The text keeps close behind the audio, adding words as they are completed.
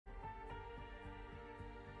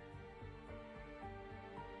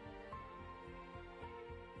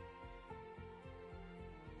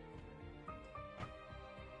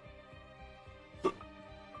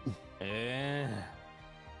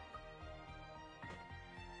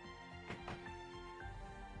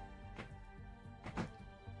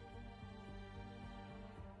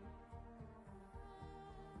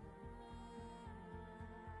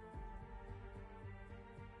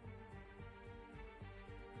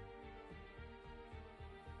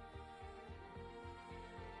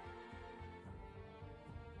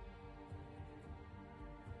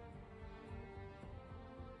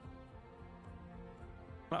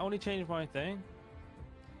I only changed my thing.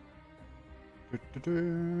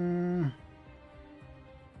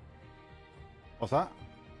 What's that?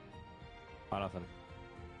 Oh, nothing.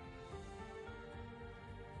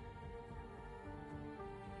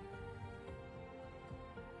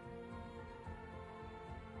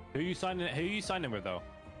 Who are you signing with though?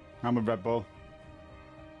 I'm a Red Bull.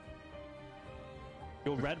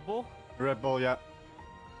 You're Red Bull? Red Bull, yeah.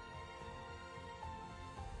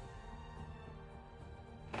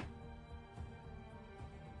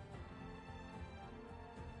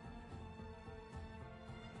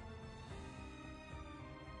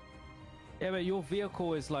 Yeah, but your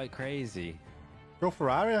vehicle is like crazy. Go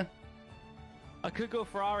Ferrari. I could go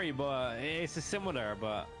Ferrari, but it's a similar.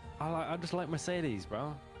 But I just like Mercedes,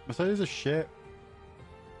 bro. Mercedes are shit.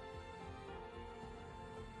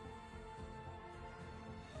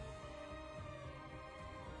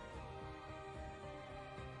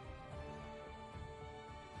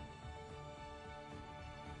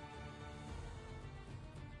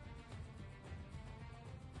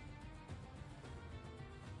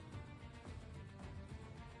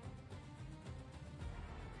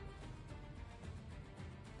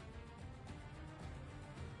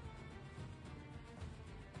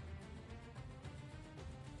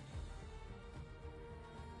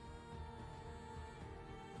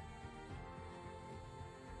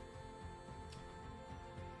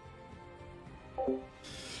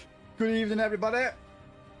 Good evening, everybody.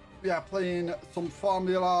 We are playing some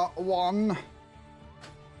Formula One.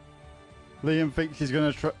 Liam thinks he's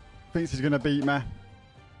gonna beat me.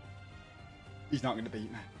 He's not gonna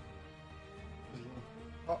beat me.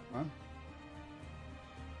 Oh, man.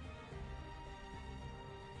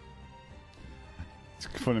 It's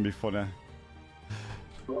gonna be funny.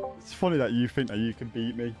 It's funny that you think that you can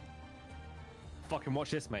beat me. Fucking watch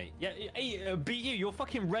this, mate. Yeah, hey, beat you. You're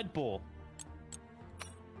fucking Red Bull.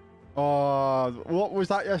 Oh, what was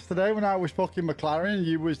that yesterday when I was fucking McLaren?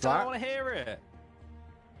 You was that? I want to hear it.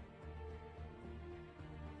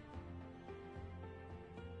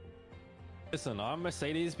 Listen, I'm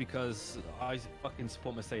Mercedes because I fucking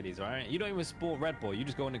support Mercedes, right? You don't even support Red Bull. You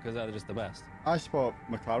just go in it because they're just the best. I support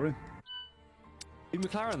McLaren. Be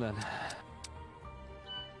McLaren then.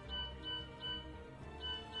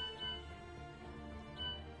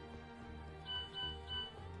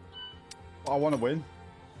 I want to win.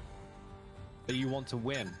 But you want to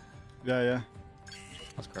win. Yeah, yeah.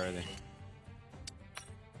 That's crazy.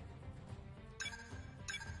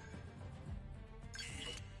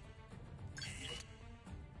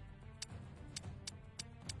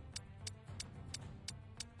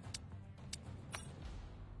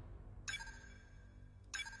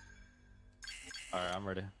 Alright, I'm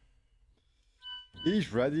ready.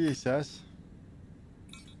 He's ready, he says.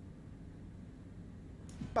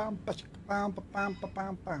 Bam, bam, bam, bam,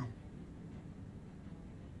 bam, bam.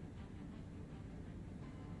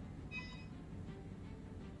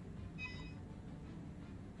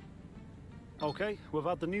 Okay, we've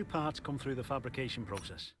had the new parts come through the fabrication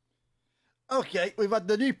process. Okay, we've had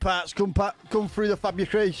the new parts come through the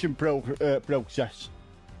fabrication process.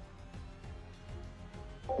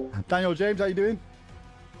 Daniel James, how you doing?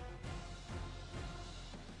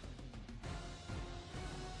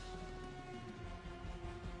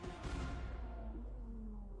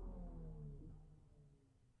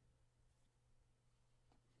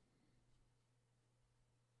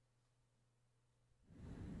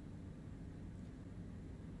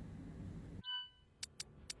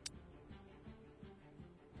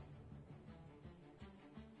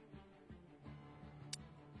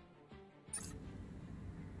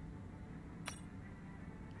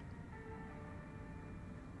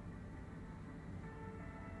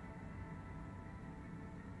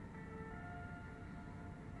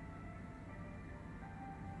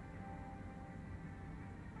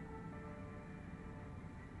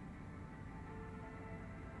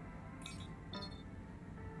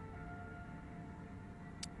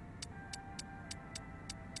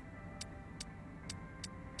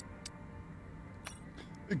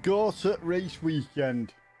 Gorsuch race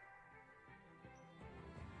weekend.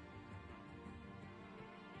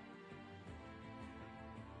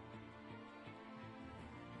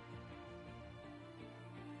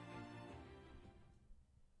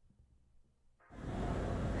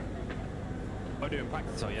 We're doing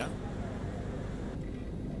practice, yeah?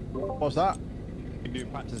 What's that? You can do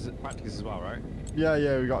practice as well, right? Yeah,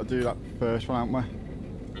 yeah, we got to do that first one, haven't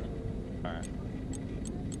we? Alright.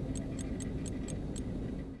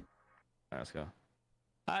 Let's go.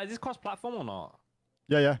 Is this cross-platform or not?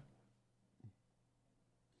 Yeah, yeah.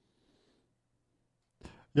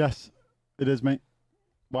 Yes, it is, mate.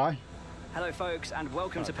 Why? Hello folks and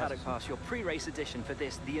welcome to Paddock Pass, your pre-race edition for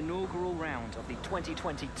this, the inaugural round of the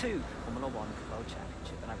 2022 Formula One World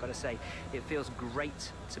Championship. And I've got to say, it feels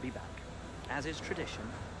great to be back. As is tradition,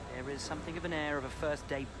 there is something of an air of a first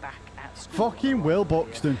day back at school. Fucking Will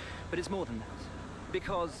Buxton. But it's more than that,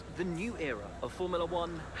 because the new era of Formula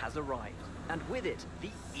One has arrived. And with it,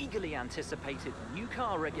 the eagerly anticipated new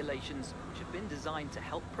car regulations, which have been designed to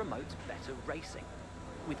help promote better racing.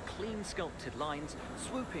 With clean sculpted lines,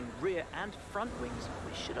 swooping rear and front wings,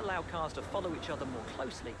 which should allow cars to follow each other more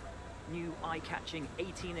closely, new eye-catching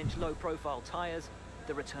 18-inch low-profile tyres,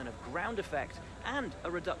 the return of ground effect, and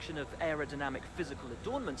a reduction of aerodynamic physical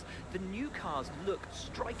adornments, the new cars look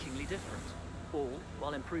strikingly different, all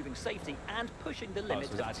while improving safety and pushing the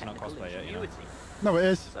limits of technical ingenuity. No, it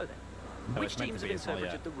is. So then, which teams have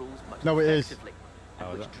interpreted the rules most no, it is. effectively?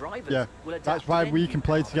 Which drivers Yeah, will adapt that's why we can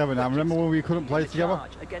play together now. Remember when we couldn't play together?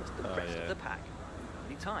 Against the rest of the pack.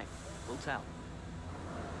 Only time will tell.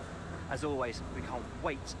 As always, we can't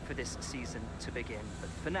wait for this season to begin. But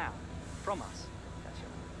for now, from us, that's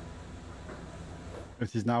your...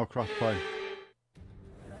 It is now cross-play.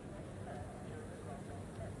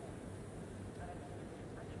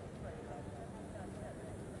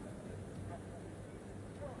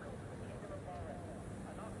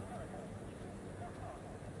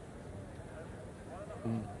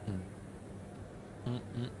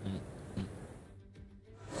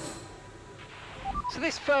 So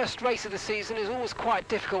this first race of the season is always quite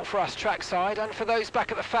difficult for us trackside and for those back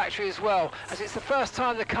at the factory as well, as it's the first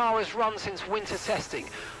time the car has run since winter testing.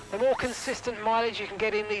 The more consistent mileage you can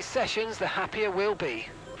get in these sessions, the happier we'll be.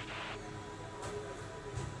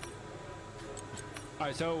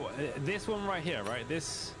 Alright, so this one right here, right?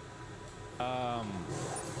 This,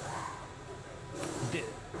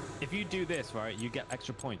 if you do this, right, you get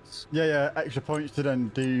extra points. Yeah, extra points to then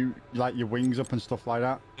do like your wings up and stuff like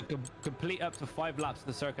that. Complete up to 5 laps of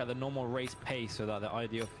the circuit at the normal race pace so that the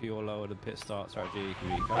ideal fuel load and pit start strategy can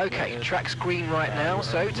be calculated. Okay, track's green right now,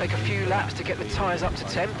 so take a few laps to get the tyres up to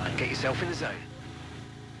temp and get yourself in the zone.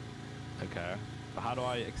 Okay, but how do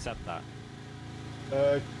I accept that?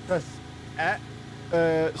 Press X,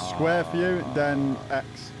 square for you, then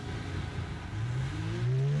X.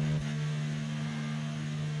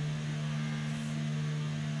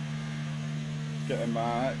 Getting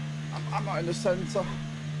my... I'm not in the centre.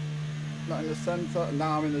 Not in the centre.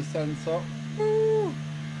 Now I'm in the centre. Woo!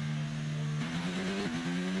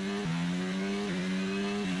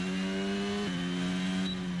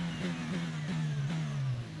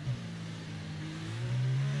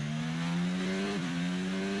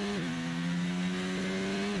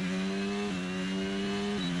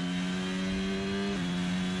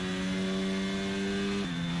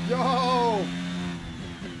 Yo!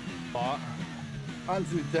 What?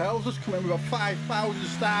 Anthony Dell's just come in with a 5,000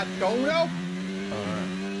 star dono. Alright.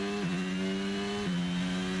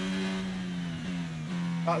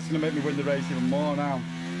 That's going to make me win the race even more now.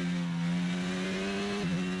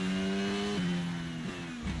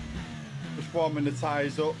 Just warming the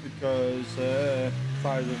tyres up because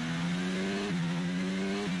tyres are...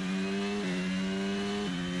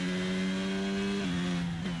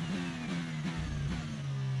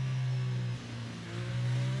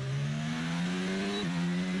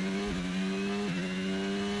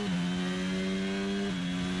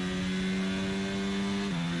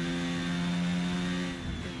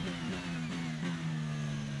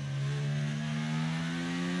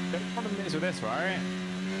 The problem is with this, right?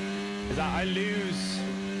 Is that I lose.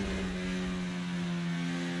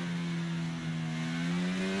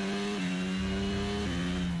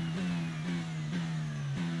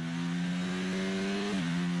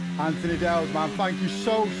 Anthony Dells, man, thank you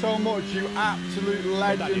so much, you absolute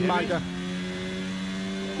legend, Magda.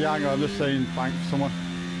 Yeah, hang on, I'm just saying thanks for someone.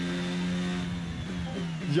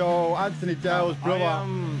 Yo, Anthony Dells, brother,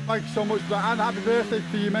 thank you so much for that, and happy birthday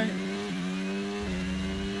to you, mate.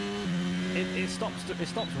 It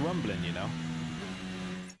stops rumbling, you know.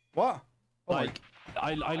 What? Oh, like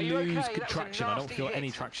I lose traction. I don't feel any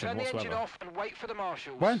traction Turn the whatsoever. engine off and wait for the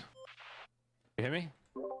marshals. when? You hear me?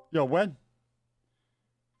 Yo, when?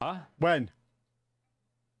 Huh? When?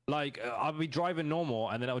 Like I'll be driving normal,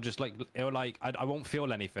 and then it'll just like I won't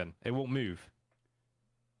feel anything. It won't move.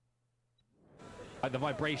 Like the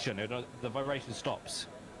vibration, the vibration stops.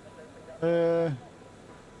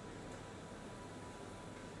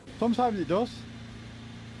 Sometimes it does.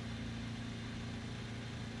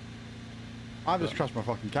 I've just crashed my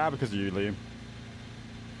fucking car because of you, Liam.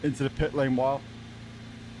 Into the pit lane wall.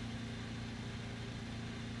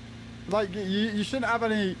 Like, you shouldn't have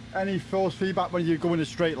any force feedback when you go in a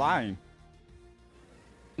straight line.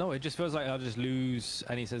 No, it just feels like I'll just lose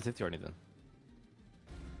any sensitivity or anything.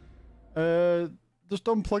 Just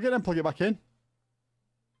unplug it and plug it back in.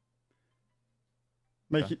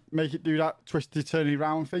 Make it do that twisty turny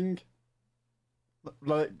round thing.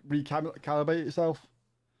 Let it recalibrate itself.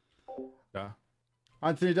 Yeah.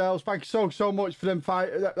 Anthony Dales, thank you so much for them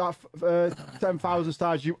 10,000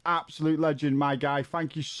 stars. You absolute legend, my guy.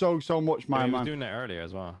 Thank you so much, my He man. was doing that earlier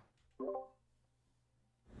as well.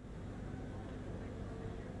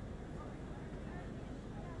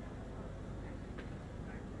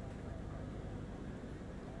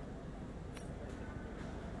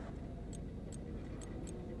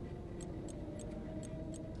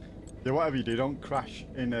 Yeah, whatever you do, don't crash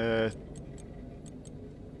in In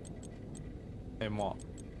what?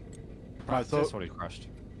 Right, so This already crashed.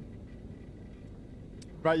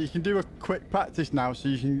 right, you can do a quick practice now, so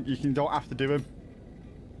you can don't have to do them,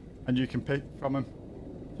 and you can pick from them.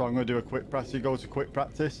 So I'm going to do a quick practice. You go to quick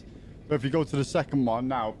practice. So if you go to the second one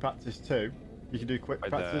now, practice 2, you can do quick Right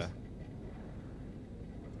practice.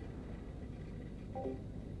 there.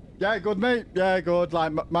 Yeah, good mate. Yeah, good.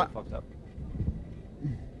 Like Fucked up.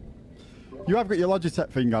 you have got your Logitech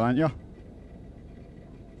thing on, haven't you?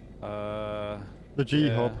 The G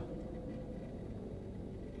yeah. Hub.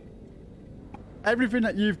 Everything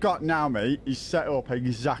that you've got now, mate, is set up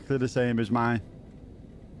exactly the same as mine.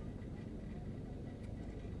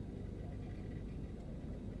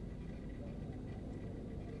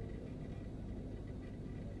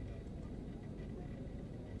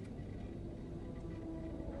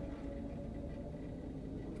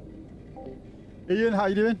 Ian, how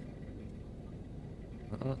you doing?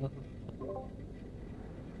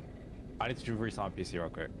 I need to restart my PC real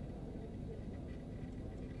quick.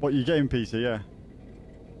 What, you getting PC, yeah?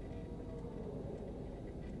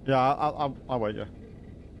 Yeah, I'll wait, yeah.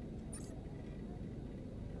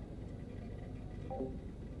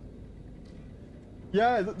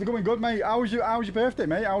 Yeah, they're going good, mate. How was your birthday,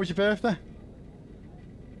 mate? How was your birthday?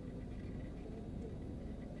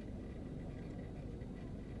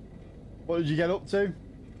 What did you get up to?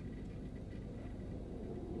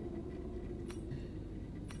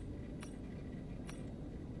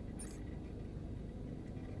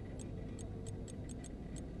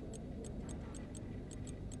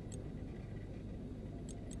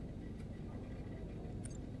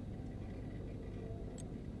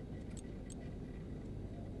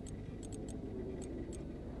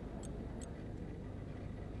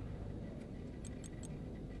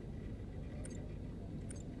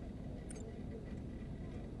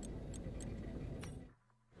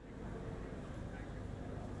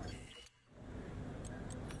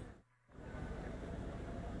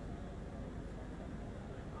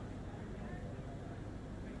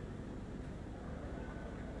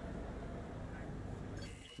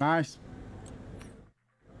 Nice.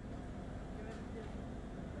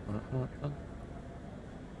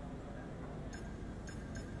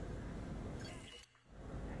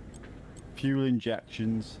 Fuel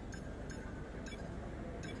injections.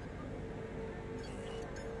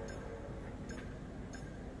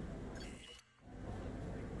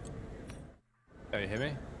 Oh, you hear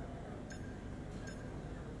me?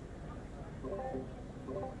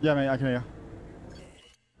 Yeah, mate, I can hear you.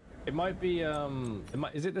 It might be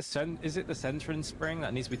is it the centering spring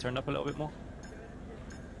that needs to be turned up a little bit more?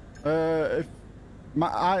 If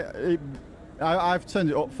I've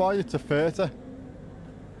turned it up for you to 30.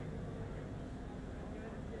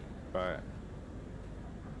 Right.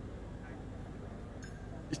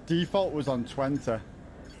 Its default was on 20.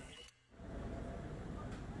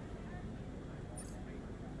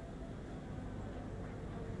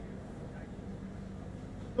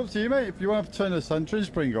 Up to you, mate. If you want to turn the centering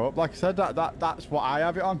spring up, like I said, that's what I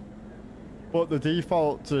have it on. But the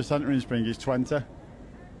default to the centering spring is 20.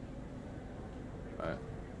 Right.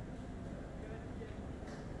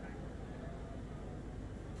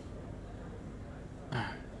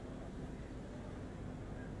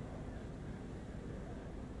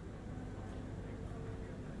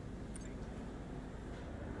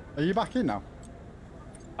 Are you back in now?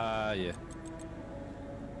 Yeah.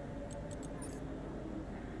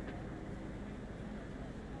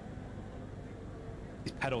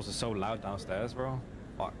 These pedals are so loud downstairs, bro.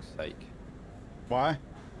 Fuck's sake. Why?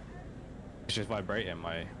 It's just vibrating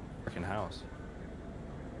my freaking house.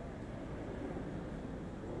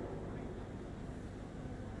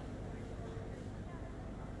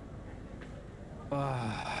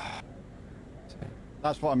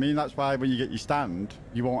 That's what I mean. That's why when you get your stand,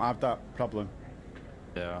 you won't have that problem.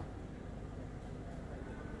 Yeah.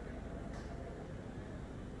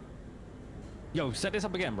 Yo, set this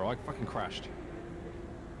up again, bro. I fucking crashed.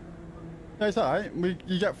 Yeah, it's alright.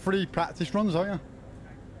 You get 3 practice runs, don't you?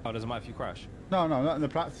 Oh, doesn't matter if you crash. No, not in the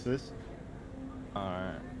practices.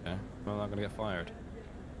 Alright, okay. Well, I'm not gonna get fired.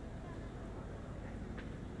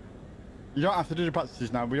 You don't have to do the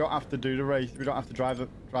practices now. We don't have to do the race. We don't have to drive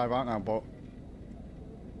out now, but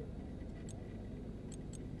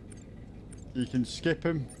you can skip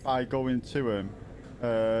them by going to them.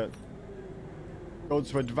 Go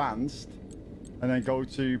to advanced, and then go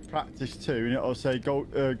to practice 2, and it'll say go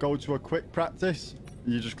to a quick practice.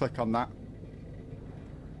 And you just click on that.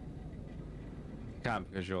 Can't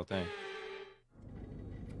because your thing.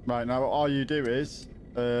 Right, now all you do is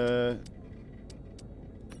you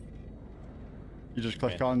just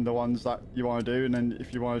click on the ones that you want to do, and then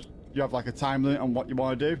if you want to, you have like a time limit on what you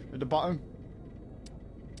want to do at the bottom.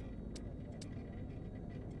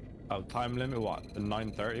 Oh, time limit what? The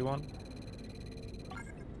 9:30 one?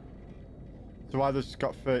 So I just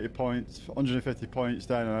got 30 points, 150 points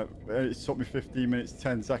then, and it took me 15 minutes,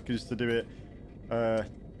 10 seconds to do it.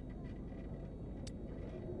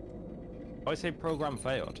 I say program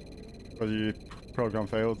failed. Because your program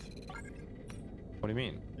failed. What do you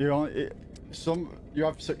mean? You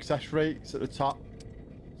have success rates at the top.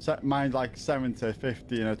 Set mine like 70,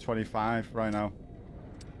 50, and a 25 right now.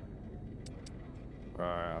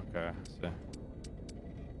 Right, okay. So.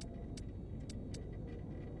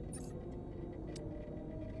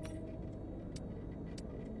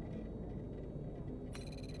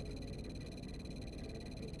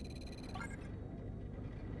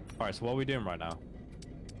 Alright, so what are we doing right now?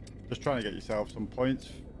 Just trying to get yourself some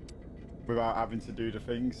points without having to do the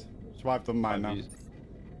things. So I've done mine now.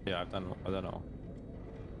 Yeah, I don't know.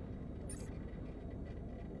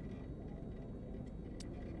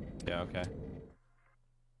 Yeah, okay.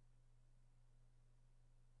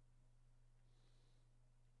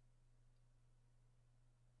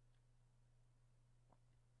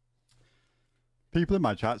 People in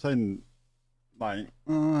my chat saying, like,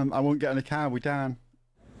 I won't get in the car, we're down.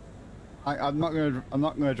 I'm not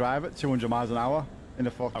gonna drive at 200 miles an hour in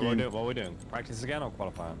a fucking. What are we doing? Practice again or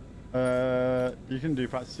qualifying? You can do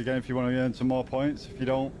practice again if you want to earn some more points. If you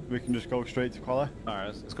don't, we can just go straight to quali.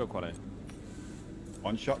 Alright, let's go quali.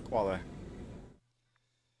 One shot quali.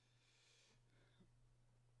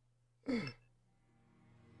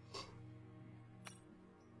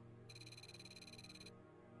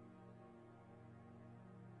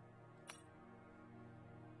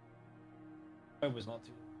 It was not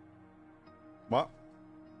too. What?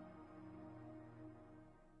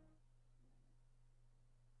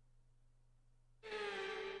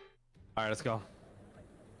 Alright, let's go.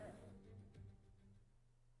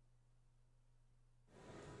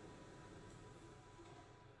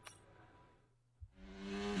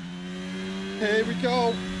 Here we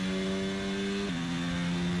go.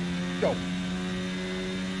 Go.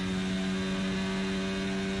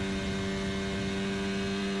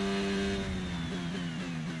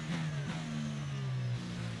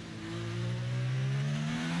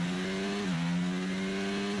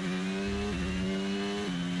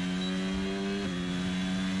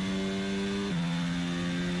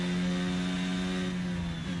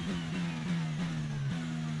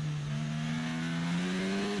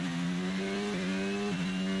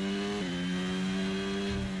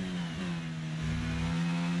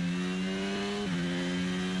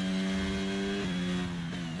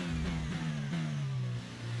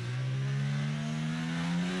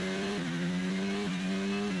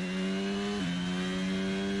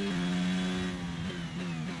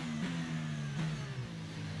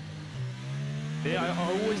 Yeah, I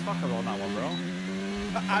always fuck up on that one, bro.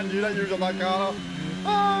 I knew that you was on that car.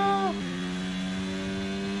 Ah!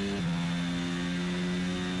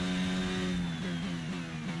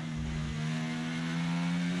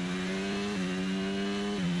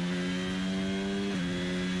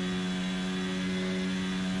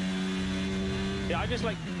 Yeah, I just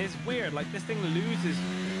like, it's weird, like this thing loses.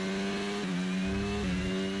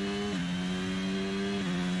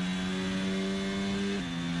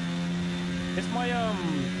 It's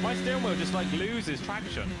my steering wheel just like loses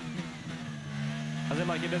traction. As in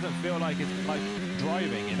like it doesn't feel like it's like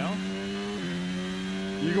driving, you know?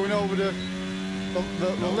 You going over the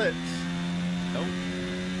lips? Nope.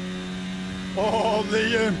 Oh,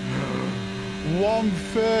 Liam.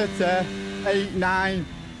 1:30.89.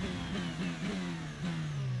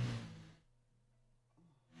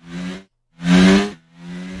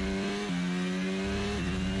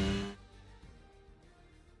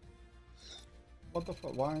 What the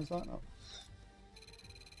fuck? Why is that not?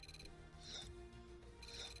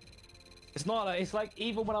 It's not like, it's like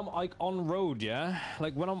even when I'm like on road, yeah?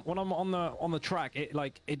 Like when I'm on the track, it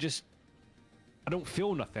like it just I don't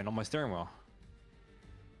feel nothing on my steering wheel.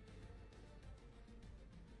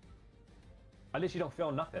 I literally don't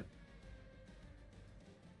feel nothing.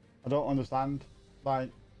 I don't understand,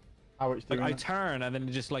 like, how it's Like doing I it. turn and then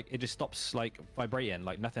it just stops like vibrating,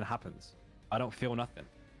 like nothing happens. I don't feel nothing.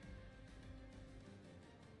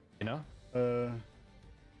 You know?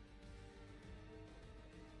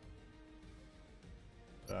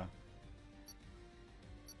 Yeah.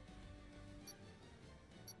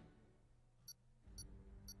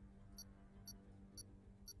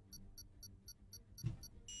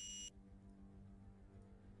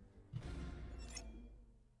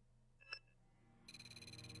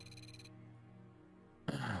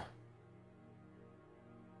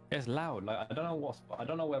 It's loud. Like I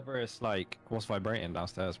don't know whether it's like what's vibrating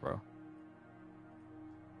downstairs, bro.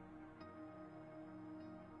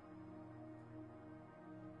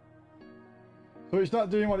 So it's not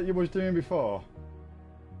doing what it was doing before?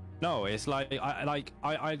 No, it's like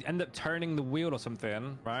I end up turning the wheel or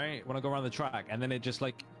something, right? When I go around the track, and then it just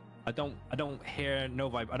like I don't hear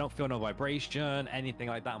I don't feel no vibration, anything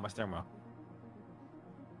like that on my steering wheel.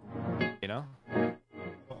 You know? I don't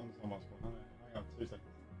understand what's going on here. Hang on 2 seconds.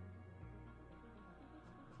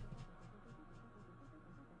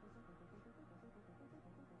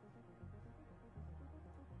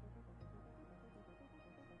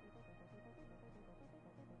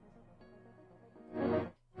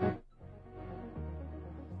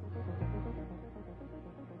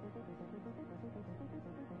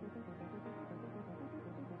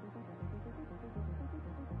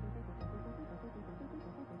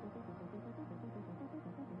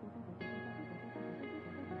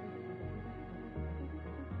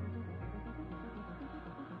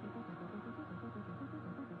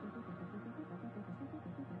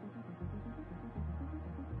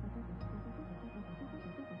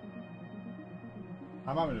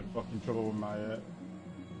 I'm having a fucking trouble with my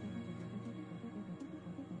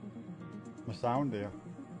sound here.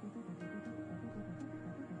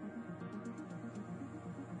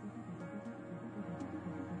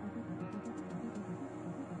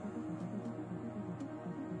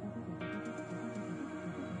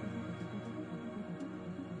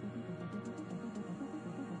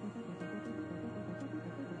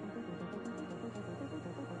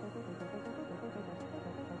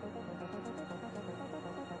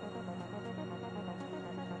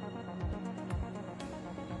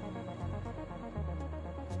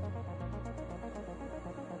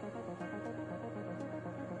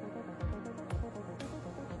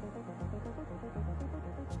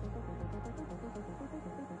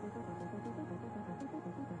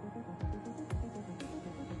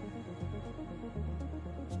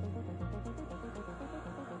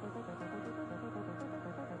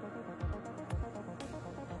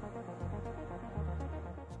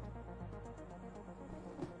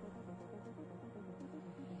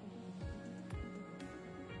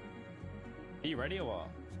 Are you ready or what?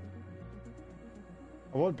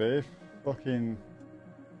 I would be if fucking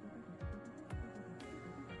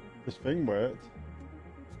this thing worked.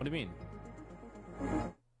 What do you mean?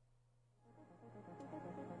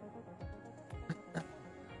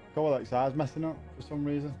 Go XR's messing up for some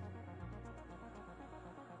reason.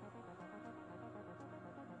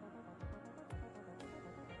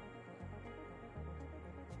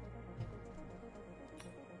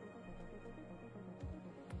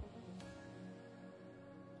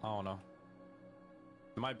 I don't know.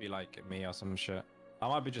 It might be like me or some shit. I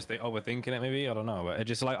might be just overthinking it maybe, I don't know, but it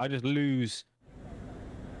just like I just lose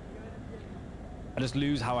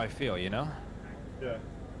how I feel, you know? Yeah.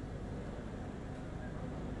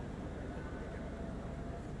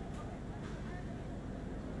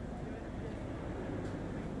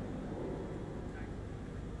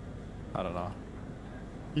 I don't know.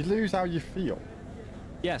 You lose how you feel.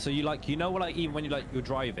 Yeah, so you like, you know, like even when you're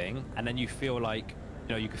driving and then you feel like,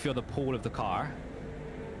 you know, you can feel the pull of the car.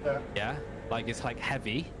 Yeah. Yeah, like it's like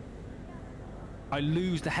heavy. I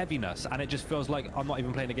lose the heaviness and it just feels like I'm not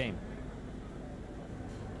even playing a game.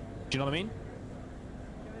 Do you know what I mean?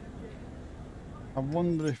 I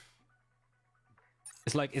wonder if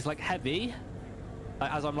It's like heavy,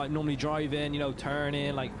 like, as I'm like normally driving, you know,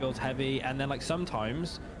 turning, like feels heavy, and then like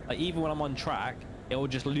sometimes, like even when I'm on track, it will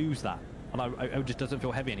just lose that, and it just doesn't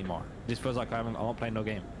feel heavy anymore. It just feels like I'm not playing no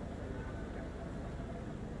game.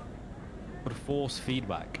 But force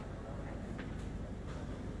feedback.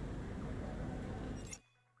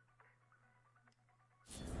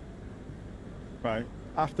 right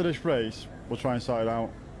after this race, we'll try and sort it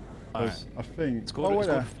out. 'Cause I think It's called, oh, it's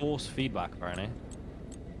wait called there. force feedback, apparently.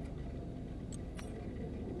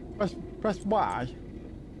 Press Y.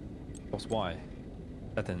 What's why?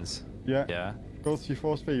 Settings. Yeah. Yeah. Go to your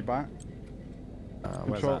force feedback.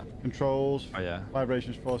 Where's that? Controls. Oh yeah.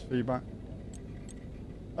 Vibrations, force feedback.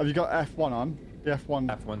 Have you got F1 on? The F1.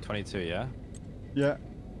 F122, yeah? Yeah.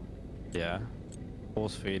 Yeah.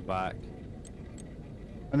 Force feedback.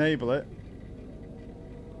 Enable it.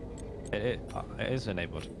 It is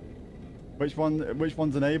enabled. Which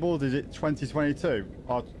one's enabled? Is it 2022?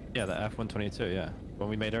 Or Yeah, the F122, yeah. One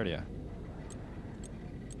we made earlier.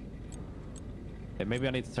 Okay, maybe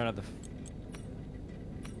I need to turn up the...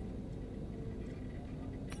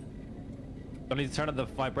 I need to turn up the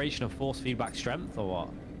vibration of force feedback strength, or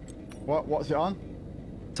what? what's it on?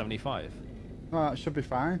 75. Oh, that should be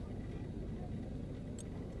fine.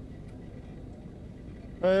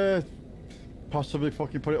 Possibly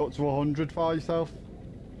fucking put it up to 100 for yourself.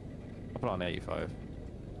 I'll put it on 85.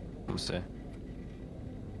 Let's see.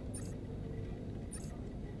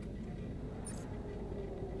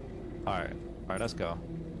 Alright, let's go.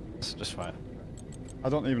 It's just fine. I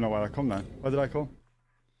don't even know where I come then. Where did I come?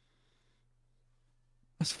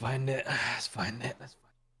 Let's find it. Let's find it. Let's find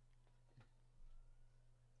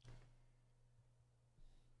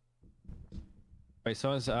it. Wait,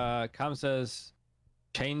 someone's Cam says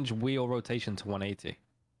change wheel rotation to 180.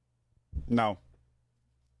 No.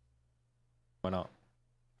 Why not?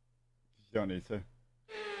 You don't need to.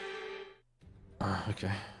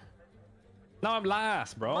 Okay. Now I'm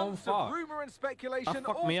last, bro. Months of Fuck. rumor and speculation. That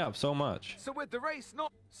fucked me up so much. So with the race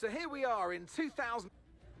not, so here we are in 2000.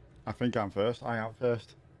 I think I'm first. I am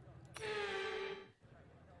first.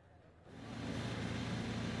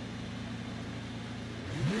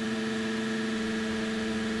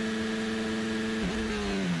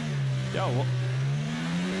 Yo, what?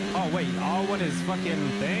 Oh wait, R1 is fucking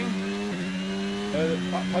thing?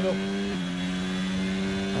 Back pedal.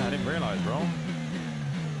 Oh, I didn't realize, bro.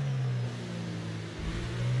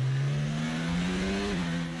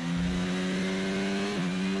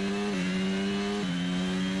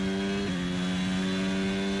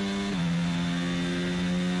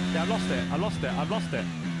 Yeah, I lost it. I've lost it.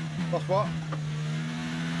 That's what?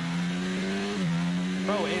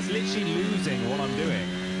 Bro, it's literally losing what I'm doing.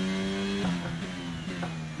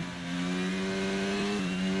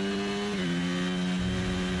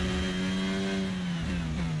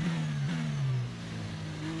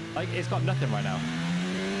 Like, it's got nothing right now.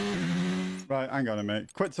 Right, hang on a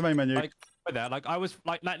minute. Quit to main menu. Like, right there, like, I was,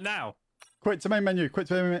 like now. Quit to main menu. Quit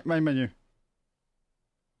to main menu.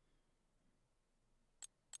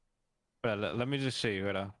 Wait, let me just see.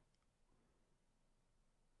 Wait,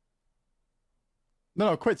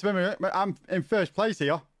 No, quit to main menu. I'm in first place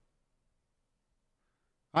here.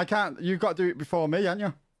 I can't. You've got to do it before me, haven't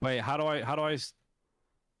you? wait, how do I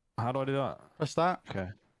do that? Press start. Okay.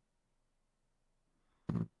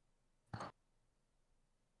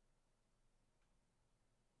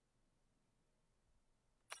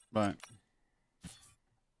 Right.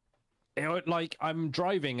 Like, I'm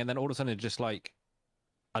driving and then all of a sudden it just like,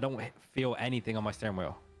 I don't feel anything on my steering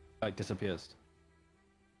wheel. Like, disappears.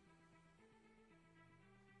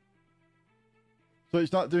 So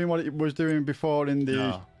it's not doing what it was doing before in the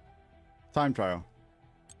No. time trial.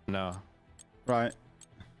 No. Right.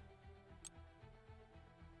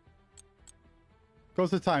 Go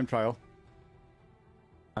to time trial.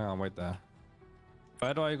 Hang on, wait there.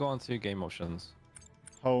 Where do I go onto game options?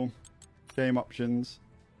 Home. Game options.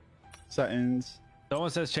 Settings.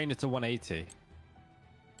 Someone says change it to 180.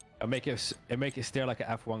 It'll make it steer like an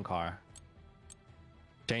F1 car.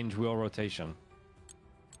 Change wheel rotation.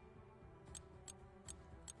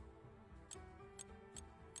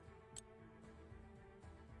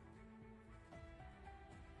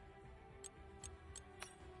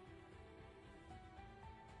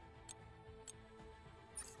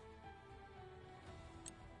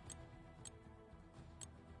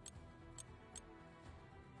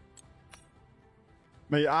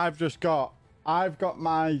 Mate, I've got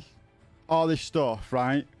my, all this stuff,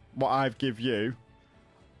 right? What I've give you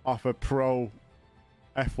off a pro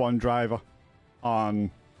F1 driver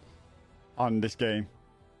on this game.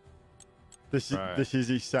 This is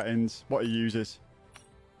his settings, what he uses.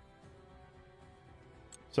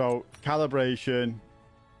 So calibration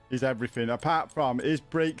is everything. Apart from his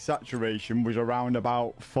brake saturation was around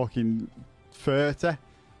about fucking 30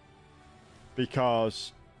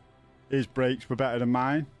 because his brakes were better than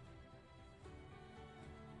mine.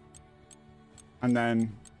 And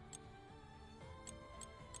then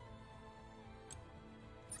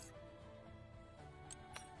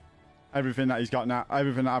everything that he's got now,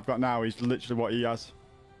 everything that I've got now is literally what he has.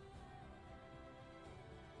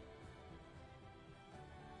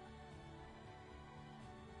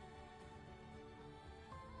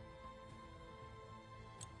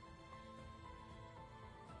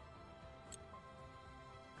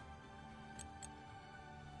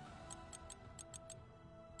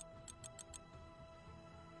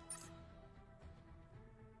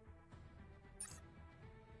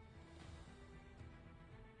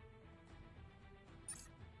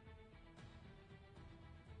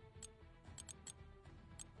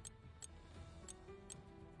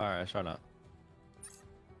 All right, try not.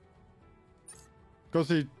 Go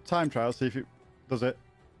see time trial, see if it does it.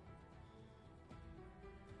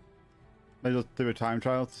 Maybe just do a time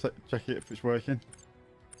trial to check it if it's working.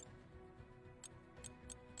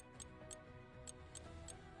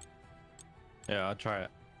 Yeah, I'll try it.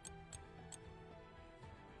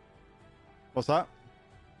 What's that?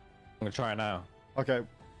 I'm gonna try it now. Okay.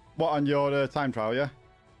 What, on your time trial, yeah?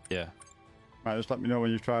 Yeah. Right, just let me know when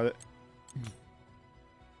you've tried it.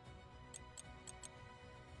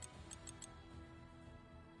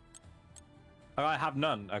 Oh, I have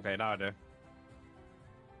none. Okay, now I do.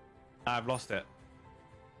 I've lost it.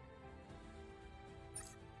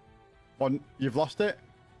 One, you've lost it?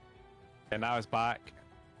 Okay, now it's back.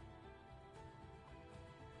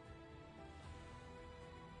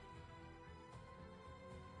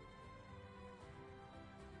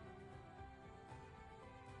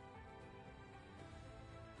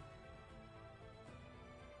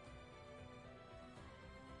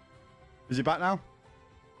 Is he back now?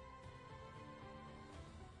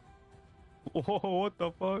 Whoa, what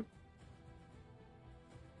the fuck?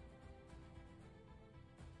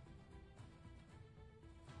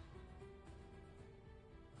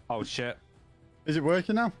 Oh shit. Is it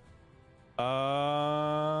working now?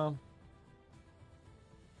 I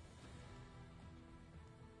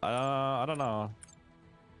don't know.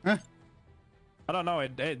 Huh? I don't know.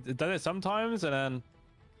 It does it sometimes, and then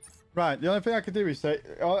Right, the only thing I could do is say,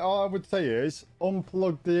 all I would say is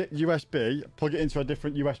unplug the USB, plug it into a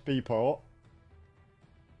different USB port.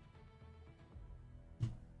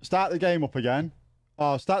 Start the game up again.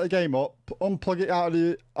 Or start the game up, unplug it out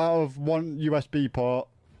of one USB port,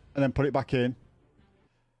 and then put it back in.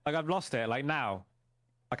 like I've lost it. Like now,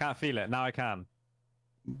 I can't feel it. Now I can.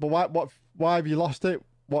 But why have you lost it?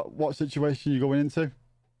 What situation are you going into?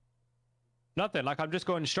 Nothing. Like I'm just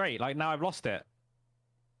going straight. Like now I've lost it.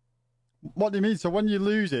 What do you mean? So when you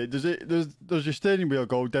lose it, does your steering wheel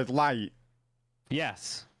go dead light?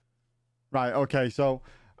 Yes. Right. Okay. So,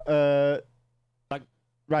 Like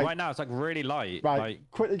right. right now, it's like really light. Right. Like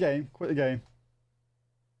Quit the game. Quit the game.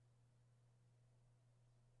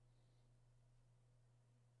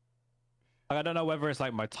 I don't know whether it's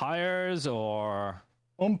like my tires or.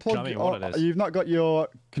 Unplug. Do you know what I mean? What it is. You've not got your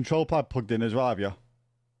control pad plugged in as well, have you?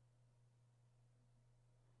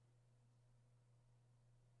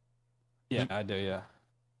 Yeah, I do. Yeah.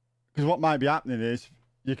 Because what might be happening is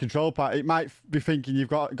your control pad. It might be thinking you've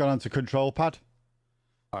gone onto control pad.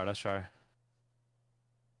 All right, let's try.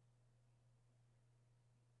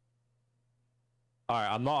 All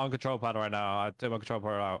right, I'm not on control pad right now. I took my control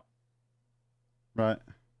pad out. Right.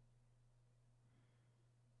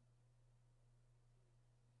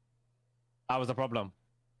 That was the problem.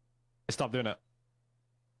 It stopped doing it.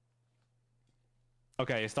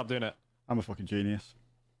 Okay, it stopped doing it. I'm a fucking genius.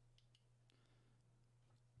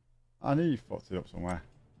 I knew you fucked it up somewhere.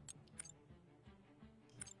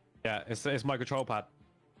 Yeah, it's my control pad.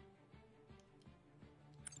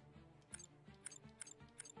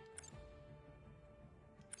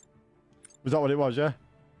 Was that what it was? Yeah.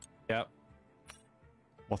 Yep.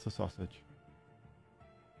 What a sausage.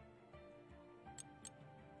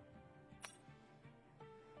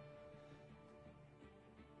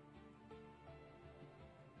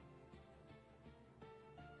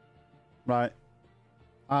 Right.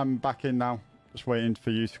 I'm back in now. Just waiting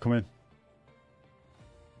for you to come in.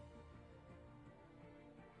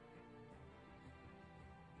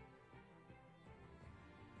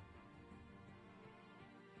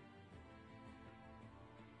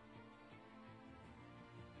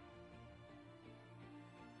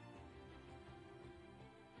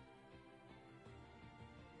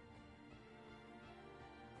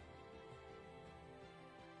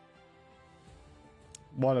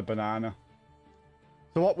 What a banana.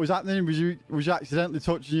 So what was happening? Was you accidentally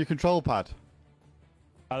touching your control pad?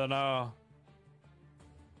 I don't know.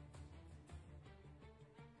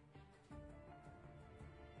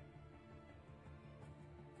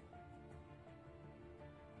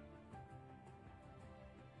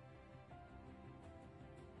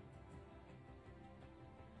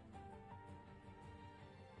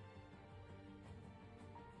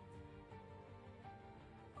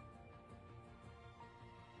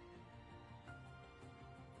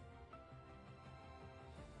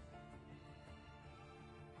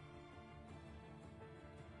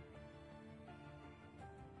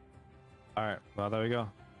 All right. Well, there we go.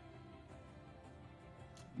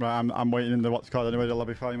 Right, I'm waiting in the what's called anyway, the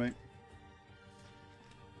lobby for you, mate.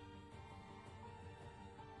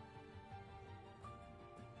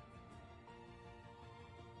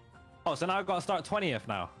 Oh, so now I've got to start 20th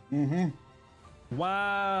now. Mm-hmm.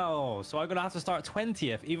 Wow. So I'm gonna have to start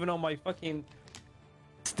 20th, even though my fucking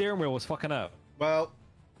steering wheel was fucking up. Well,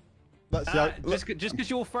 let's see. Just because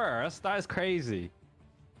you're first, that is crazy.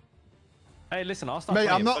 Hey, listen, I'll start. Mate,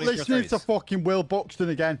 20th, I'm not 21st listening to race. fucking Will Buxton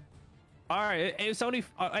again. All right, it's only.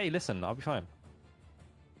 Hey, listen, I'll be fine.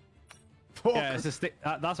 Fuck. Yeah, it's a stick.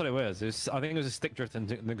 That's what it was. I think it was a stick drift in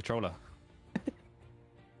the controller.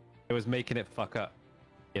 It was making it fuck up,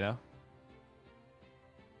 you know.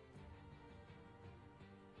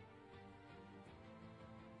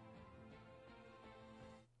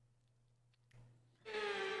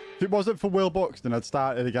 If it wasn't for Will Buxton, I'd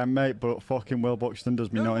started again, mate. But fucking Will Buxton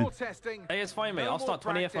does me No nothing. more testing. Hey, it's fine, mate. No I'll start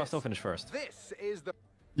more 20th and I'll practice. still finish first. This is the.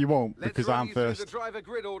 You won't, Let's because run I'm you through the first. driver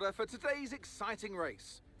grid order for today's exciting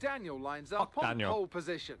race. Daniel lines up Fuck on Daniel. pole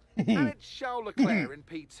position, and it's Charles Leclerc in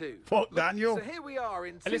P2. Fuck Daniel. So here we are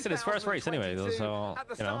in. Hey, listen, it's first race anyway, 2022, so, at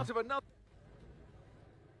the you know. start of another.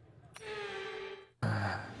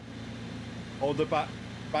 Hold the back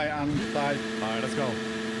right hand side. All right, let's go.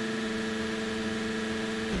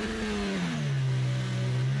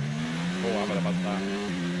 Oh, I've had a bad start.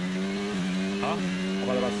 Huh? I've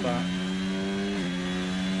had a bad start.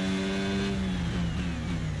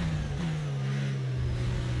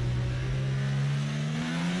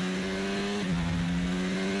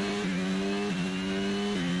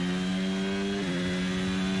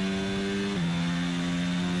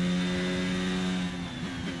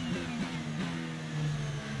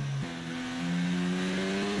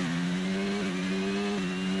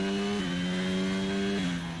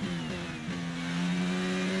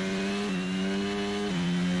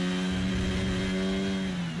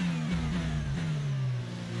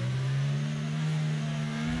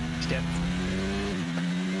 Shit.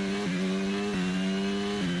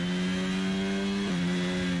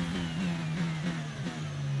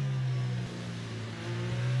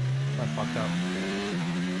 I fucked up.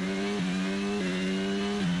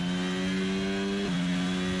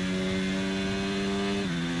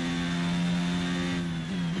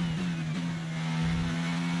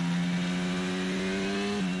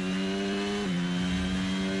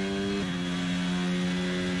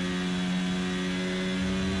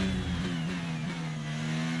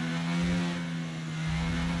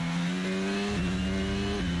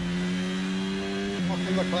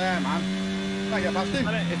 Fucking Leclerc, man. Can't get past him.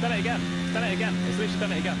 It's done it again. It's done it again. It's literally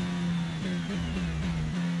done it again.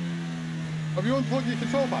 Have you unplugged your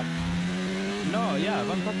control pad? No, yeah, I've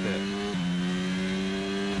unplugged it.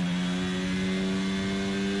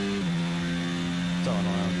 So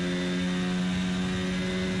annoying.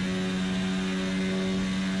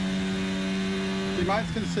 See,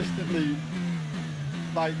 mine's consistently,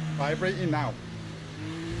 like, vibrating now.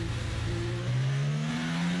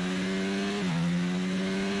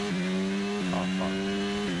 Oh, fuck.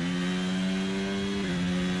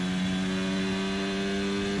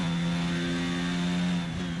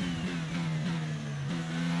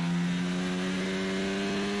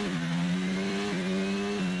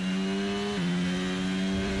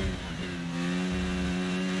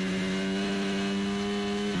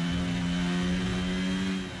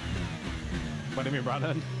 What do you mean,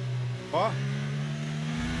 Brandon? What?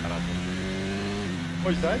 No, nothing.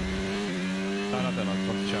 What you say? No, nothing. I'll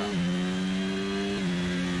talk to chat.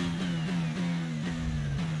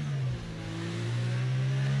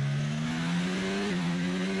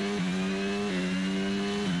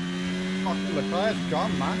 Fucking Leclerc's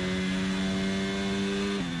gone, man.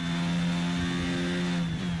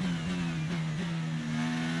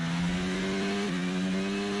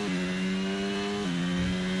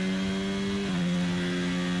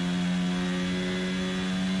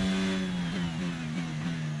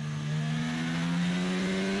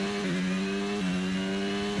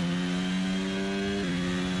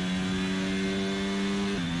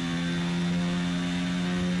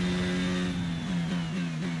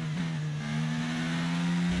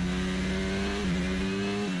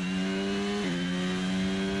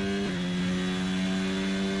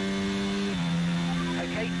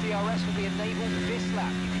 Okay, DRS will be enabled this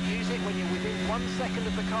lap. You can use it when you're within 1 second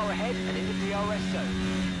of the car ahead and in the DRS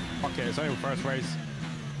zone. Okay, it's only the first race.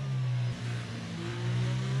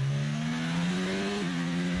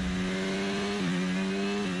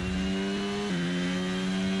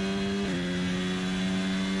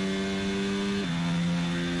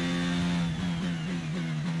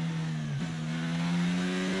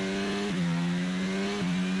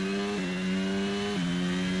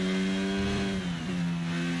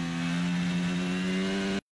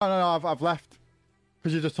 No, I've left.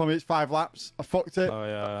 Because you just told me it's 5 laps. I fucked it. Oh,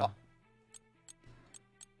 yeah.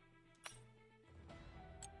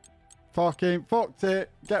 Fucking fucked it.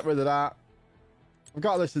 Get rid of that. I've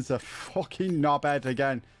got to listen to fucking knobhead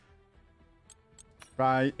again.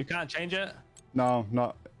 Right. You can't change it? No,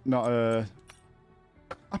 not I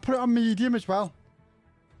put it on medium as well.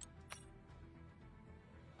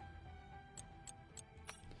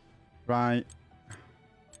 Right.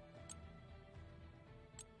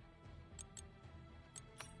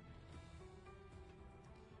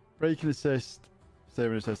 Braking assist,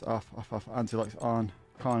 steering assist off, anti-locks on,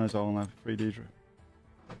 corners only, 3D.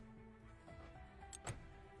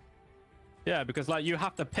 Yeah, because like you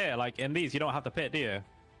have to pit. Like in these, you don't have to pit, do you?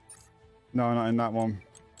 No, not in that one.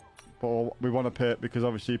 But we want to pit because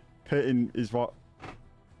obviously pitting is what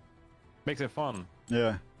Makes it fun.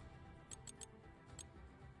 Yeah.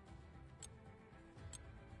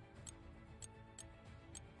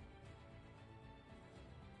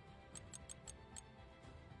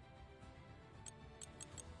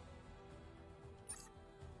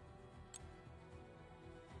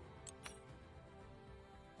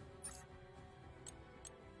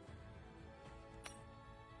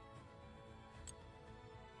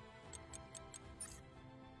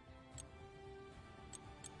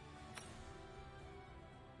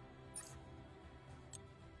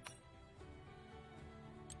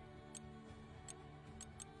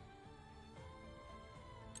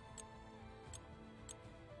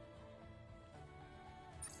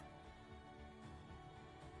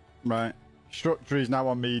 Right. Structure is now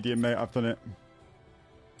on medium, mate. I've done it.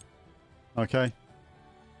 Okay.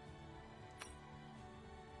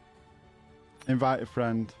 Invite a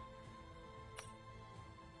friend.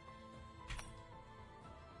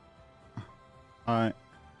 Alright.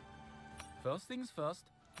 First things first,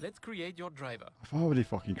 let's create your driver. I've already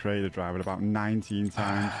fucking created a driver about 19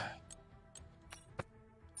 times.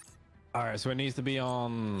 Alright, so it needs to be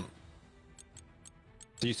on...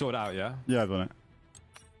 So you sort it out, yeah? Yeah, I've done it.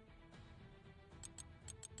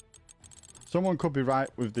 Someone could be right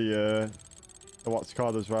with the what's it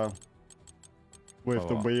called as well. With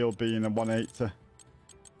the wheel being a 180.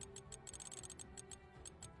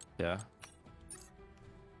 Yeah.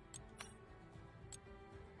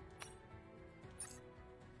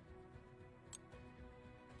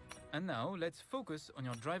 And now let's focus on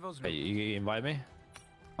your driver's Hey, look. you invite me?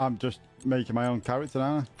 I'm just making my own character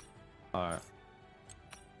now. Alright.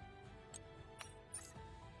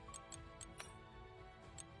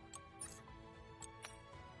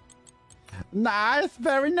 Nice,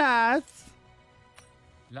 very nice.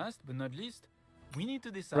 Last but not least, we need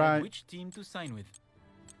to decide Right. which team to sign with.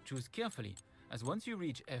 Choose carefully, as once you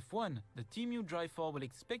reach F1, the team you drive for will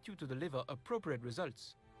expect you to deliver appropriate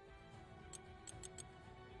results.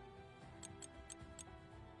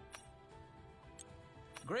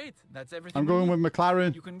 Great, that's everything. I'm we going need. with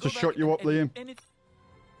McLaren You can to go shut back you and up, Liam. edit any-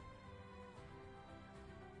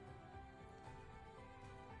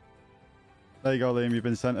 There you go, Liam. You've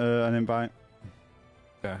been sent an invite.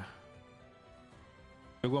 Yeah.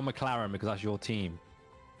 We'll go on McLaren because that's your team.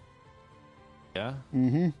 Yeah?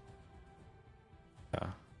 Mm-hmm. Yeah.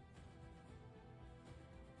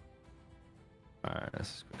 Alright,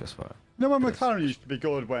 let's quick as fuck. You know when Yes. McLaren used to be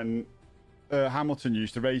good when Hamilton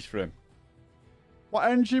used to race for him? What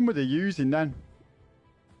engine were they using then?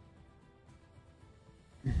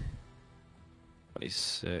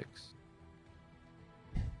 26.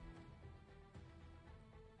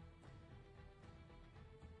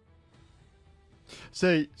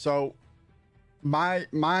 See, so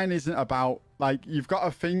mine isn't about like you've got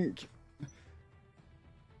to think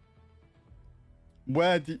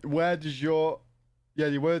where does your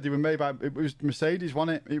they were made by it was Mercedes,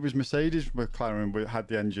 wasn't it? It was Mercedes McLaren had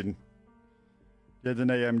the engine. They had an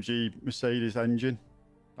AMG Mercedes engine.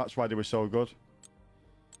 That's why they were so good.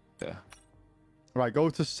 Yeah. Right, go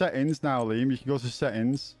to settings now, Liam. You can go to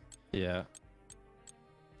settings. Yeah.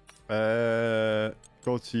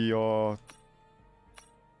 Go to your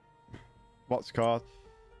what's it called?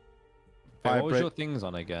 Hey, what was Vibrate- your things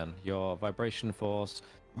on again? Your vibration force.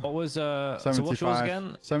 What was so 75. what's yours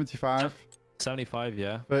again? 75. 75,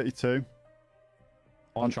 yeah. 32.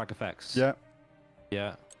 On track effects. Yeah.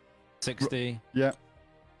 Yeah. 60. Yeah.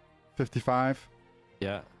 55.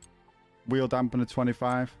 Yeah. Wheel dampener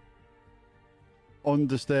 25.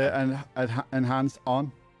 Understeer and enhanced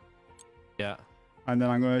on. Yeah. And then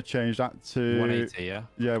I'm going to change that to 180, yeah.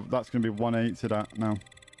 Yeah, that's going to be 180 that now.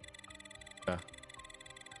 Yeah.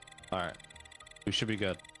 Alright. We should be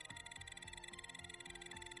good.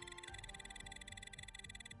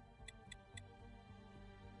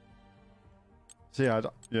 See,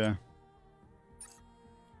 yeah.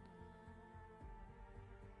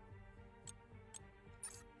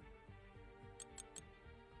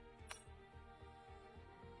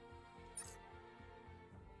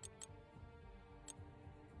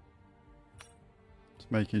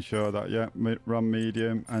 making sure that, yeah, run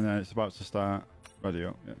medium, and then it's about to start. Ready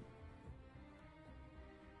up, yeah.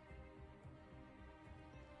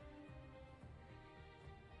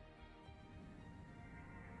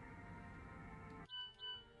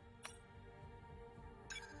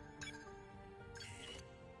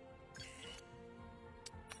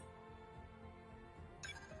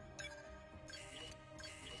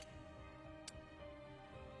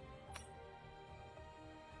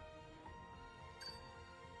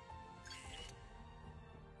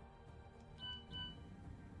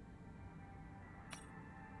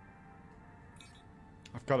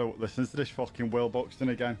 I've got to listen to this fucking Will Buxton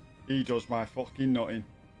again. He does my fucking nutting.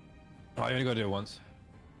 Oh, you only got to do it once.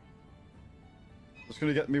 It's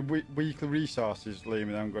going to get me weekly resources, Liam,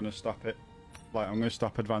 and I'm going to stop it. Like, I'm going to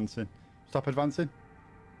stop advancing. Stop advancing?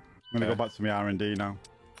 I'm going to go back to my R&D now.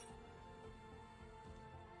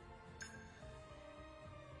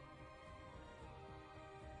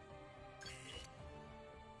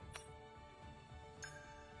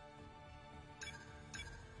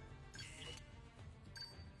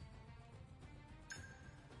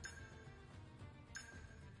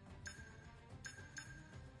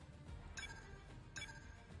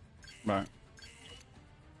 Right.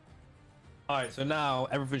 Alright, so now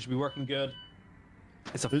everything should be working good.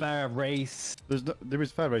 It's a fair race. There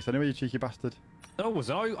is fair race anyway, you cheeky bastard. No, it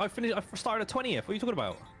wasn't. I started at 20th. What are you talking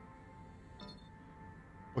about?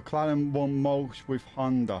 McLaren won most with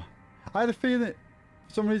Honda. I had a feeling,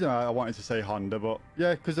 for some reason I wanted to say Honda, but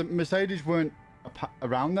yeah, because the Mercedes weren't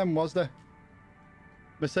around them, was there?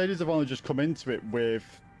 Mercedes have only just come into it with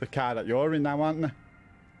the car that you're in now, aren't they?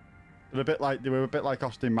 They were a bit like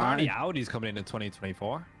Aston Martin. Apparently Audi's coming in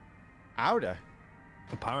 2024. Audi?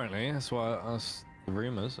 Apparently, that's the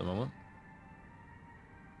rumours at the moment.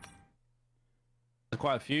 There's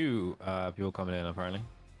quite a few people coming in, apparently.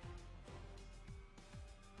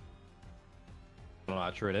 I don't know how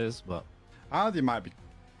true it is, but... Audi might be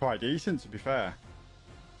quite decent, to be fair.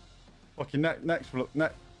 Fucking next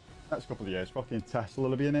couple of years, fucking Tesla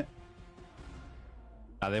will be in it.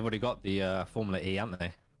 They've already got the Formula E, haven't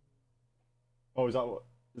they? Oh, is that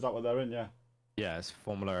what they're in? Yeah. Yeah, it's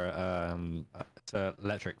Formula. It's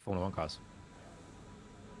electric Formula 1 cars.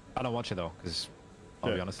 I don't watch it though, because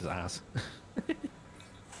I'll be honest, it's ass.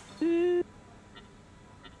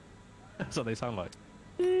 That's what they sound like.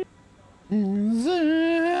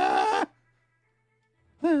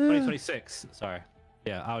 2026. Sorry.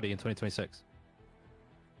 Yeah, Audi in 2026.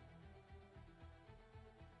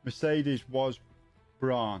 Mercedes was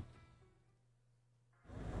Braun.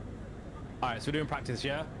 Alright, so we're doing practice,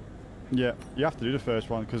 yeah? Yeah, you have to do the first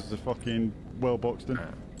one because the fucking Will Buxton.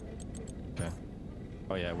 Okay.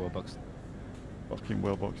 Oh yeah, Will Buxton. Fucking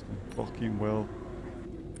Will Buxton. Fucking Will.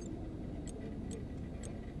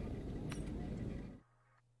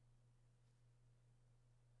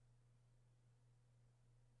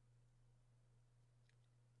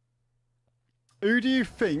 Who do you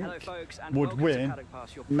think would win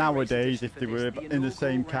nowadays if they were in the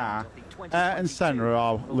same car? Ayrton Senna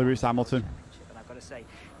or Lewis Hamilton? And I've got to say,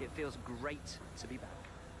 it feels great to be back.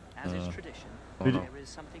 As is tradition, Who there is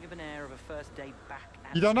something of an air of a first day back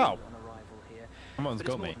at You don't know? school on arrival here. Hamilton's But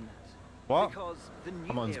it's go, more mate. than that. What? Because the new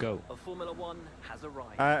Hamilton's era go. of Formula One has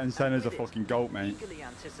arrived. Ayrton Senna's a And with it, fucking goat, mate. Eagerly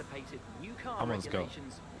anticipated new car Hamilton's go.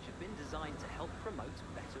 regulations which have been designed to help promote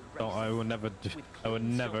better No, racing. I will never. With I would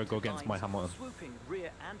clean never silk go against my lines, Hamilton. Swooping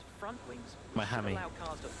rear and front wings, My which should hammy. allow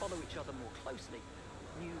cars to follow each other more closely.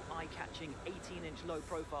 New eye-catching 18-inch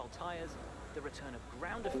low-profile tyres, the return of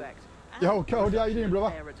ground effect. and Yo, Cody, how you doing,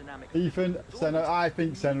 brother? aerodynamic Ethan, performance. Senna, I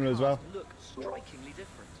think Senna as well. Look strikingly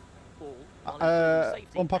different. All while improving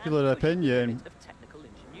safety Unpopular and pushing the opinion. limit of technical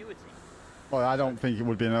ingenuity. Well, I don't think it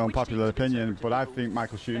would be an unpopular Which teams opinion, can but I turn think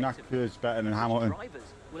Michael Schumacher effectively? is better than Which Hamilton. drivers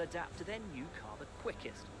will adapt to their new car the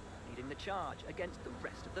quickest, leading the charge against the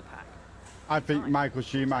rest of the pack. I think Michael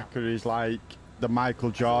Schumacher is like the Michael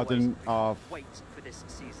Jordan of... Wait for this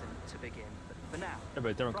season to begin, but for now, Yeah,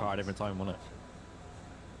 but different car, different time, wasn't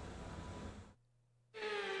it?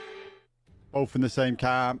 Both in the same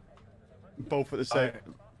car, both at the same...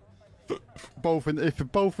 Both in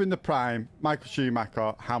the prime, Michael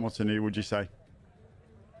Schumacher, Hamilton, who would you say?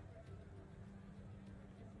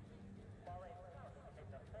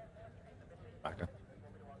 Okay.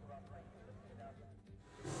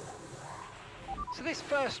 So this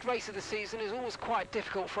first race of the season is always quite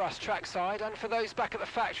difficult for us trackside and for those back at the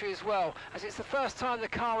factory as well, as it's the first time the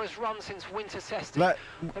car has run since winter testing.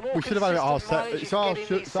 We should have had it all set. It's all ready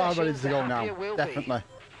to sessions, go the now. happier we'll be. Definitely.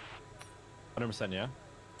 100%, yeah.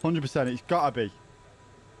 100%. It's got to be.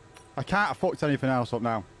 I can't have fucked anything else up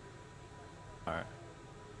now. All right.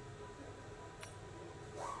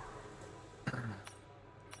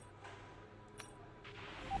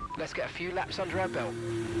 Let's get a few laps under our belt.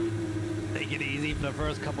 Take it easy for the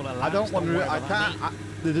first couple of laps. I don't want to. worry I about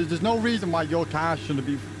can't. me. There's no reason why your car shouldn't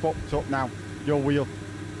be fucked up now. Your wheel.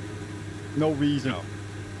 No reason. No.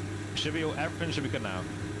 Should be everything should be good now.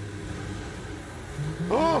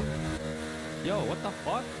 Oh, Yo, what the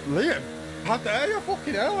fuck? Liam, how dare you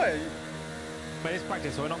fucking hell, eh? But it's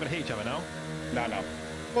practice, so we're not gonna hit each other, no? No, no.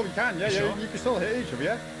 Well, you can, yeah, You yeah. sure? You can still hit each other,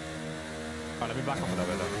 yeah. Alright, let me back off a little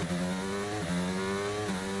bit though.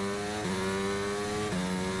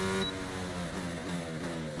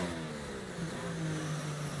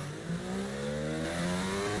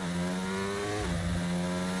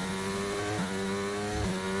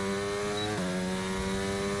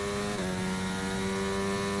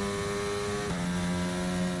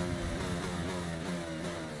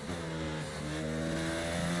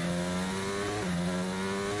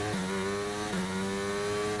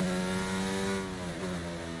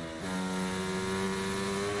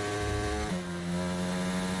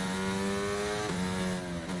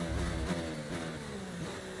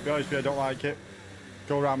 To be honest with you, I don't like it.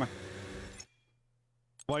 Go around me.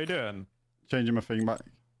 What are you doing? Changing my thing back.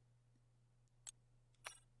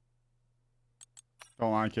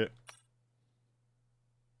 Don't like it.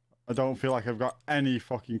 I don't feel like I've got any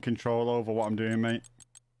fucking control over what I'm doing, mate.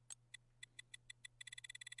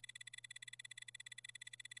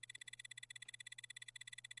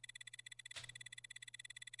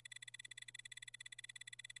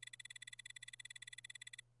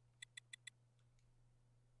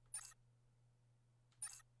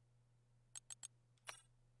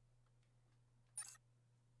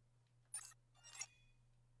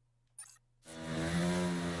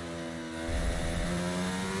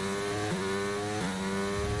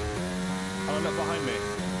 Oh, look behind me.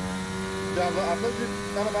 Yeah, I've looked at,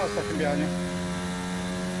 I'm about a second behind you.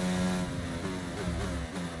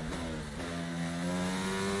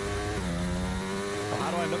 Oh, how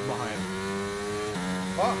do I look behind?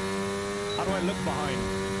 What? How do I look behind?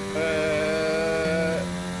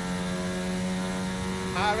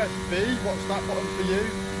 RSB, what's that button for you?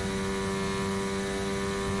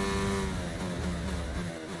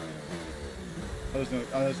 I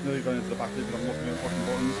was nearly going into the back of it, but I'm looking at fucking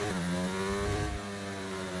buttons.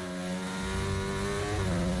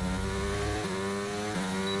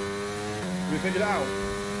 Have you figured it out?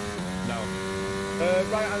 No.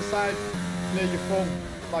 Right hand side near your thumb,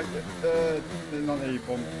 like not near your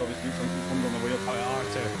thumb, obviously it's on the wheel. Oh, yeah,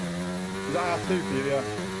 R2. Is that R2 for you? Yeah.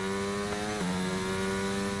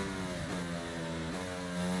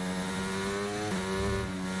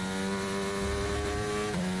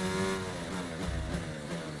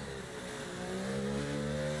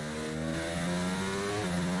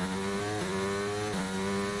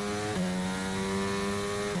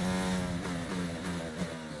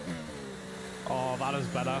 Oh, that is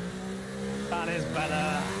better. That is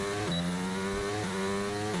better.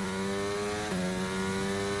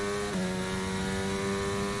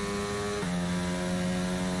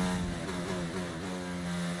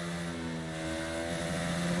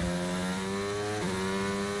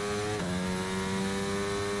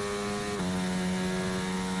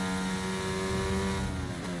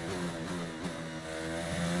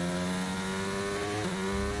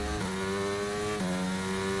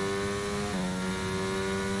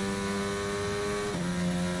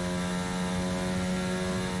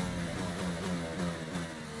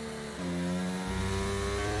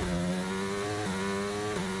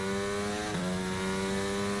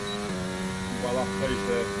 Well off pace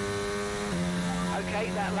there.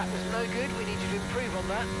 Okay, that lap was no good. We need you to improve on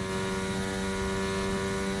that.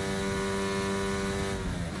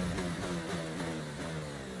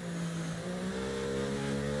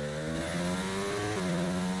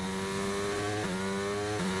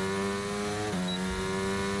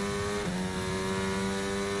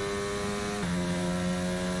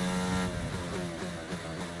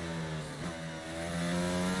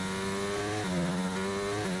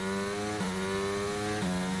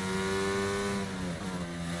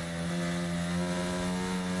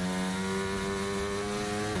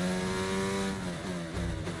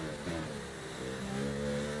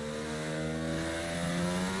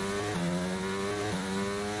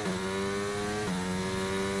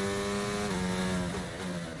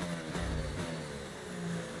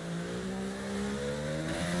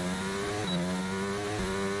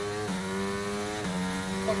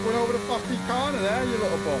 Like going over the fucking corner there, you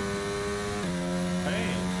little bum.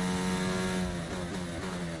 Hey.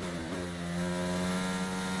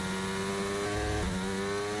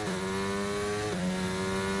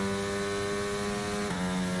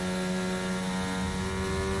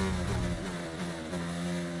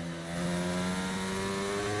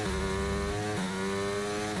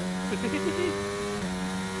 You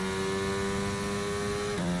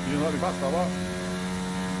didn't let me pass that, what?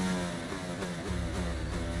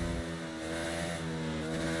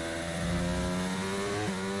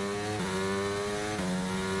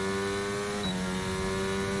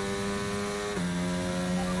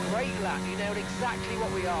 Great lap, you nailed exactly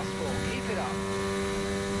what we asked for. Keep it up.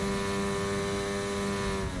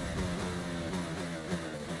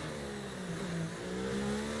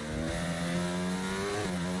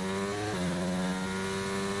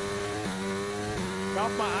 Get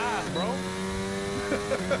off my ass, bro.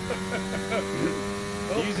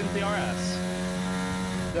 Using DRS.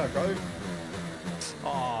 Yeah, go.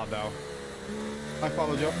 Oh, no. I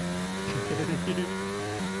followed you.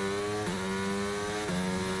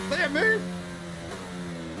 There, move!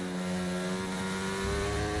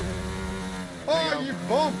 Oh, you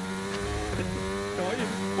bum!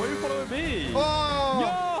 Why are you following me?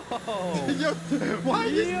 Oh! Yo! Why are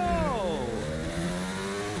you... Yo!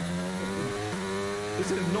 This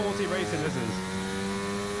is naughty racing, this is.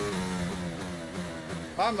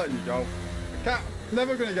 I'm letting you go. I can't...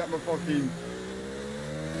 Never gonna get my fucking...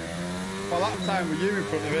 My lap time with you in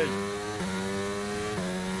front of me.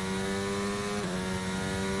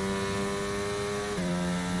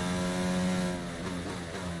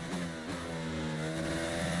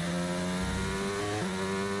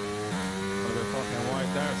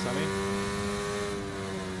 There, Sammy.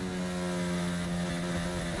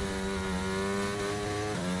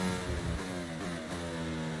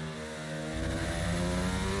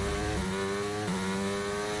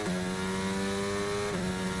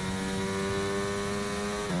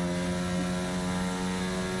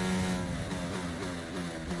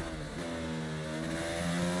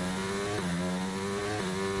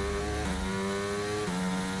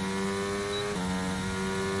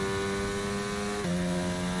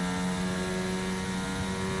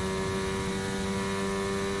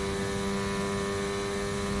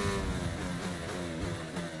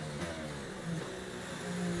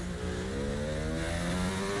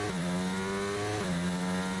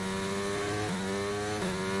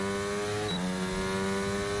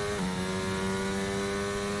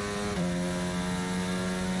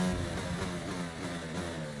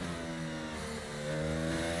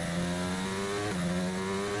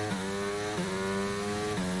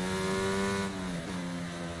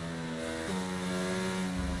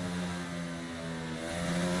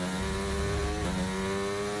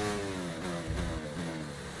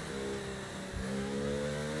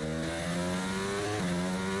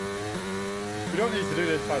 We don't need to do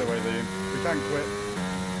this, by the way, Liam. We can quit.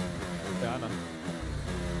 Yeah, I know.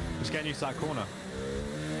 Just getting used to that corner.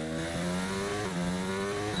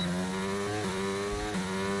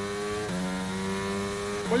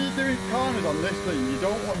 When you're doing corners on this thing, you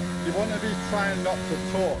want to be trying not to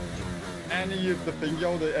touch any of the thing,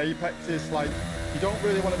 the apexes. Like, you don't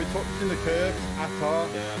really want to be touching the curves at all.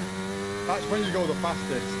 Yeah. That's when you go the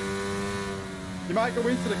fastest. You might go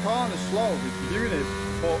into the corner slow if you're doing it,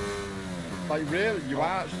 but like really, you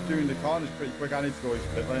are actually doing the corners pretty quick. I need to go into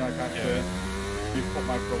pit lane. I can't turn. You've put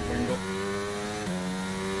my front wing up.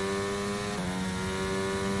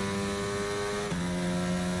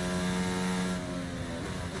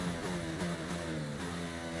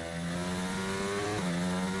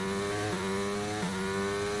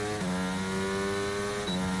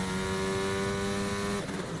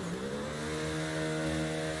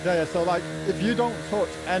 Yeah, so like, if you don't touch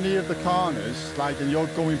any of the corners, like, and you're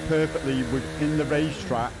going perfectly within the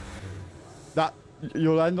racetrack, that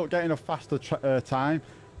you'll end up getting a faster time.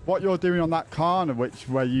 What you're doing on that corner,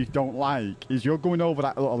 where you don't like, is you're going over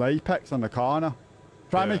that little apex on the corner.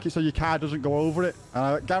 Try and make it so your car doesn't go over it. And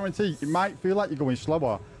I guarantee it might feel like you're going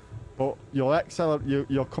slower, but you'll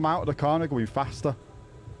you'll come out of the corner going faster.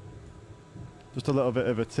 Just a little bit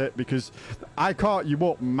of a tip, because I caught you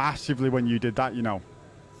up massively when you did that, you know.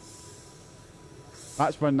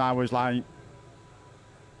 That's when I was like,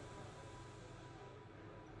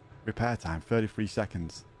 repair time, 33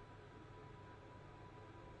 seconds.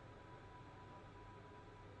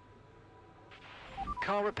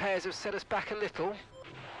 Car repairs have set us back a little.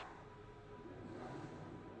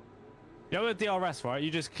 You know with DRS, right? You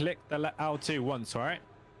just click the L2 once, right?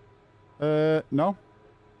 No.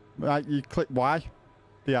 Right, you click Y,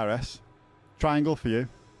 DRS. Triangle for you.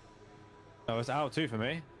 No, it's L2 for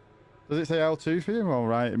me. Does it say L2 for you? All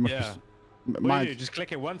right. It must Yeah. Be, What do you do? Just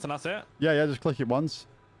click it once and that's it? yeah, just click it once.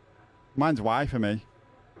 Mine's Y for me.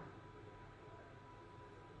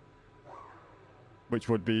 Which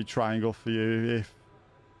would be triangle for you if...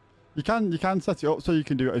 You can set it up so you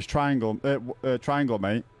can do it as triangle, triangle,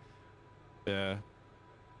 mate. Yeah.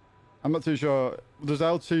 I'm not too sure. Does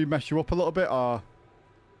L2 mess you up a little bit, or?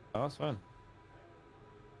 Oh, that's fine.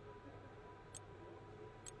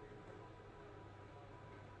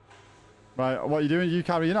 Right, what are you doing? Are you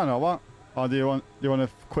carrying on or what? Or do you want to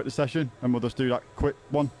quit the session and we'll just do that quick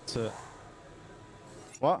one? So,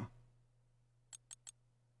 What?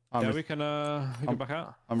 yeah, we can back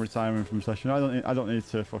out. I'm retiring from session. I don't need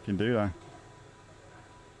to fucking do that.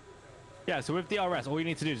 Yeah, so with DRS, all you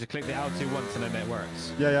need to do is click the L2 once and then it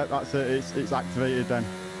works. Yeah, that's it. It's activated then.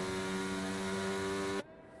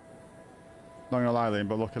 Not gonna lie, Liam,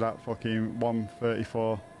 but look at that fucking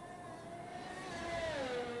 134.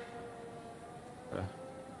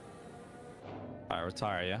 Alright,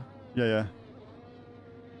 retire, yeah? Yeah.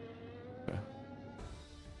 Okay.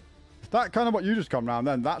 That kind of what you just come round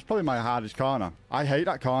then, that's probably my hardest corner. I hate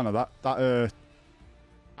that corner, that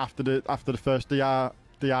after the first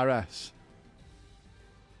DRS.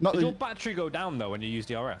 Not Did the, your battery go down though when you use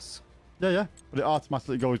DRS? yeah, but it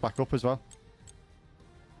automatically goes back up as well.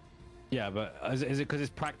 Yeah, but is it because it's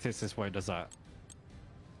practice this way it does that?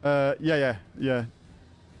 Yeah. We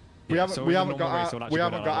Yeah, haven't so we in a haven't normal got race, it would our, actually we go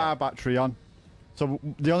haven't down got a lot. our battery on. So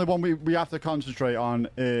the only one we have to concentrate on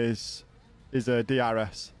is a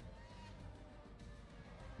DRS.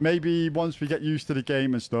 Maybe once we get used to the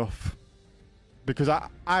game and stuff, because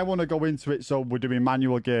I want to go into it so we're doing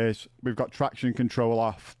manual gears, we've got traction control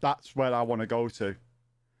off. That's where I want to go to.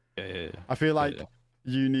 Yeah. I feel like Yeah.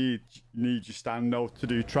 you need your stand though to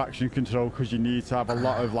do traction control because you need to have a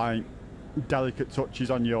lot of like delicate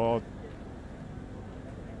touches on your.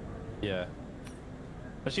 Yeah.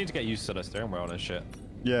 I just need to get used to the steering wheel and shit.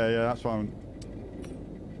 Yeah, that's what I'm.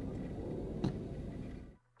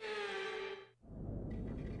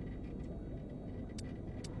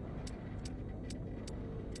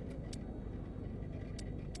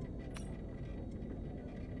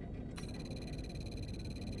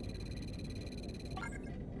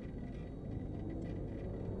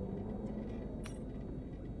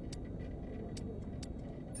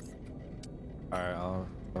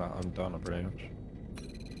 Alright, I'm done pretty much.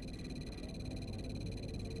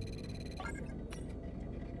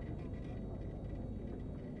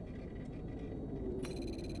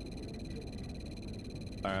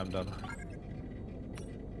 Alright, I'm done.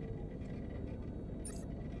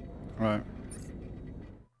 Right. I'm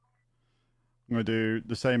gonna do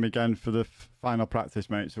the same again for the final practice,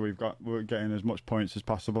 mate. So we're getting as much points as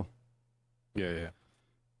possible. Yeah.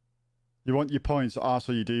 You want your points,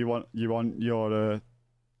 also you want your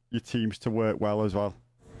teams to work well as well.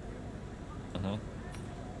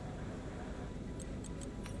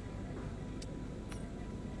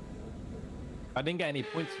 I didn't get any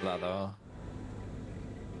points for that though.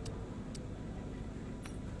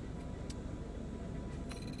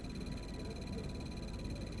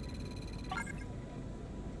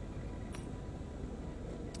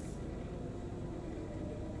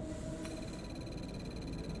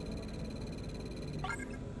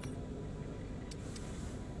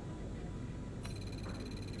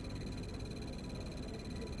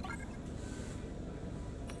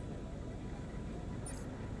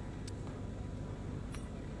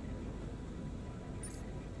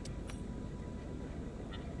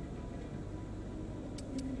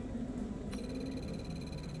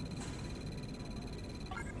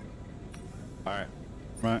 Alright,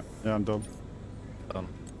 Right. Yeah, I'm done. done.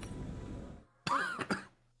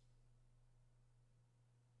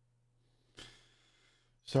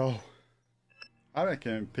 So, I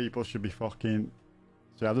reckon people should be fucking.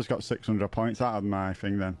 So I just got 600 points out of my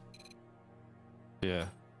thing then. Yeah.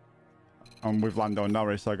 And with Lando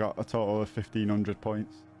Norris, I got a total of 1,500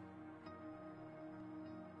 points.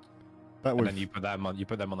 But And then you put them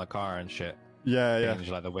on the car and shit. yeah. Change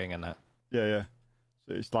like the wing and that. Yeah.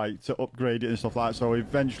 So it's like to upgrade it and stuff like that. So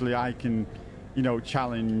eventually I can,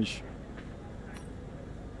 challenge,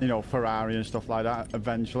 Ferrari and stuff like that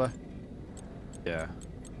eventually. Yeah.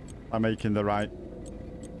 By making the right.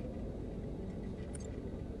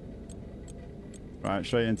 Right,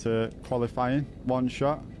 straight into qualifying. One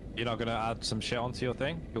shot. You're not gonna add some shit onto your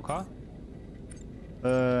thing, your car?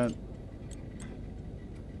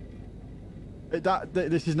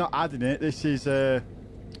 This is not adding it. This is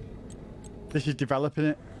developing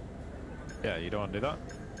it. Yeah, you don't want to do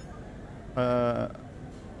that?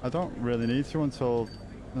 I don't really need to until.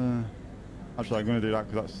 Actually, I'm going to do that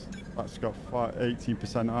because that's got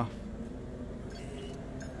 18% off.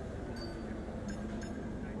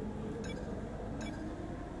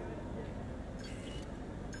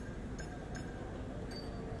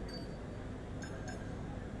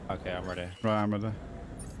 Okay, I'm ready. Right, I'm ready.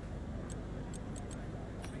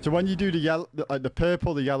 So when you do the yellow, like the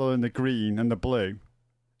purple, the yellow, and the green and the blue,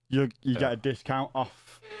 you get a discount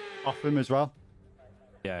off him as well.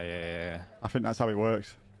 Yeah. I think that's how it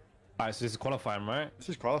works. Alright, so this is qualifying, right? This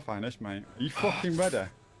is qualifying, this, mate. Are you fucking ready?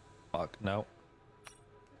 Fuck, no.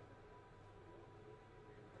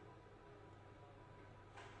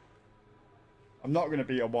 I'm not going to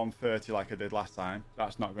beat a 130 like I did last time.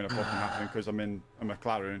 That's not going to fucking happen because I'm in a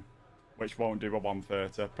McLaren, which won't do a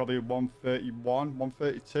 130. Probably 131,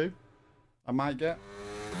 132 I might get.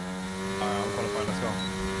 Alright, I'm qualifying, let's go.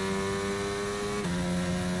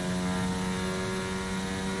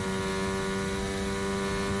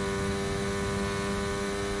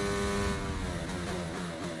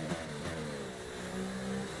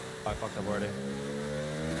 I fucked up already.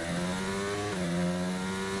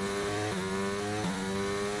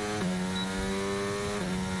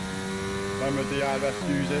 Remember DRS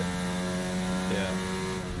use it? Yeah.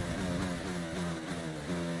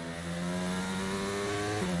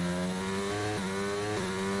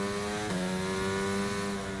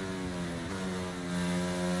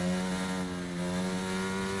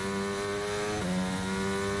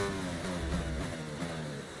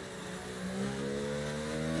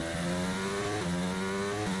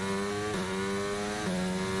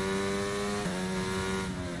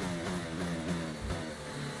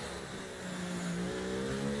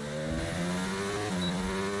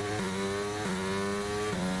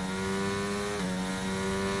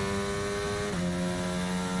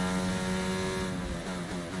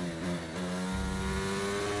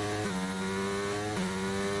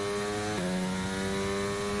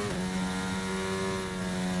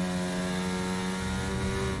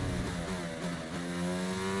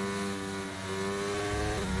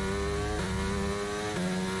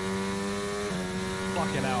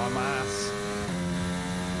 Fucking hell, I'm ass.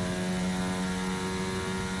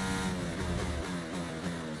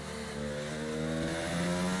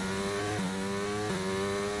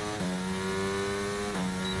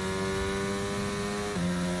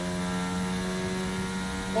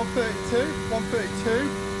 $132, $132.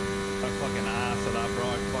 I'm fucking ass at that, bro.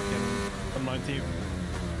 I'm 19th.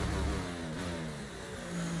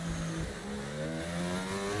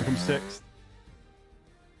 I'm 6th.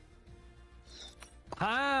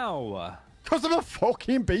 How? Because I'm a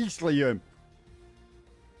fucking beast, Liam.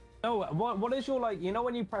 No, what is your, like, you know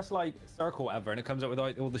when you press, like, circle whatever and it comes up with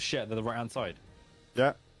like, all the shit to the right-hand side?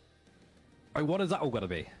 Yeah. Like, what is that all gonna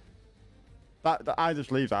be? That I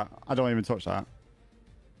just leave that. I don't even touch that.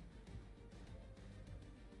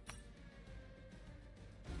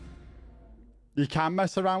 You can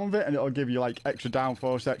mess around with it and it'll give you like extra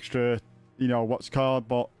downforce, extra, you know, what's called,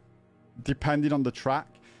 but depending on the track,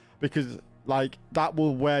 because like that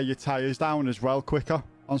will wear your tires down as well quicker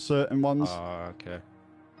on certain ones. Oh, okay.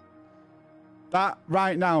 That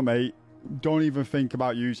right now, mate, don't even think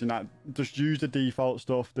about using that. Just use the default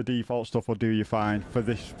stuff. The default stuff will do you fine for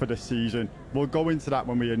this season. We'll go into that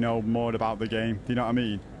when we know more about the game. Do you know what I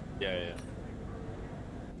mean? Yeah.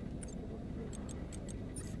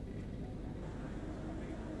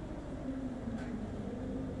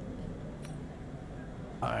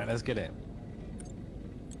 Alright, let's get it.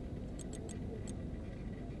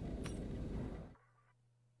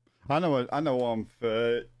 I know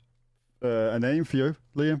for a name for you,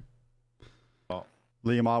 Liam. What?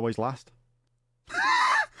 Liam always last.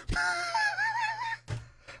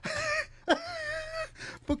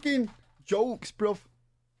 Fucking jokes, bruv.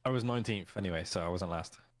 I was 19th anyway, so I wasn't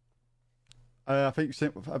last. I think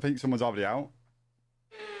someone's already out.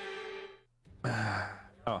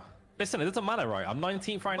 Oh, listen, it doesn't matter, right? I'm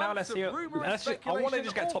 19th right now. Let's see. I want to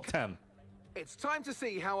just get top 10. It's time to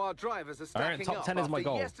see how our drivers are All right, stacking top 10 up is my after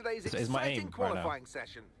goal. yesterday's Is my exciting aim right qualifying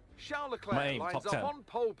session. Charles My Leclerc aim, lines top up 10. on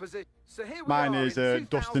pole position. So here we Mine are is in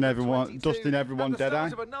dusting everyone 2022, at the dead eye.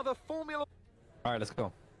 start of another Formula. All right, let's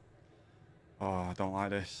go. Oh, I don't like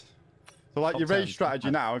this. So like Top your 10, race strategy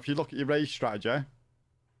top 10. now, if you look at your race strategy,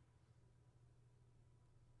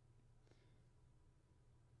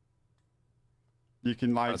 you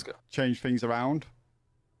can like Let's go. change things around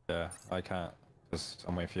Yeah, I can't. Just,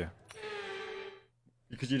 I'm with you.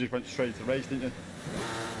 because you just went straight to race, didn't you?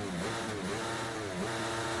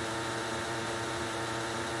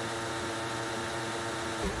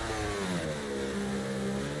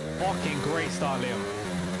 Fucking great start, Liam.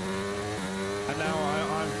 And now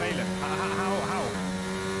I'm failing. How?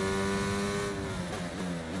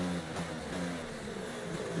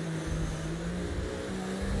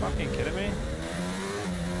 Fucking kidding me?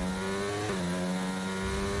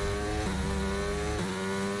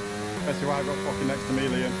 Guess who I got fucking next to me,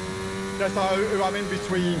 Liam? Guess who I'm in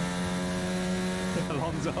between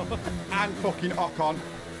Alonso. and fucking Ocon.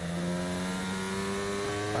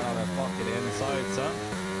 Oh, they're fucking inside, son.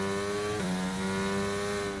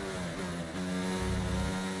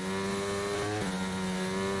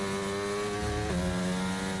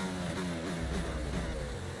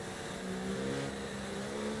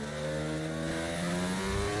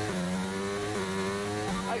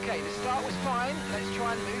 Okay, the start was fine. Let's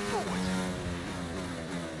try and move forward.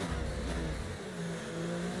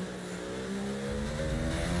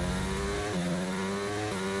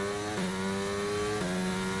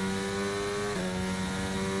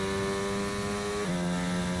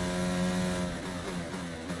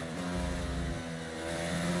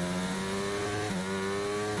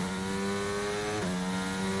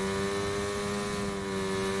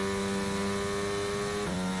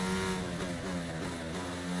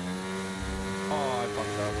 Oh, I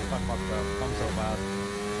fucked up. I fucked up. I'm so bad.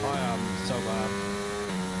 I am so bad.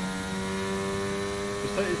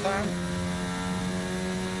 Just take your time.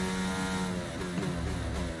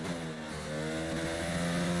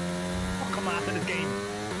 Oh, come on, after this game.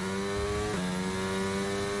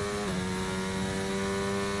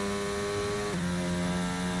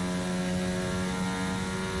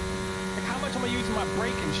 Like, how much am I using my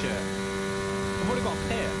brake and shit? I've already got a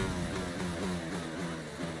pit.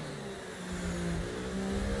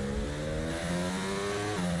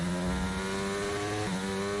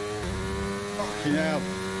 Fucking hell.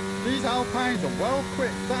 These Alpines are well quick.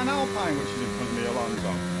 Is that an Alpine which is in front of me,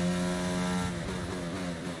 Alonso?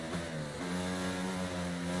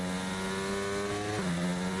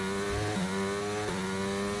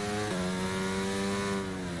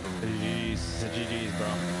 GG's. It's a GG's, bro.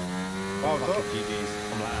 Well Fucking done. GG's.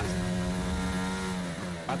 I'm last.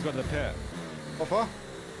 I had to go to the pit. What for?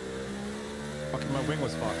 Fucking my wing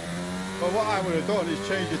was fucked. Well, what I would have done is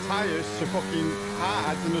change your tyres to fucking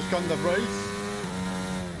hards and just gone the race.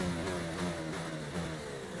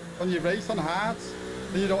 On your race on hards,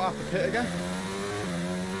 then you don't have to pit again.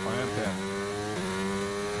 I am pit.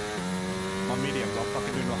 My mediums. I'm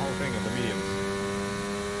fucking doing the whole thing of the mediums.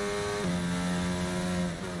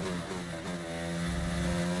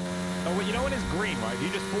 Oh, well, you know when it's green, right? Do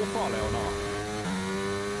you just full throttle it or not?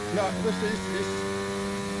 No, this is.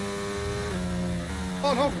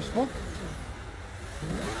 Oh no, it's one.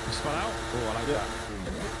 You spun out? Oh, I like Yeah. that.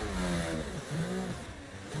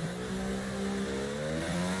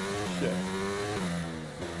 Shit.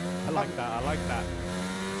 I like that. I like that.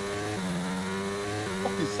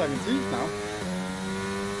 Fucking 17th now.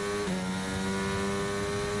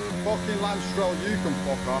 Fucking Lance Stroll, you can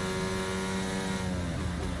fuck off.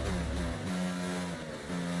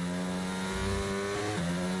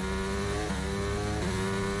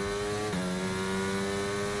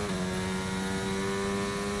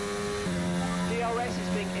 DRS is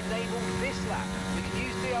being enabled this lap. You can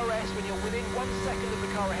use DRS when you're within 1 second of the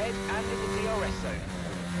car ahead and in the DRS zone.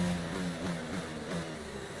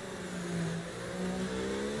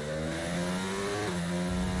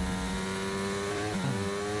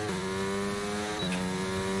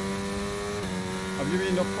 Have you been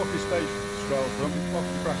enough fucking space, Stroll? Don't be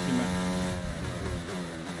fucking crashing me.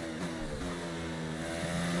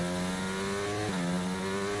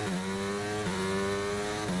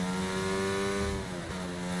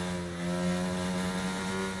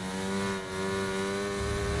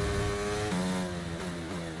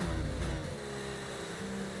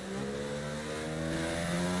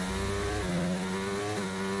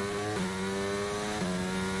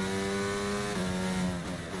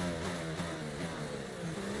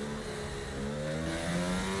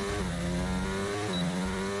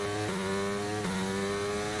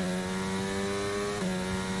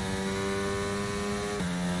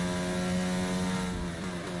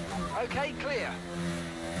 Okay, clear.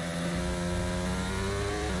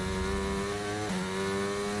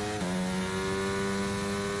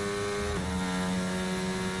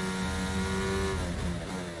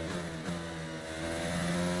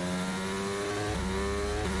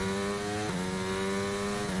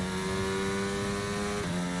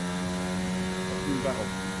 Fucking battle.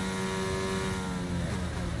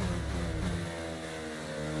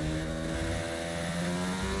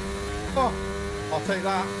 Oh, I'll take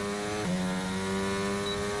that.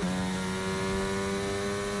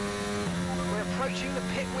 We're approaching the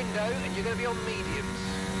pit window and you're going to be on mediums.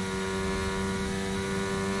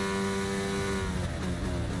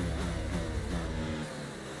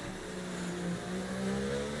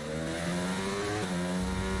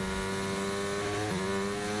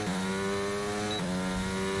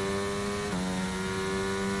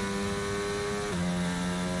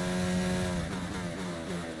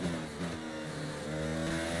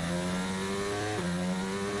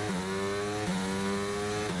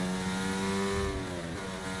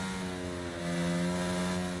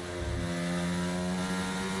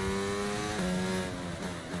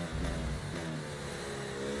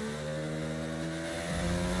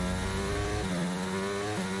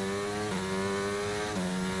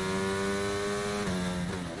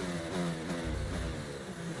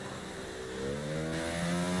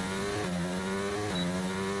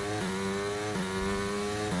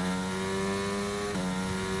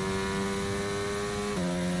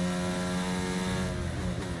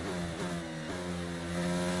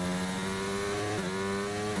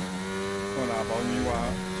 Arbon. You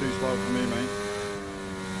are too slow for me, mate.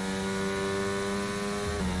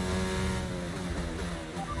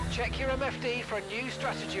 Check your MFD for a new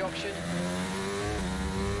strategy option.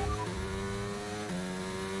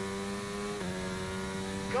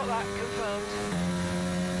 Got that, confirmed.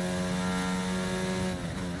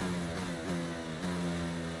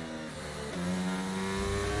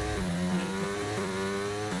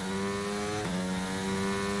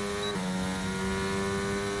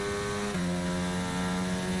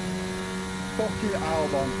 Fucking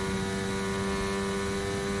Albon.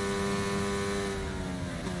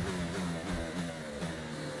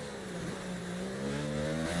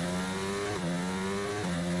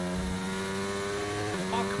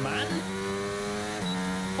 Fuck, man.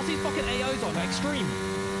 What's these fucking AOs on? Extreme.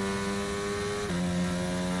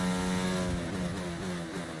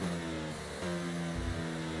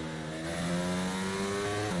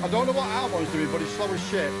 I don't know what Albon's doing, but he's slow as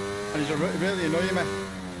shit. And he's really annoying me.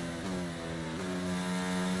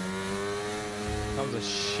 That was a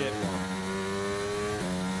shit one.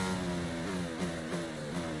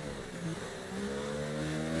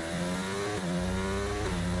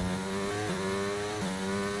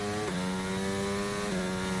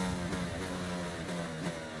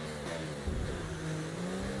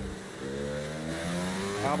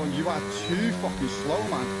 Albon, you are too fucking slow,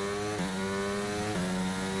 man.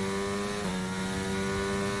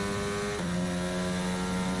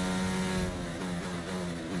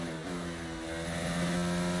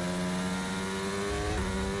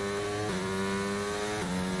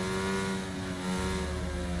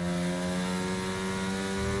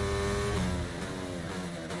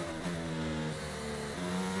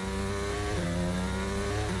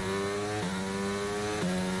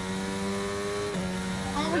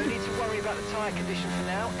 No need to worry about the tyre condition for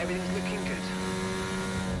now. Everything's looking good.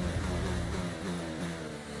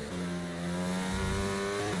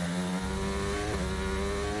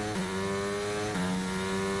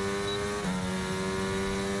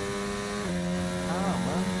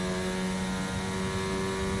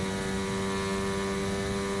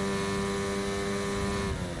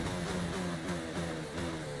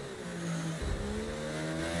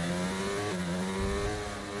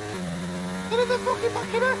 Get in the fucking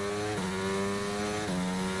back of it!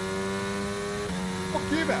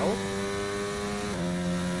 Fuck you, Mel.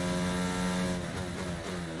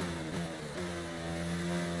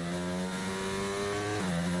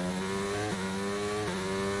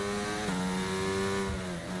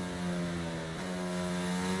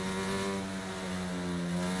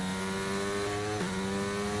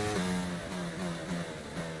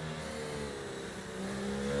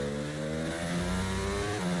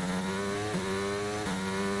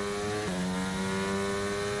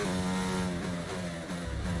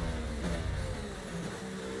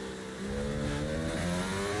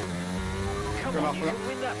 Come on, you can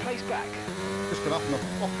win that place back. Just get off in the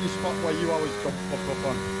fucking spot where you always jump up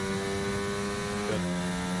on. Good.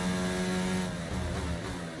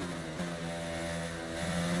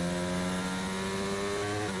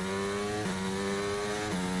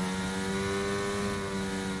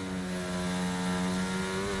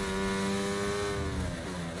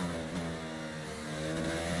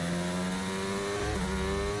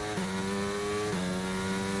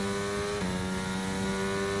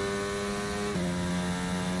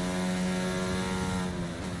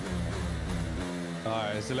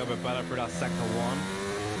 Alright, it's a little bit better for that sector one.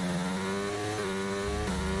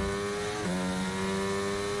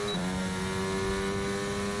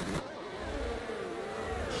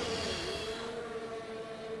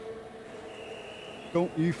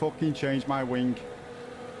 Don't you fucking change my wing.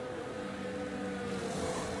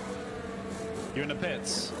 You're in the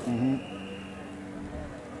pits. Mm-hmm.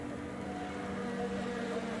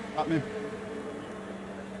 At me.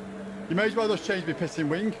 You may as well just change my pissing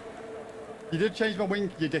wing. You did change my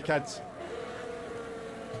wing, you dickheads.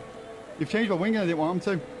 You've changed my wing and I didn't want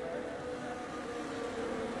them to.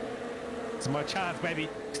 It's my chance, baby.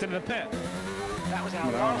 Still in the pit. That was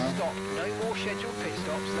our last stop. No more scheduled pit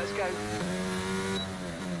stops. Let's go.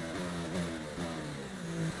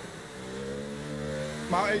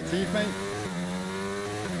 I'm out 18th, mate.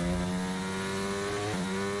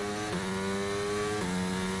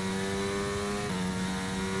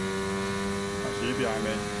 That's you behind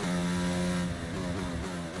me.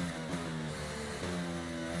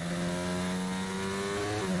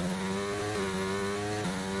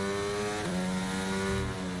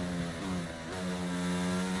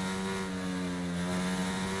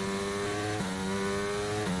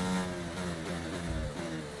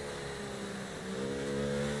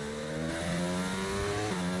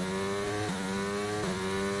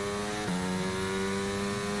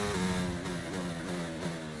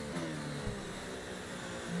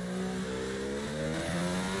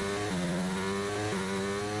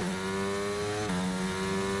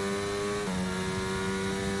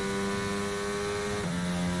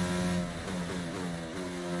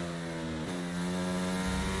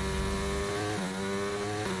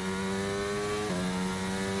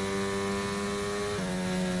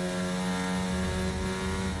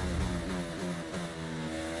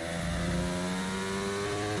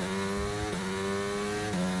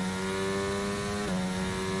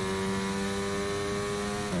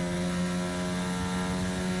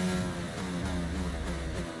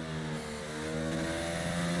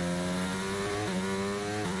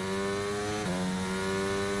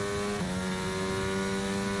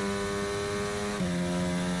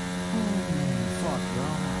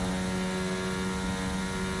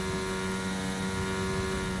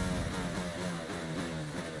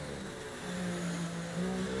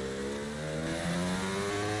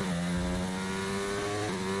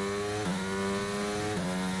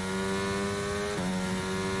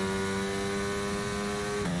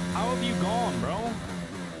 How have you gone, bro?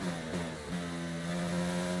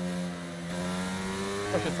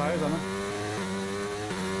 Push your tires on it.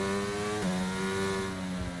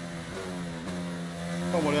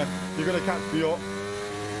 Don't worry, you're gonna catch me up.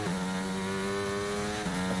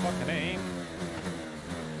 Fucking A.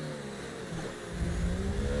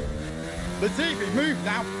 Latifi, move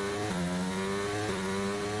now.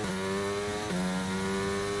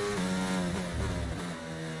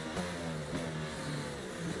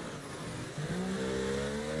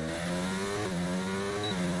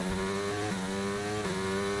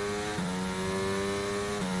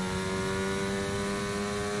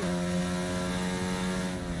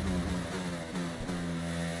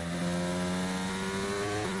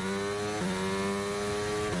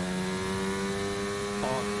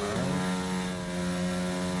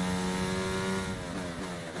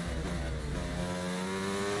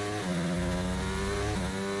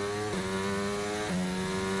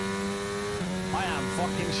 I am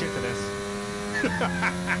fucking shit at this.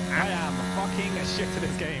 I am fucking shit at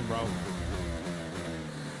this game, bro.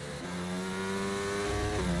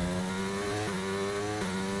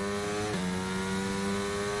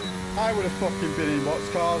 I would have fucking been in what's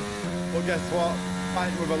called, but guess what?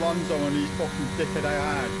 Fighting with Alonso and he's fucking dickhead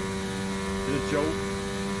AI. It's a joke.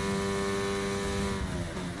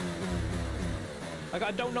 Like,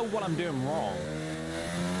 I don't know what I'm doing wrong.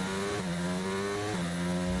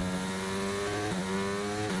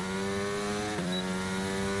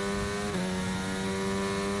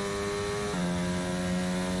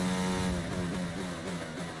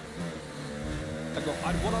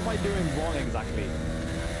 What am I doing wrong exactly?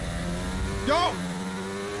 Yo!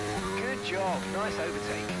 Good job. Nice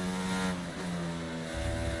overtake.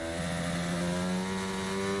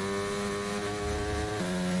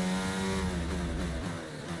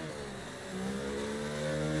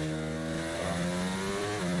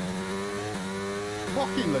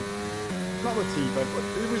 Fucking not Latifi, but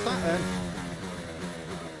who was that then?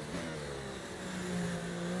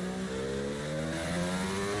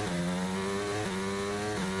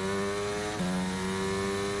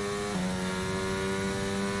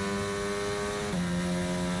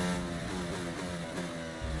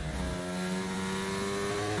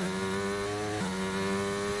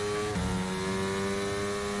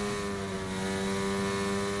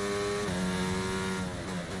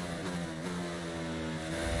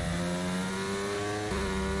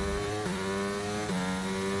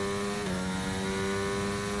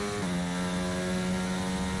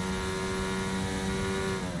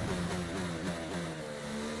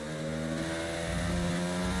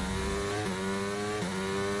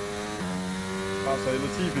 I'll say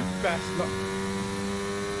Latifi's best.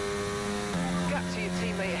 Gap to your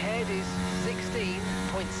teammate ahead is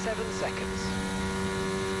 16.7 seconds.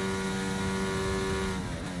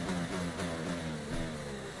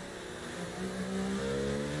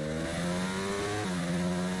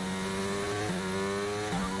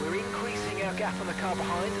 We're increasing our gap on the car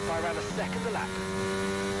behind by around a second a lap.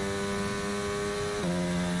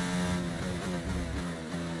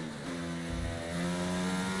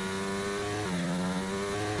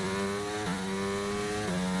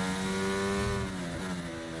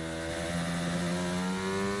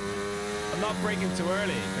 I'm not braking too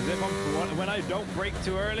early, because if when I don't brake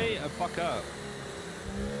too early, I fuck up.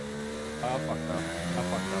 I fucked up. I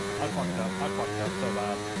fucked up. I fucked up. I fucked up so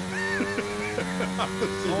bad.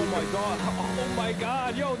 Oh my god. Oh my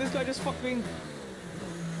god. Yo, this guy just fucking...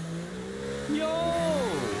 Yo!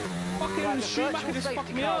 Fucking Right, the Schumacher virtual just fucked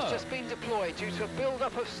safety me car's up. just been deployed due to a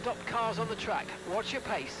build-up of stopped cars on the track. Watch your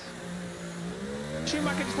pace.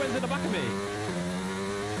 Schumacher just went to the back of me.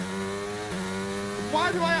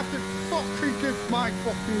 Why do I have to fucking give my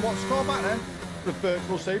fucking what's called back then? The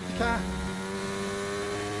virtual safety car.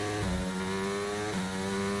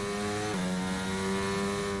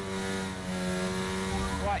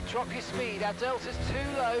 Right, drop your speed. Our delta's too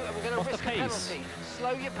low and we're going to What's risk the a pace? penalty.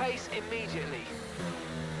 Slow your pace immediately.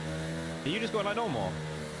 Are you just going like normal?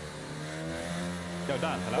 Yo,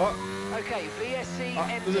 Dan, hello? What? Okay, VSC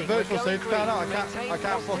empty. there's a virtual We're going safety car green. now. I Maintain can't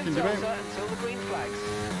positive fucking do it. delta until the green flags.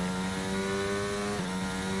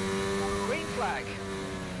 Green flag.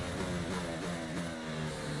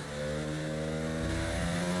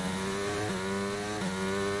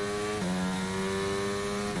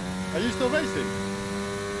 Are you still racing?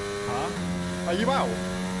 Huh? Are you out?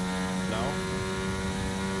 No.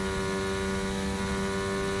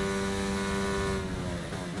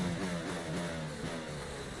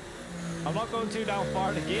 I'm not going too down far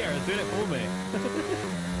in the gear. It's doing it for me.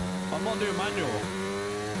 I'm not doing manual.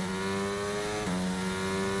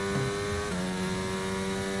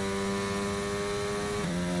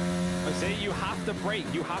 See, you have to brake.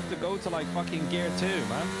 You have to go to like fucking gear 2,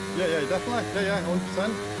 man. Yeah, definitely. Yeah,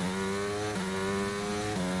 100%.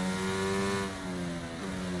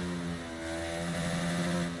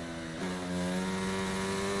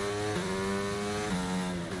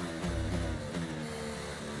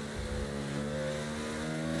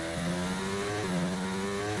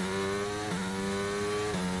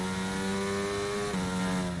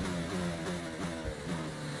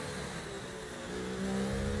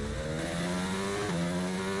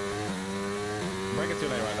 Brake it too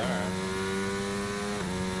late right there.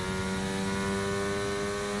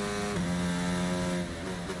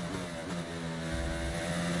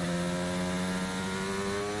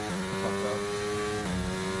 Fucked up.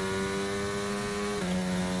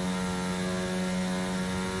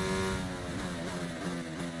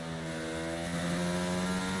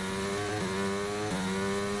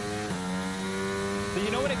 So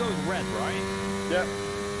you know when it goes red, right? Yep.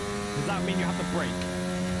 Does that mean you have to brake?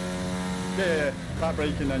 Yeah. Start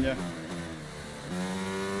braking then, yeah.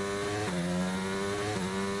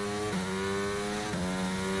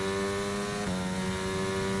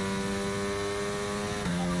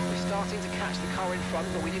 We're starting to catch the car in front,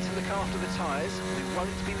 but we need to look after the tyres. We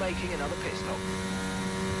won't be making another pit stop.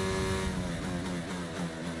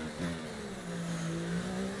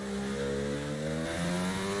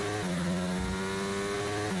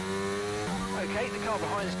 Okay, the car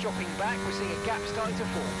behind is dropping back. We're seeing a gap starting to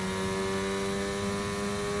form.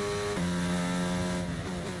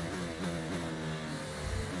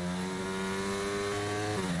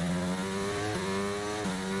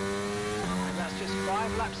 And that's just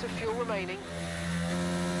 5 laps of fuel remaining.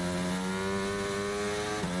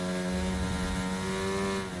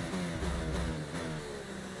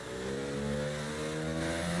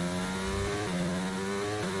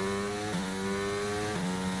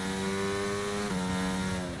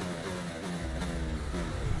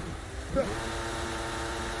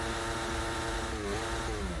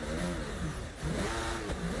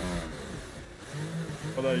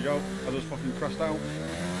 Oh, there you go. I just fucking crashed out.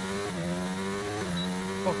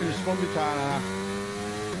 Fucking just spun my car now.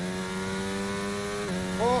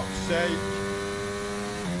 Fuck's sake.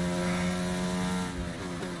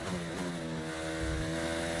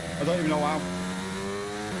 I don't even know how.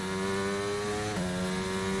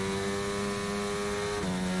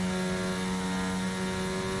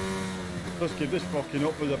 Just give this fucking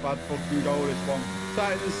up with a bad fucking goal, this one.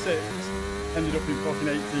 Started in 6th, ended up in fucking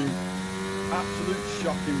 18th. Absolute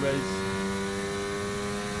shocking race.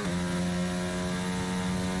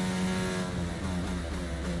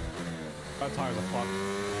 My tires are fucked.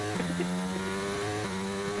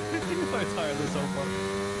 My tires are so fucked.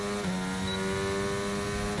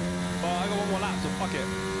 Well, I got one more lap, so fuck it.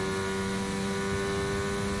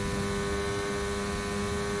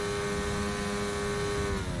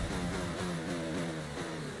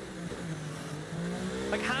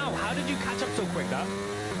 Like how? How did you catch up so quick, Dan?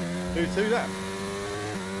 Who to them?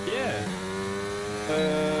 Yeah.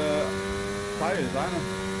 Tires, I know.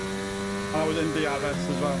 I was in DRS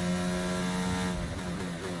as well.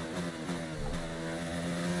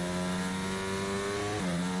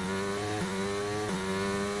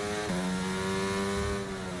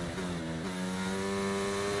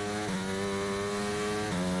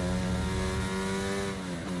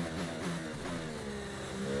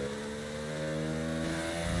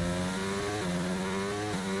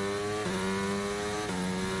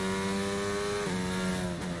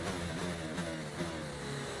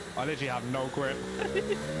 I literally have no grip.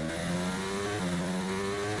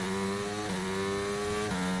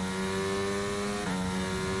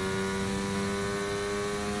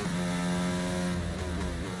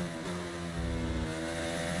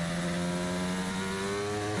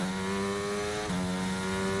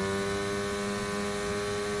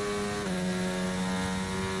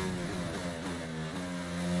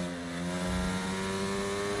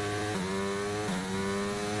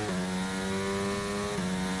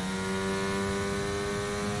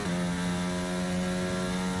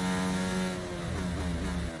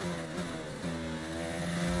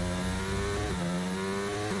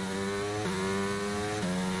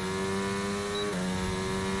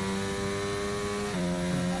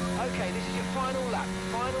 Okay, this is your final lap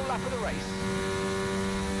of the race.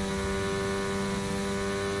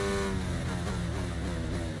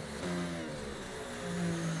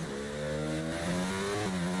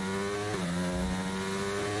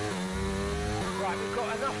 Right, we've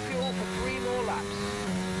got enough fuel for 3 more laps.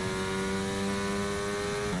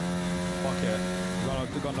 Fuck it.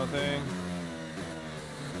 Got nothing.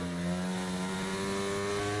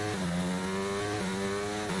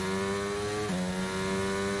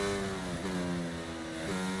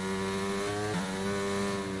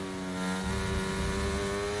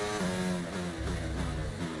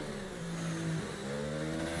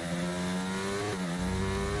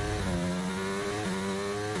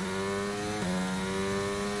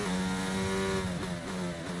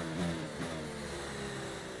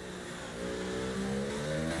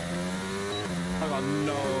 got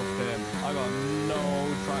no fin. I got no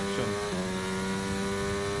traction.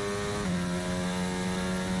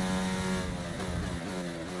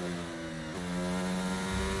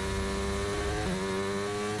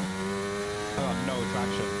 I got no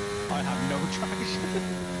traction. I have no traction.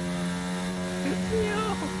 Yo.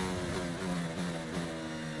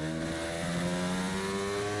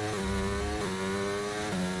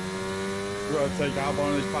 We're going to take out one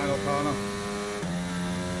of this final corner.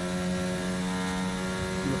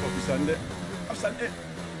 I'm going to fucking send it. I've sent it.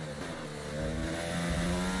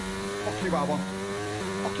 Fuck you, Albon.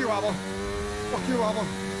 Fuck you, Albon. Fuck you, Albon.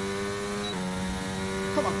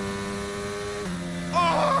 Come on.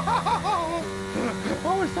 Oh!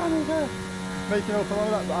 Oh, we're standing there. Making up all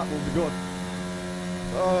that. That will be good.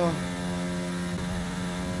 Oh.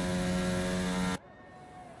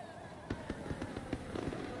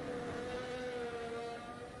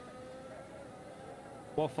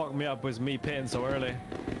 What fucked me up was me pitting so early.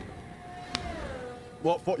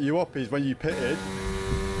 What fucked you up is when you pitted,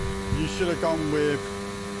 you should have gone with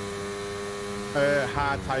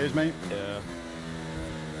hard tyres, mate. Yeah.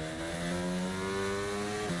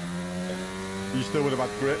 You still would have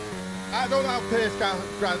had grip. I don't know how Pierce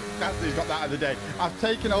Gasly's got that of the day. I've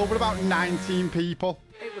taken over about 19 people.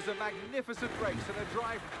 It was a magnificent race and a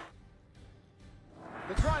drive.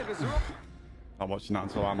 The drivers are up. I'm watching that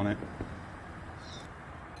until I'm on it.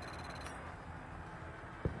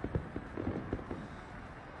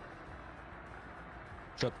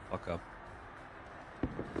 Shut the fuck up.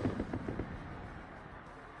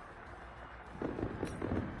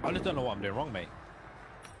 I just don't know what I'm doing wrong, mate.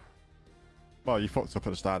 Well, you fucked up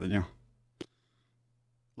at the start, didn't you?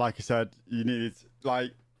 Like I said, you needed,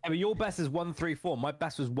 like... Yeah, but your best is 134. My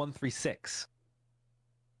best was 136.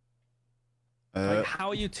 Like, how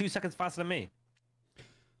are you 2 seconds faster than me?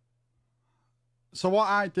 So what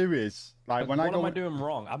I do is, like, when I go... What am I doing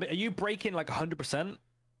wrong? I mean, are you braking like 100%?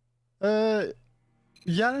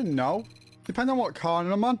 Yeah and no. Depending on what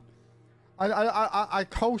corner I'm on. I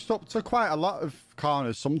coast up to quite a lot of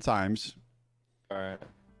corners sometimes. Alright.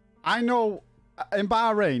 I know, in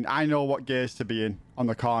Bahrain, I know what gears to be in on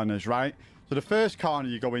the corners, right? So the first corner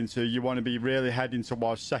you go into, you want to be really heading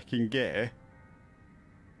towards second gear.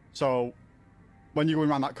 So when you're going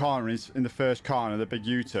around that corner, in the first corner, the big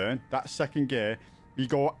U-turn, that second gear, you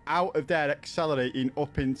go out of there accelerating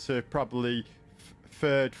up into probably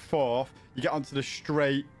third, fourth. You get onto the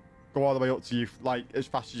straight, go all the way up to you, like, as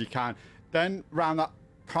fast as you can. Then round that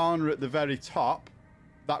corner at the very top,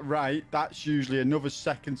 that right, that's usually another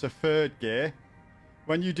second to third gear.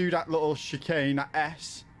 When you do that little chicane, that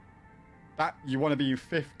S, that you want to be in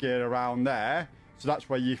fifth gear around there. So that's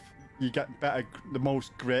where you get the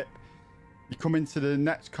most grip. You come into the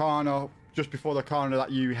next corner just before the corner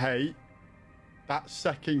that you hate. That's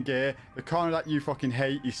second gear. The corner that you fucking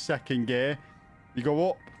hate is second gear. You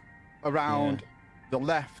go up around the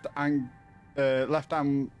left-hand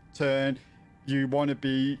turn. You want to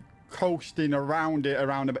be coasting around it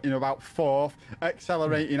in about fourth,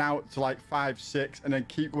 accelerating out to like 5, 6, and then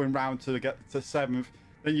keep going round to get to seventh.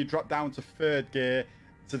 Then you drop down to third gear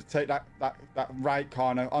to take that right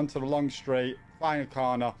corner onto the long straight, final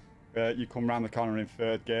corner. You come round the corner in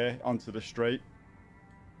third gear onto the straight.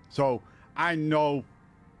 So I know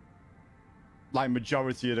like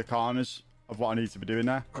majority of the corners of what I need to be doing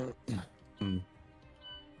there.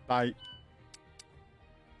 Like,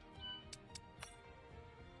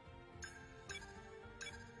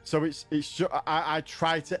 so it's just, I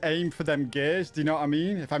try to aim for them gears. Do you know what I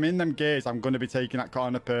mean? If I'm in them gears, I'm going to be taking that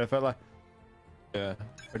corner perfectly. Yeah,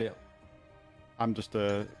 brilliant. I'm just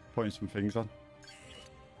putting some things on.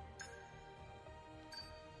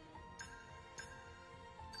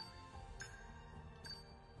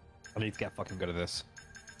 I need to get fucking good at this.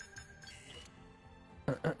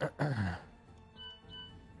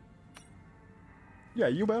 Yeah,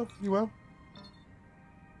 you will. You will.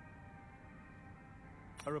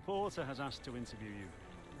 A reporter has asked to interview you.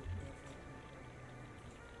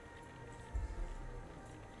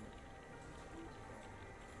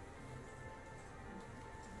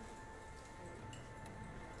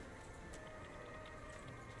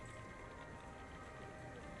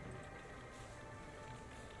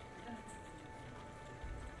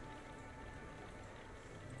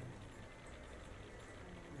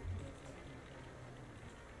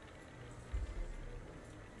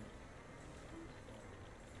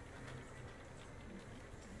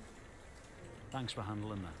 Thanks for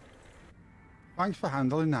handling that. Thanks for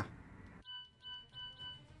handling that.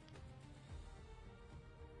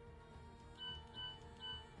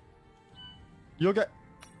 You'll get,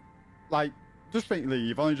 like, Just think, Lee,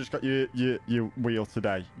 you've only just got your wheel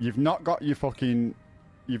today. You've not got your fucking...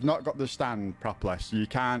 You've not got the stand properly, so you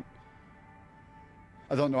can't...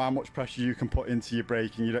 I don't know how much pressure you can put into your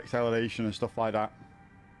braking, your acceleration and stuff like that.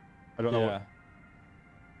 I don't know what...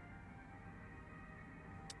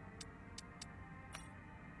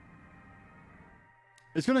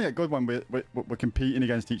 It's going to get good when we're competing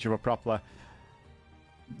against each other properly.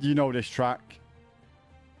 You know this track.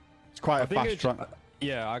 It's quite a fast track.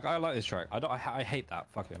 Yeah, I like this track. I hate that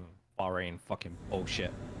fucking Bahrain fucking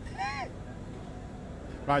bullshit.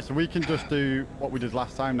 Right, so we can just do what we did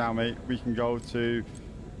last time now, mate. We can go to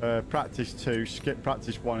practice 2, skip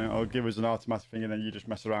practice 1, and it'll give us an automatic thing, and then you just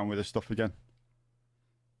mess around with this stuff again.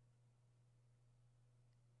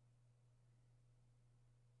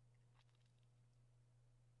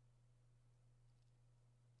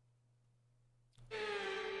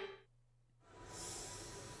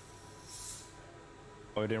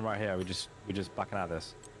 What we're doing right here, we're just backing out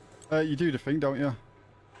this. You do the thing, don't you?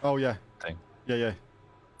 Oh yeah. Thing. Yeah.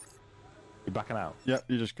 You're backing out. Yep.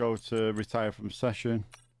 You just go to retire from session.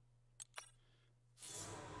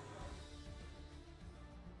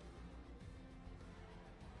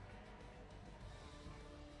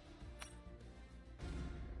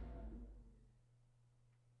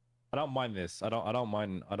 I don't mind this. I don't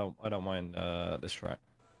mind this track.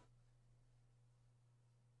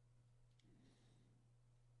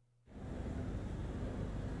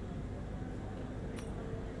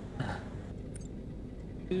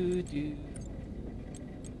 Do.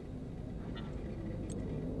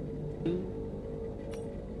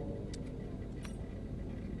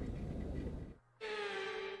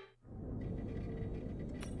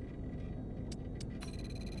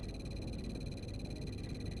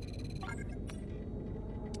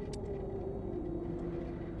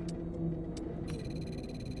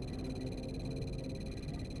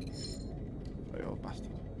 Old bastard.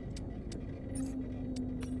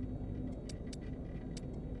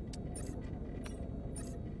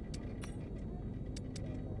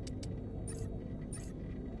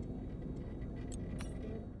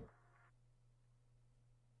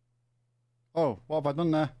 Oh, what have I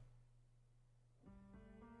done there?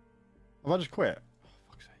 Have I just quit? Oh,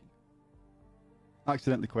 fuck's sake.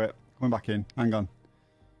 Accidentally quit. Coming back in. Hang on.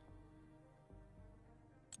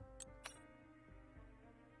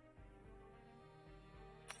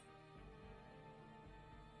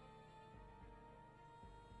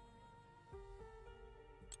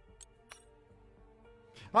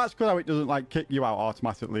 That's good how it doesn't like kick you out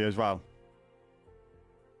automatically as well.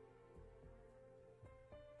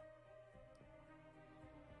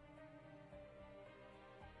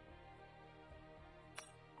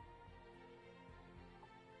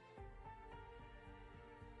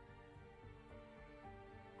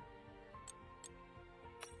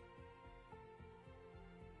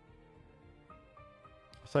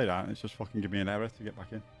 I say that, it's just fucking give me an error to get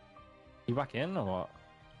back in. You back in or what?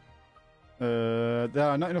 There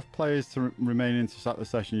are not enough players to remain in to start the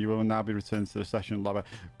session. You will now be returned to the session lobby.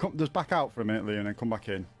 Just back out for a minute, Liam, and then come back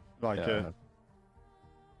in. Like, yeah,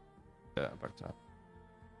 back to that.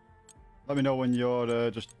 Let me know when you're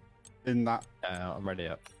just in that. Yeah, I'm ready.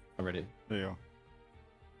 I'm ready. There you go.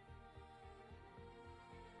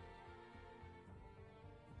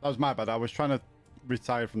 That was my bad. I was trying to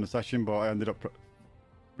retire from the session, but I ended up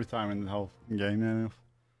retiring the whole game. Enough.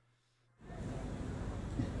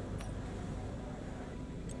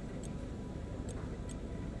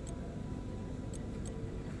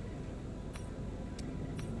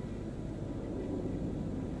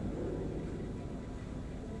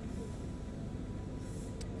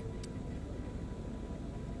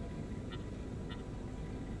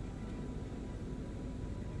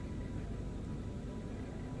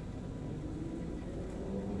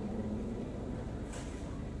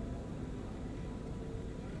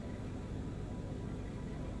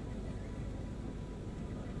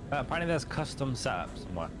 Apparently there's custom setups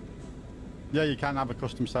somewhere. Yeah, you can have a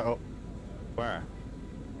custom setup. Where?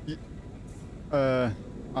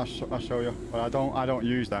 I'll show you, but I don't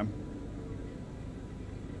use them.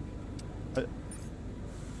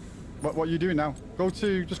 What are you doing now? Go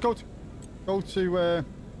to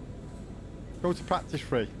practice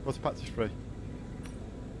 3. Go to practice 3.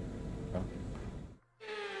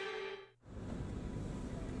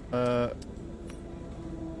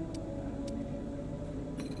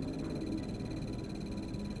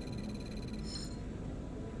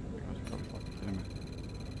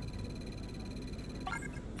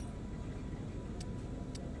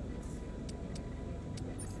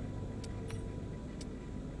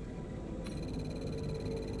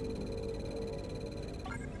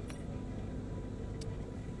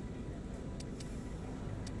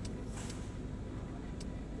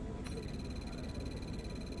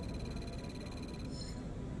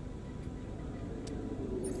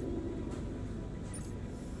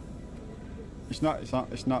 It's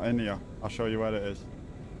not in here. I'll show you where it is.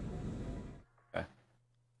 Okay.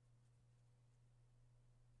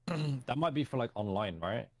 That might be for like online,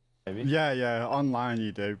 right? Maybe. Yeah, online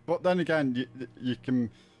you do. But then again, you can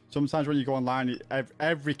sometimes when you go online,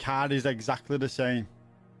 every card is exactly the same.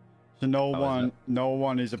 So no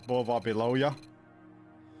one is above or below you.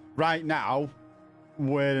 Right now,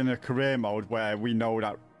 we're in a career mode where we know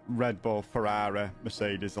that Red Bull, Ferrari,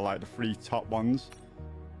 Mercedes are like the 3 top ones.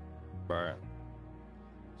 Right.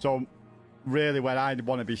 So really where I'd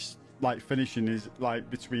want to be like finishing is like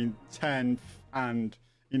between 10th and,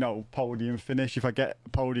 you know, podium finish. If I get a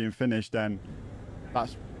podium finish, then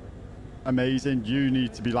that's amazing. You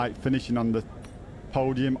need to be like finishing on the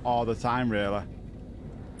podium all the time, really.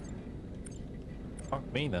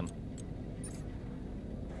 Fuck me then.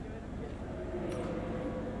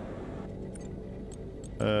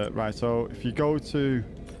 Right, so if you go to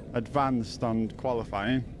advanced and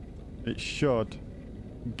qualifying, it should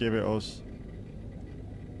give it us.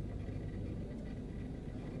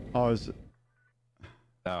 Oh, is it?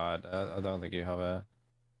 No, I don't think you have a.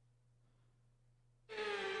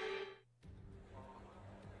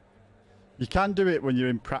 You can do it when you're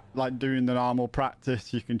in like doing the normal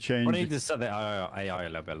practice. You can change. I need to set the AI a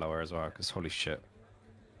little bit lower as well, because holy shit.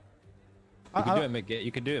 You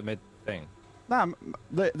can do it mid thing. Nah,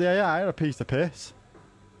 the AI are a piece of piss.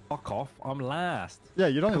 Fuck off! I'm last. Yeah,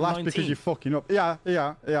 you're only I'm last because 19th. you're fucking up.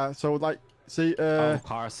 Yeah. So like, see,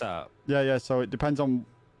 Car setup. yeah. So it depends on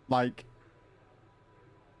like.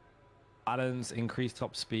 Balance, increase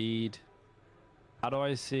top speed. How do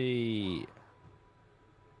I see?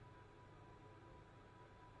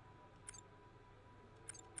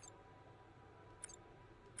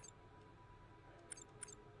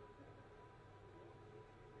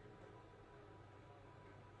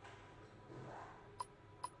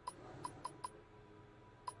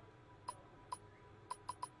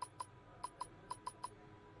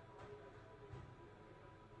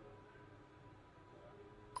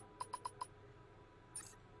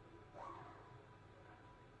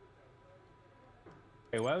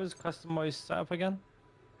 Hey, where was customized setup again?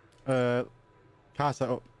 Car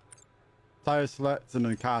setup, tire select, and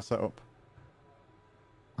then car setup.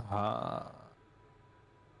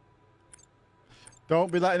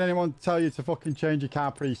 Don't be letting anyone tell you to fucking change your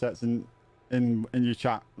car presets in your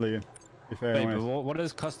chat, Liam. Wait, but what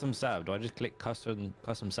is custom setup? Do I just click custom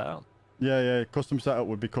setup? Yeah. Custom setup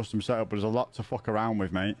would be custom setup, but there's a lot to fuck around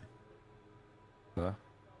with, mate. Yeah.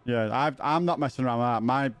 Yeah, I'm not messing around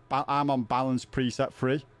with that. I'm on balance preset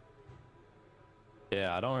free.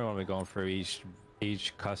 Yeah, I don't really want to be going through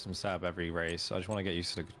each custom setup every race. I just want to get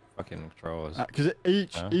used to the fucking controllers. Because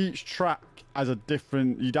each track has a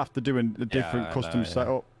different. You'd have to do a different custom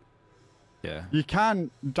setup. Yeah. You can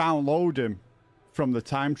download them from the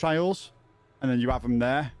time trials, and then you have them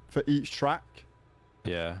there for each track.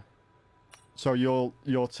 Yeah. So you'll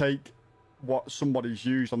take what somebody's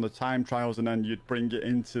used on the time trials, and then you'd bring it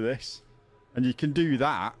into this, and you can do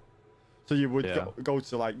that. So you would go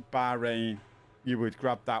to like Bahrain, you would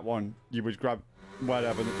grab that one, you would grab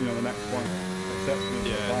whatever, you know, the next one, etc.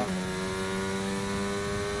 Yeah.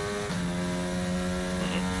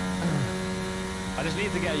 I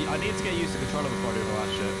need to get used to controller before doing all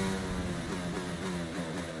that shit.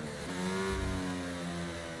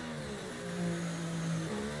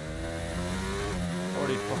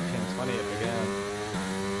 Already fucking 20th again.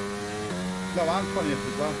 No, I'm 20th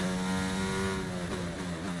as well.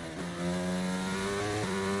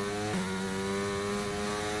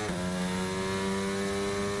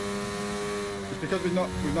 It's because we've not.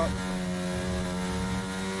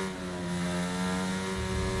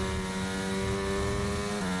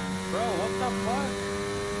 Bro, what the fuck?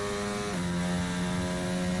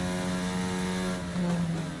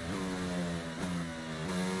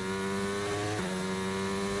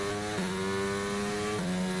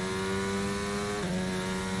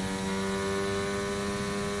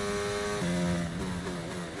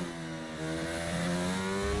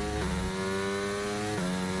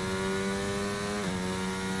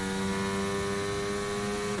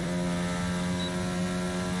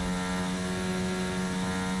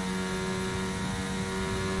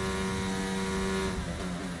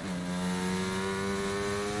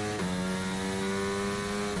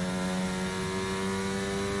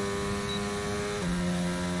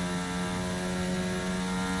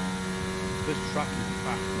 This track is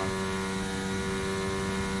fast, man.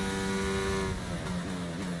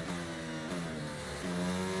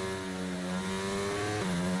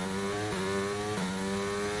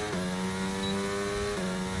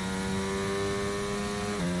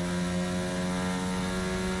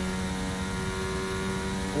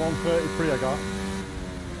 133 I got.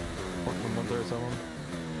 137.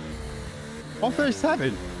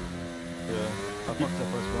 137? Yeah, I fucked that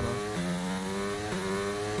first one up.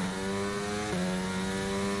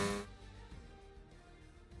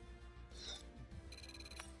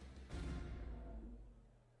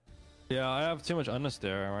 Yeah, I have too much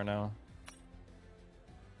understeer right now.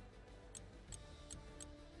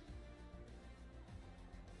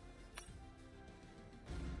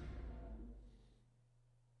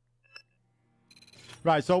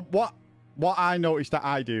 Right, so what I noticed that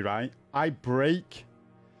I do, right? I brake.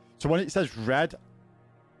 So when it says red,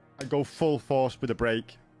 I go full force with the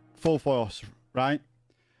brake. Full force, right?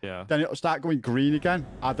 Yeah. Then it'll start going green again.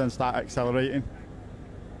 I then start accelerating.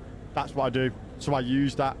 That's what I do. So I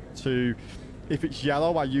use that to, if it's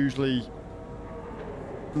yellow, I usually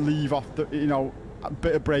leave off the, you know, a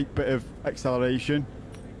bit of brake, bit of acceleration.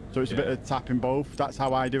 So it's a bit of tapping both. That's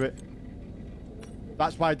how I do it.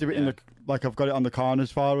 That's why I do it in the, like I've got it on the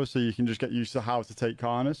corners for us, so you can just get used to how to take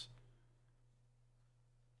corners.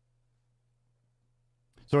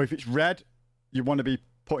 So if it's red, you want to be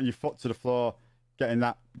putting your foot to the floor, getting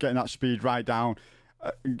that speed right down,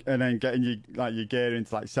 and then getting your gear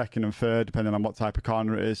into like second and third, depending on what type of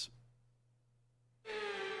corner it is.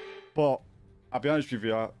 But I'll be honest with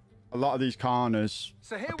you, a lot of these corners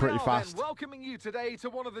are pretty fast. Then, welcoming you today to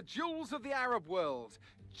one of the jewels of the Arab world,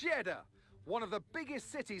 Jeddah. One of the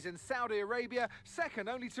biggest cities in Saudi Arabia, second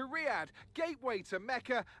only to Riyadh, gateway to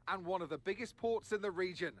Mecca, and one of the biggest ports in the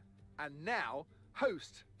region. And now,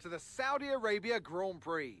 host to the Saudi Arabia Grand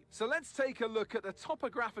Prix. So let's take a look at the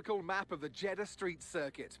topographical map of the Jeddah Street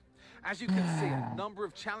Circuit. As you can see, a number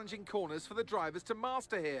of challenging corners for the drivers to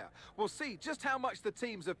master here. We'll see just how much the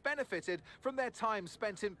teams have benefited from their time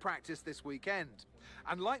spent in practice this weekend.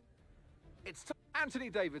 And like, Anthony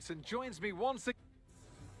Davidson joins me once again.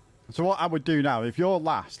 So what I would do now, if you're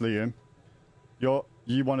last, Liam,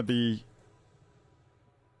 you want to be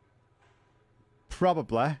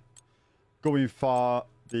probably going for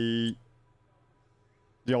the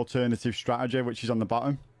alternative strategy, which is on the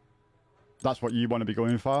bottom. That's what you want to be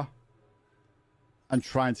going for, and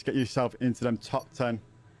trying to get yourself into them top 10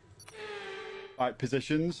 like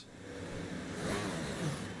positions.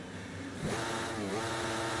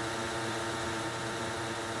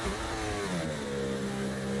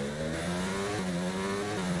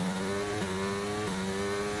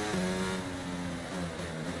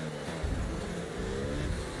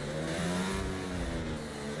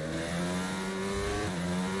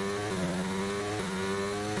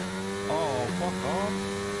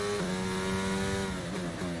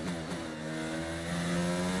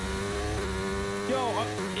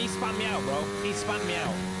 He spun me out, bro. He spun me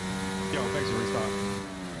out. Yo, thanks for restart.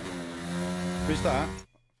 Restart?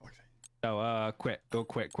 No, quit. Go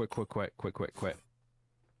quit. Quit.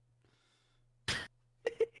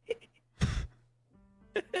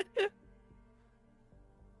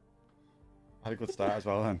 Had a good start as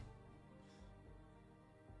well then.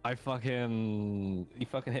 He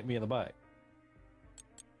fucking hit me in the back.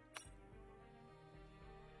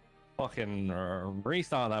 Fucking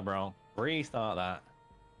restart that, bro. Restart that.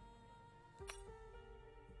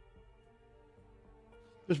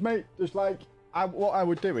 Just like, what I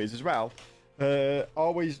would do is as well,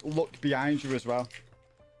 always look behind you as well.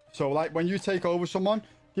 So like when you take over someone,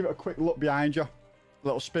 give it a quick look behind you, a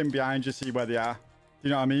little spin behind you, see where they are.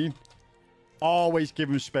 You know what I mean? Always give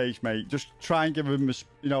them space, mate. Just try and give them,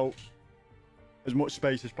 you know, as much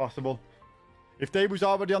space as possible. If they was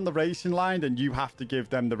already on the racing line, then you have to give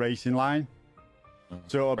them the racing line.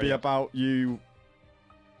 So it'll be about you.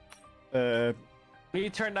 Will you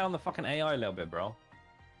turn down the fucking AI a little bit, bro?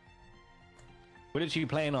 What are you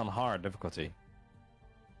playing on hard difficulty?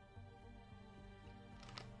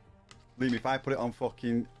 Liam, if I put it on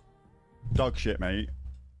fucking dog shit, mate.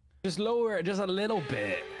 Just lower it just a little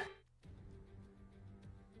bit.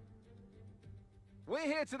 We're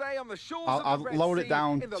here today on the shores I'll of the Red lower it Sea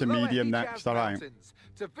down in the to Lower medium Hejaz next, alright? Mountains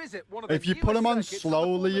to visit one of the If you put them on newest circuits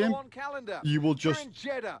slow, on the Formula Liam, One calendar. you will We're just in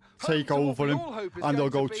Jeddah, take home to what over we them, all hope is and they'll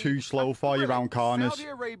going go to be too slow for you around thrilling corners. Saudi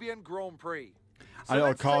Arabian Grand Prix. And it'll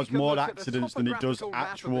let's cause take a more look at the accidents than it does topographical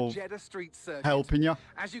map of the actual Jeddah Street Circuit. helping you.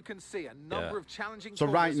 As you can see, a number of challenging So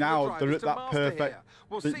right corners for the now, they're drivers at to that master perfect. here.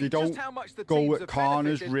 We'll They see don't just how much the go teams at have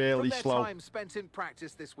corners benefited really from their slow. time spent in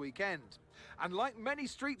practice this weekend. And like many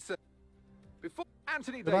street circuits, before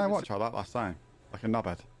Anthony Did I Davidson watch all that last time? Like a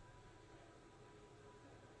knobhead.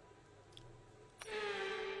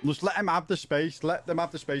 Just let them have the space. Let them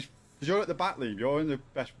have the space. Because you're at the back, Liam. You're in the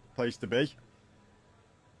best place to be.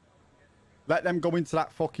 Let them go into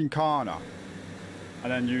that fucking corner.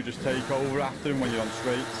 And then you just take over after them when you're on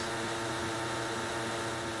straights.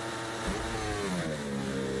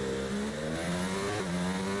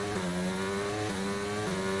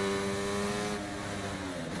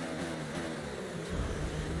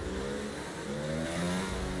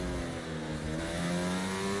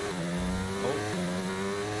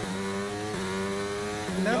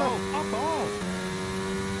 never. Yo, fuck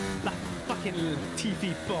off. That fucking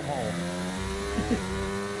TV bumhole.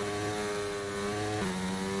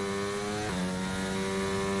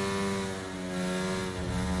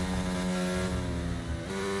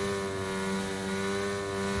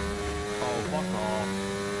 Oh, fuck off.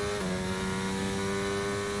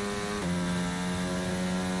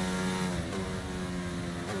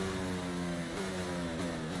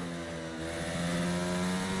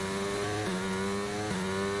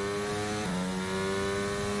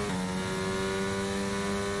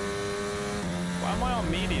 Why am I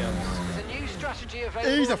on mediums? There's a new strategy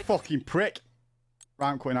available. He's a on the- fucking prick. Right,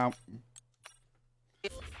 I'm quitting out.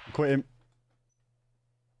 I'm quitting.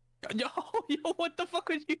 Yo, what the fuck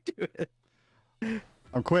was you doing?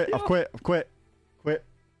 I'm quit. I've quit. I've quit. Quit.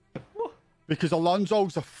 Because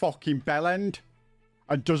Alonso's a fucking bellend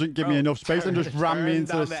and doesn't give me enough space and just ram me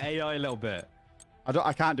into down this. the AI a little bit.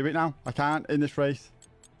 I can't do it now. I can't in this race.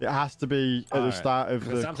 It has to be at the Alright. start of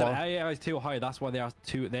Because the sometimes clock. AI is too high. That's why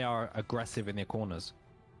they are aggressive in their corners.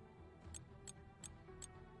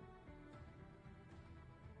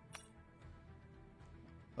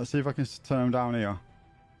 Let's see if I can turn them down here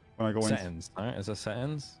when I go in. Settings. Alright, is there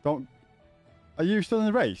settings? Don't. Are you still in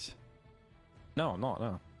the race? No, I'm not.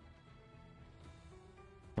 No.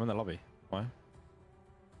 I'm in the lobby. Why?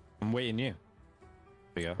 I'm waiting you.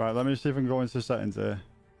 There you go. Right, let me see if I can go into settings here.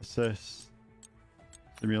 Assist.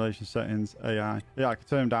 Simulation settings. AI. Yeah, I can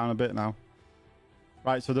turn them down a bit now.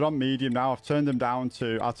 Right, so they're on medium now. I've turned them down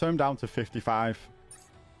to... I'll turn them down to 55.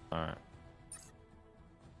 Alright.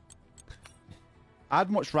 I'd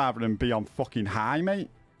much rather them be on fucking high, mate.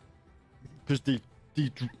 Because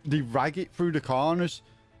they rag it through the corners.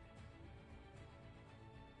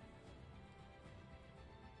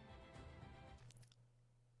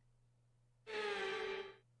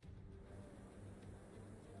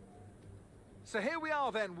 So here we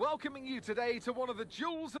are then, welcoming you today to one of the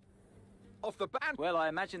jewels of the band. Well, I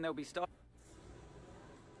imagine they'll be starting.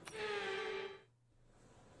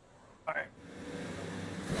 Alright.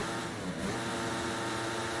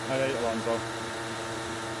 I hate Alonso.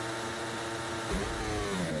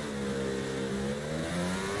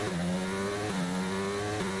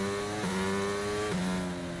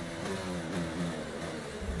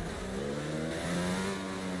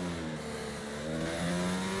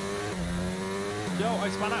 Yo, I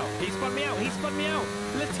spun out. He spun me out. He spun me out.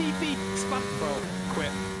 Latifi spun. Bro,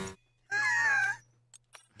 quit.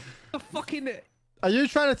 The fucking. Are you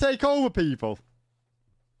trying to take over people?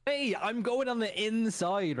 Hey, I'm going on the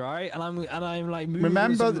inside, right? And I'm like moving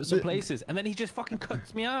Remember some places, and then he just fucking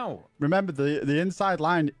cuts me out. Remember, the inside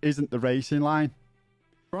line isn't the racing line.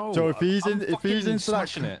 Bro, So if he's I'm into fucking that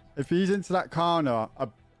smashing it. if he's into that corner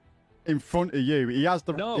in front of you, he has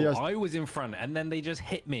the. No, he has, I was in front, and then they just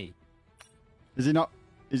hit me. is he not?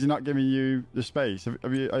 Is he not giving you the space?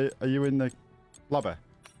 Are you in the lobby?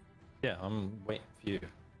 Yeah, I'm waiting for you.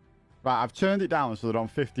 Right, I've turned it down so they're on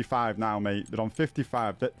 55 now, mate. They're on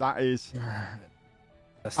 55. That is.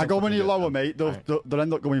 That's I still go any fucking good, lower, Dan. mate. Right. They'll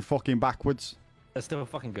end up going fucking backwards. They're still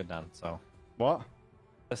fucking good, Dan. So What?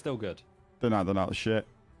 they're still good. They're not shit.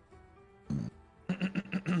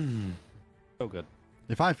 Still good.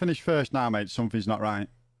 If I finish first now, mate, something's not right.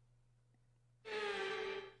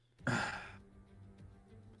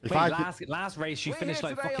 If Wait, I could- last race you We're finished here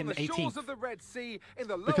like today on fucking the shores 18th. of the Red Sea in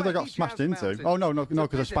the Because I lower got Hejaz smashed into. Mountains Oh, no, to because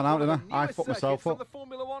I visit spun out, one of didn't the I? I newest fucked myself circuits on up. the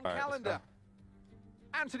Formula One Alright, let's calendar.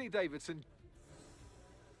 Anthony Davidson.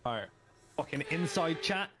 All right, fucking inside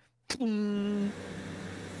chat. Mm.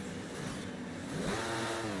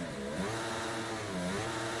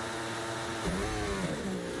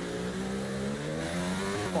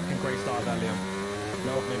 Fucking great start there, Liam.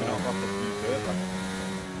 No, maybe not.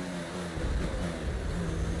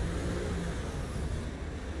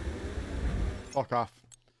 Fuck off.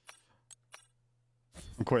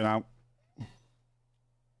 I'm quitting out.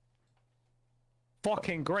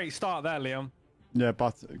 Fucking great start there, Liam. Yeah,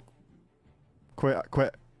 but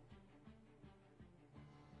quit.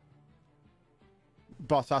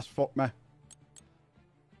 Bottas, fuck me.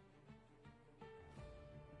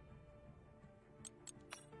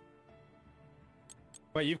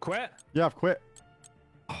 Wait, you've quit? Yeah, I've quit.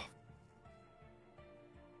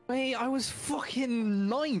 Mate, I was fucking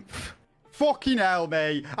ninth. Fucking hell,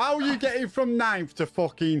 mate. How are you getting from 9th to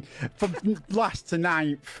fucking from last to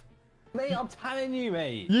 9th? Mate, I'm telling you,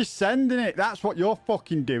 mate. You're sending it. That's what you're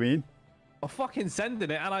fucking doing. I'm fucking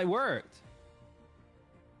sending it, and I worked.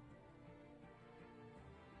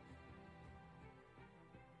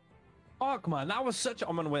 Fuck, man, that was such.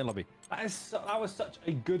 I'm on the win lobby. That was such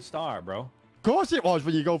a good start, bro. Of course it was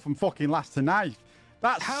when you go from fucking last to 9th.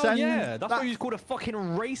 That's Hell yeah, that's why he's called a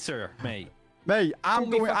fucking racer, mate. Mate, I'm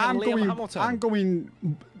Call me fucking Liam Hamilton. I'm going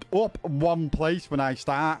up one place when I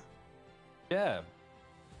start. Yeah.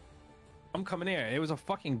 I'm coming here. It was a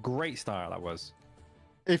fucking great start, that was.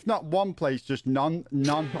 If not one place, just none I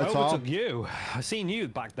at all. overtook you. I seen you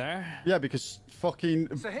back there. Yeah, because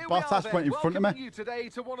fucking So here we are Bottas then, went in front of welcoming me. you today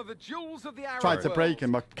to one of the jewels of the Arab Tried to world. brake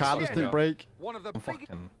and my car just didn't brake. One of the I'm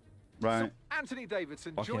biggest. fucking... Right. Anthony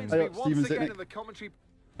Davidson Fucking- joins Hey, me up, once Steven again Zitnik. in the commentary.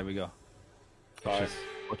 There we go. Right.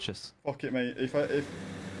 Watch this. Fuck it, mate. If as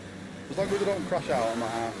long as I don't crash out on my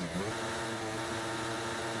ass.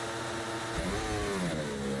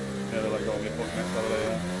 Yeah, they're like on me fucking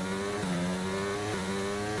accelerator.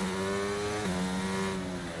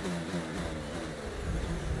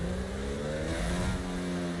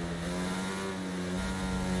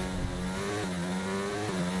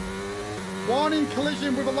 Warning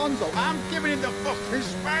collision with Alonso. I'm giving him the fucking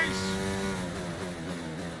space.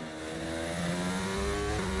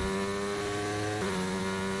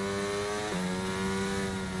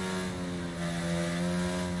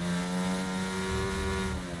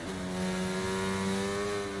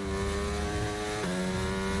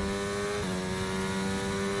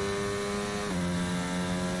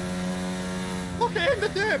 Look at him, the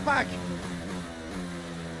dirtbag.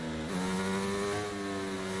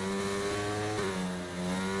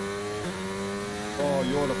 Oh,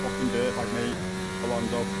 you're the fucking dirtbag, mate,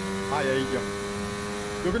 Alonso. I hate you.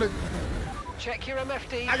 You're gonna. Check your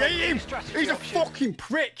MFD. I hate him. Strategy He's a options. fucking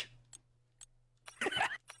prick.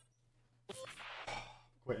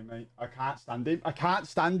 Quitting, mate. I can't stand him. I can't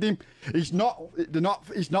stand him. He's not. They're not.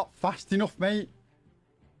 He's not fast enough, mate.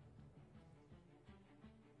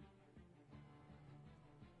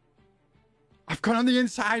 I've gone on the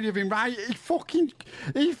inside of him, right? He fucking.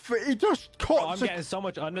 He just cuts. Oh, I'm getting so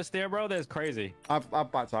much understeer, bro. That's crazy. I've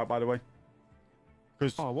backed out, by the way.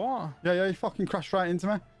 Because. Oh, what? Yeah, he fucking crashed right into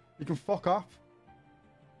me. He can fuck off.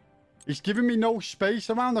 He's giving me no space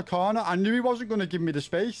around the corner. I knew he wasn't going to give me the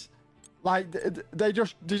space. Like, they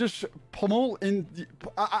just pummel in.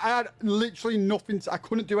 I had literally nothing. I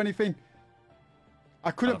couldn't do anything.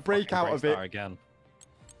 I couldn't break out of it. Again.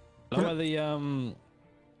 Lower the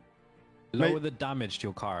lower the damage to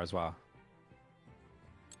your car as well.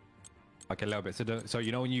 Like a little bit. So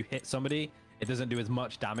you know when you hit somebody, it doesn't do as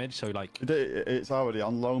much damage. So like It's already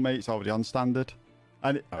on low, mate. It's already on standard.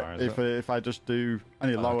 And if I just do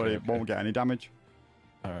any lower, it won't get any damage.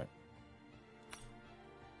 All right.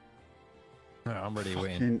 No, I'm ready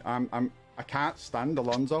waiting. I can't stand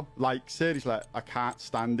Alonso. Like, seriously, I can't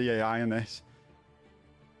stand the AI in this.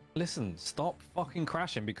 Listen, stop fucking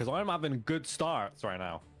crashing because I'm having good starts right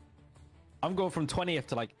now. I'm going from 20th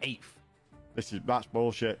to like 8th. That's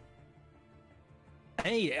bullshit.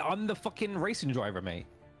 Hey, I'm the fucking racing driver, mate.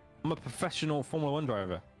 I'm a professional Formula 1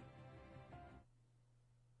 driver.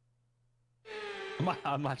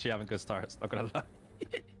 I'm actually having good starts, not gonna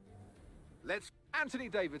lie. Anthony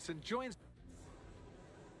Davidson joins.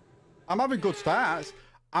 I'm having good starts.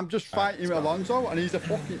 I'm just fighting with Alonso, and he's a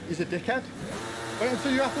dickhead. Wait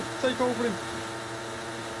until you have to take over him.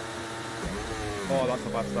 Oh, that's a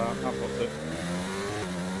bad start. I fucked it.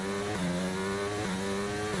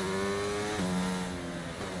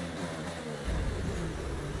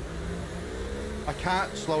 I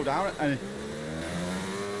can't slow down any.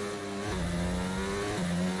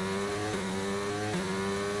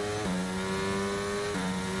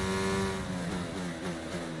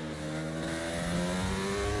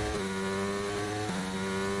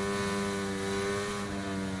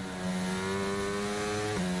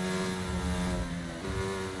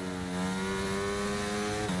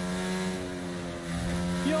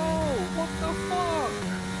 Yo, what the fuck?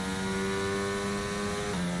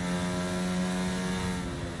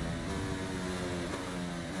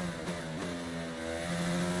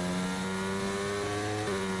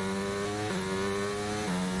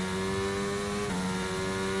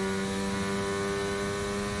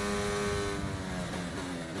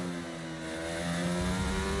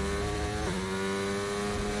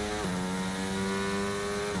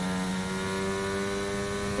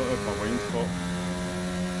 My wings fucked.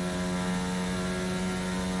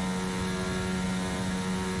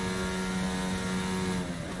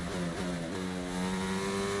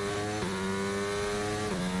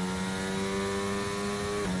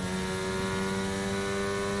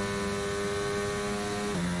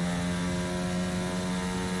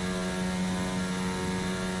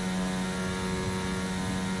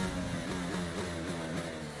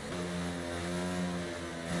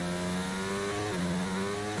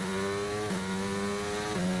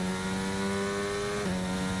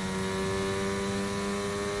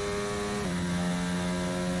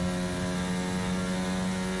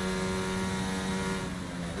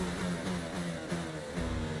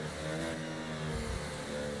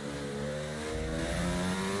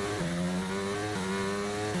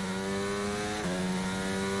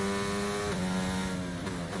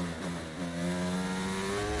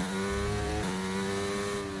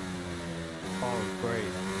 great.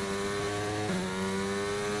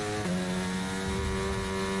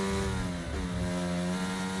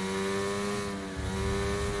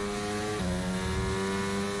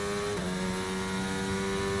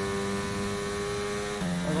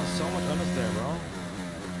 I got so much understeer, bro.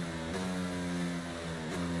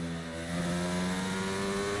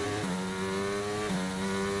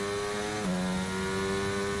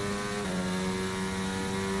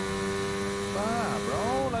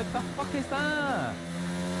 Bro, like the fuck is that?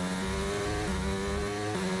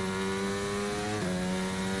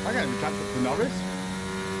 I can't even catch up to Norris.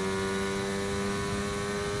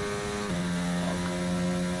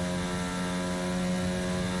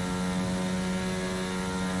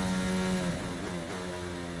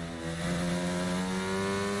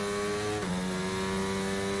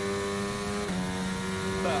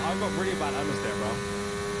 Look, I got really bad understeer, bro.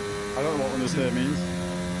 I don't know what understeer means.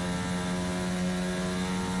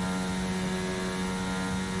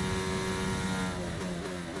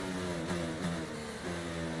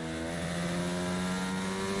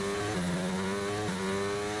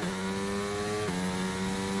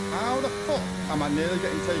 How the fuck am I nearly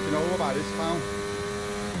getting taken over by this clown?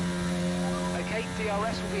 Okay,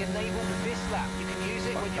 DRS will be enabled this lap. You can use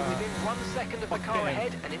it when you're within 1 second of the car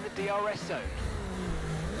ahead and in the DRS zone.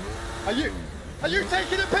 Are you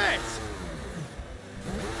taking a piss?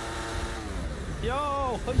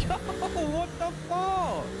 Yo, what the fuck?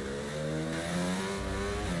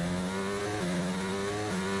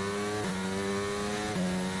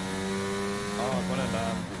 Oh, come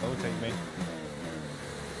on, overtake me.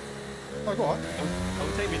 Oh, go on.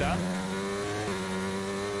 Overtake me, Dan.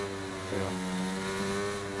 There you go.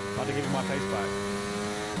 I had to give you my place back.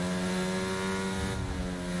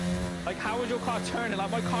 Like, how is your car turning?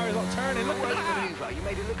 Like, my car is not turning. Look at Great that. maneuver. You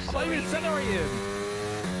made it look I'm so not even easy. accelerating.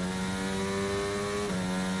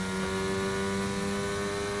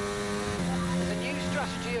 There's a new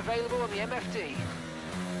strategy available on the MFD.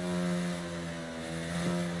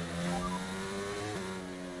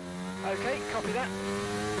 Okay, copy that.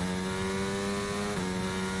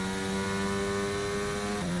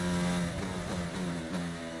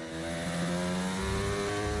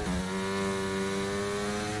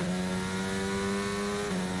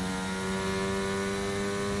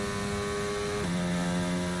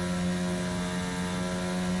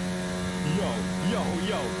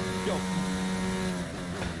 Yo.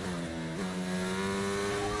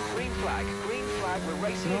 Green flag, we're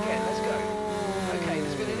racing again, let's go. Okay,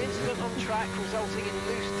 there's been an incident on track resulting in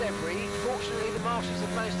loose debris. Fortunately, the marshals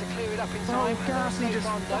have managed to clear it up in time. Oh, and there are Gasly so just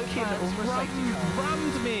far no plans for a safety car.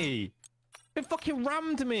 rammed me. It fucking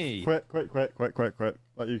rammed me. Quick.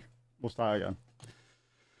 We'll start again.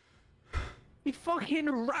 He fucking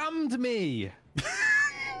rammed me.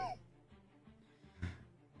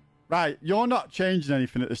 Right, you're not changing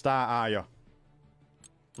anything at the start, are you?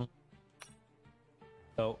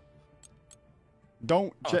 No.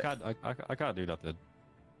 Don't. Oh, I can't do nothing.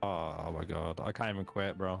 Oh my god, I can't even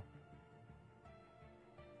quit, bro.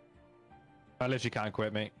 I literally can't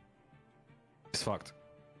quit, mate. It's fucked.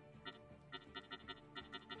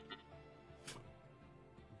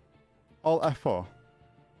 Alt F4.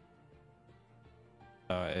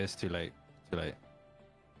 It's too late. Too late.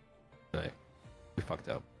 We fucked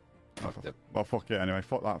up. Fucked up. Well, fuck it anyway.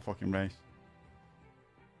 Fuck that fucking race.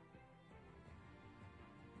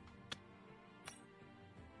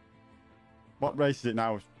 What race is it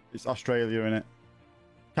now? It's Australia, innit?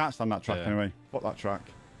 Can't stand that track Yeah. anyway. Fuck that track.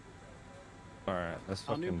 Alright, let's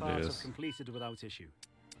Our new fucking do parts have this. completed without issue.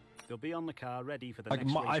 They'll be on the car ready for the Like,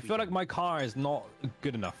 next race I feel like weekend. my car is not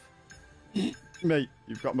good enough. Mate,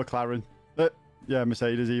 you've got McLaren. Yeah,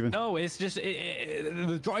 Mercedes even. No, it's just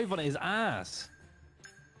the drive on it is ass.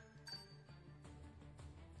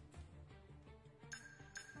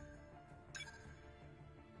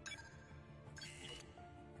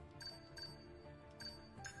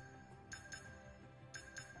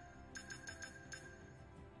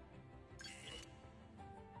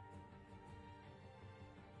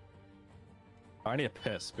 I need a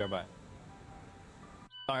piss. Go back.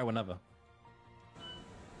 Sorry, whenever.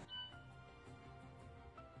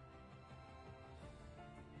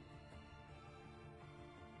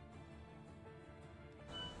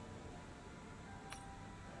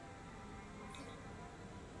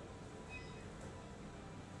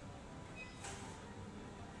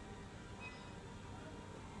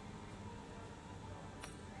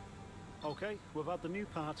 Okay, we've had the new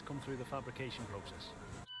parts come through the fabrication process.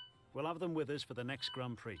 We'll have them with us for the next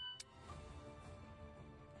Grand Prix.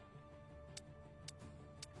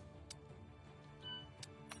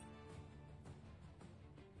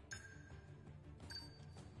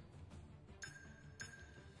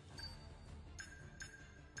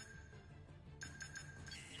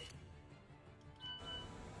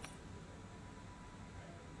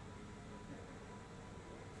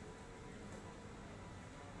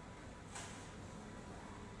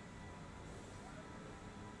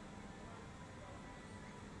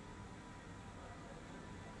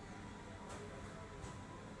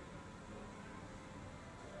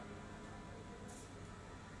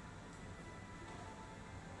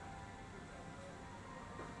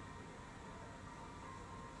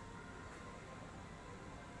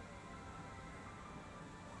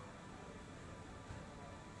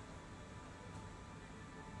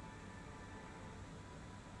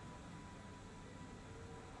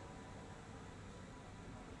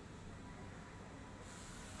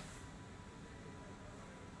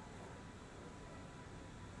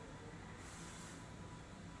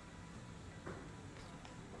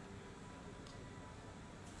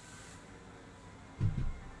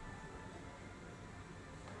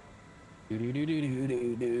 Do do do do do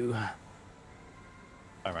do do.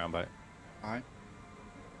 Around, boat. All right.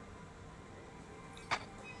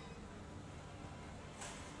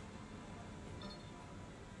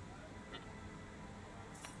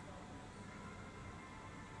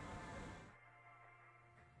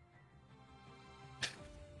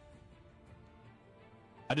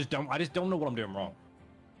 I just don't know what I'm doing wrong.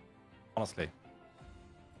 Honestly.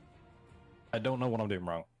 I don't know what I'm doing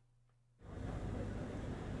wrong.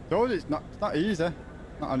 Dude, it's not easy.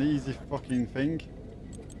 Not an easy fucking thing.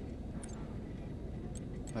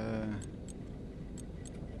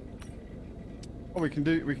 Oh, we can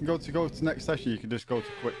go to next session. You can just go to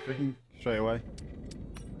quick thing straight away.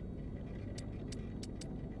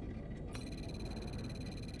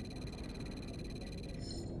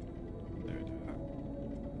 There we do that.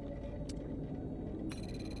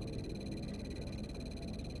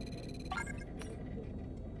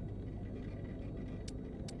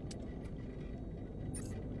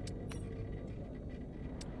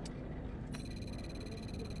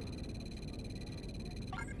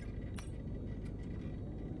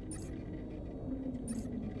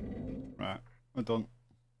 Right, we're done.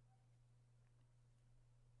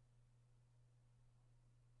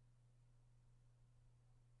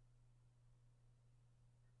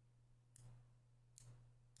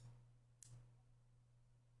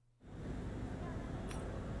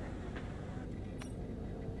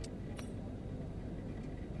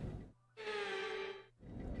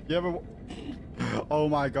 You ever? Oh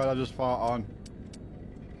my god! I just fought on.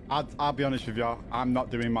 I'll be honest with you. I'm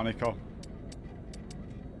not doing Monaco.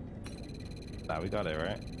 Nah, we got it,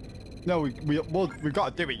 right? No, we've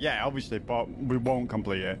got to do it, yeah, obviously, but we won't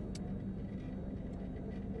complete it.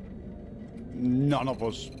 None of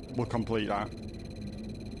us will complete that.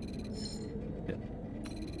 Yeah.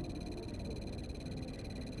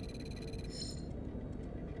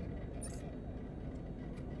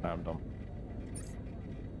 I'm done.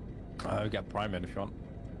 Get Prime in if you want.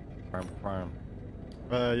 Prime.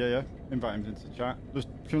 Yeah. Invite him into the chat. Just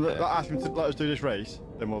ask him to let us do this race,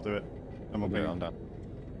 then we'll do it. Then we'll Okay, be I'm done.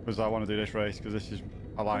 because I want to do this race because this is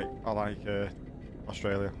I like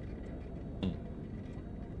Australia.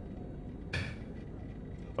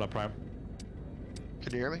 Hello, Prime.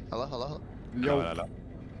 Can you hear me? Hello? Yo, No.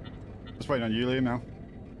 just waiting on you, Liam now.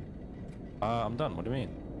 I'm done. What do you mean?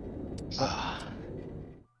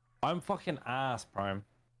 I'm fucking ass, Prime.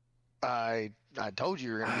 I told you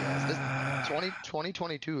you were gonna be asked.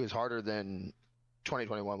 2022 is harder than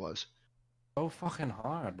 2021 was. So fucking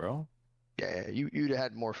hard, bro. Yeah, you'd have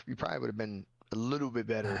had more. You probably would have been a little bit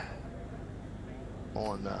better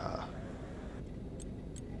on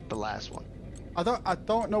the last one. I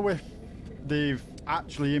don't know if they've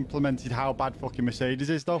actually implemented how bad fucking Mercedes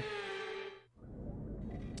is though.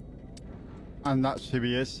 And that's who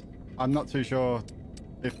he is. I'm not too sure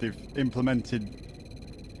if they've implemented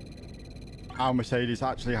how Mercedes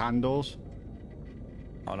actually handles.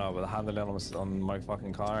 Oh no, but the handling on my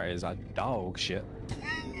fucking car is a dog shit.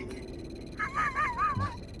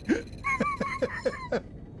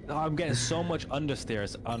 I'm getting so much understeer,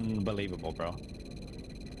 it's unbelievable, bro.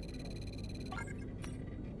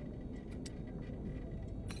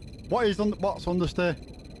 What's understeer?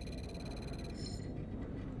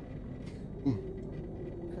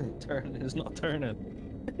 It's not turning.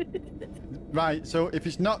 Right, so if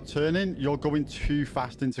it's not turning, you're going too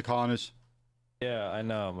fast into corners. Yeah, I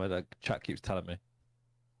know, but the chat keeps telling me.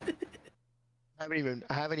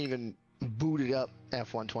 I haven't even booted up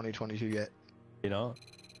F1 2022 yet. You know?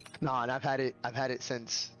 No, and I've had it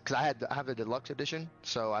since because I have the deluxe edition,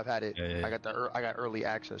 so I've had it. Yeah. I got early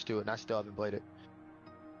access to it, and I still haven't played it.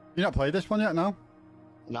 You not played this one yet, no?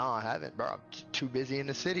 No, I haven't, bro. I'm too busy in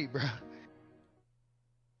the city, bro.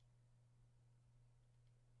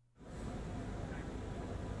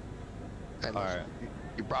 And All right.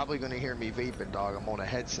 You're probably gonna hear me vaping, dog. I'm on a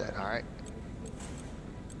headset, all right?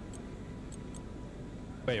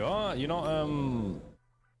 Wait, what? You're not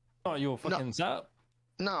not your fucking setup?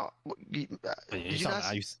 No, You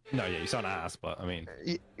sound ass, but I mean,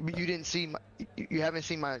 you didn't see you haven't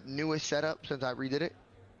seen my newest setup since I redid it.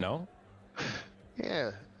 no.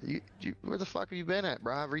 Yeah, you where the fuck have you been at,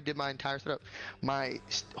 bro? I redid my entire setup. My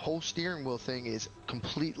whole steering wheel thing is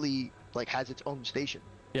completely like has its own station.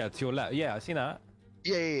 Yeah, to your left. Yeah, I seen that.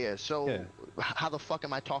 Yeah. So Yeah. how the fuck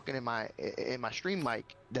am I talking in my stream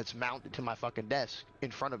mic that's mounted to my fucking desk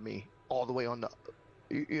in front of me all the way on the?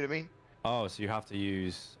 You know what I mean? Oh, so you have to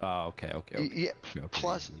use. Oh, okay. Yeah. Okay.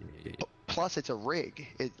 Plus, it's a rig.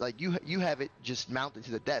 It like you have it just mounted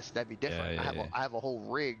to the desk. That'd be different. Yeah. I have a whole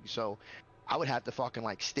rig, so I would have to fucking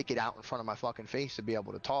like stick it out in front of my fucking face to be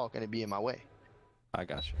able to talk, and it'd be in my way. I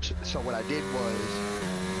got you. So what I did was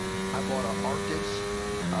I bought an Arctis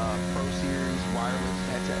Pro Series wireless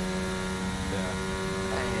headset.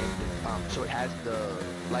 Yeah. And so it has the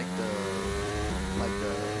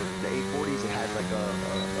 840s. It has like a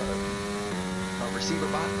receiver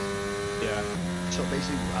box. Yeah. So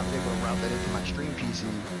basically, I was able to route that into my stream PC,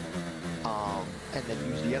 and then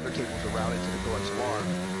use the other cable to route it to the GoXLR,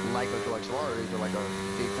 like a GoXLR is, or like a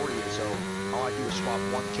 840 is. So all I do is swap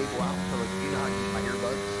one cable out for, like, you know how I use my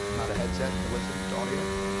earbuds, not a headset, to listen to audio.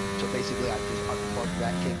 So basically, I just unplug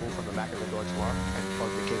that cable from the back of the GoXLR and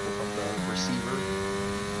plug the cable from the receiver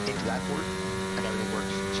into that port, and everything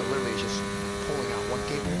works. So literally, it's just pulling out one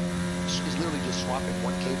cable. It's literally just swapping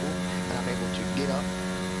one cable, and I'm able to get up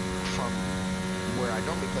from where I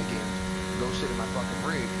normally play games, go sit in my fucking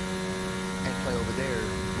rig, and play over there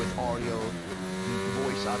with audio,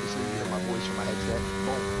 voice, obviously, you know, my voice from my headset.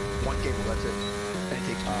 Boom, one cable, that's it. And it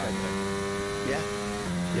takes 2 seconds. Yeah?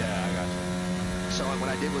 Yeah, I got you. So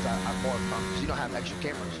what I did was I bought, because you don't have extra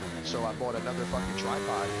cameras, so I bought another fucking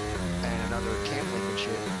tripod and another cam link and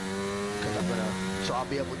shit, because so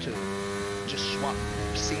I'll be able to just swap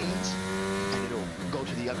scenes, and it'll go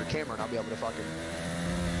to the other camera, and I'll be able to fucking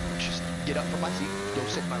just get up from my seat, go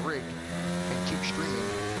sit in my rig, and keep streaming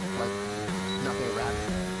like nothing ever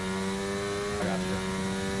happened. I got you.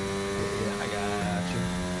 Yeah. I got you.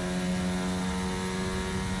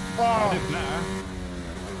 Oh, I did now.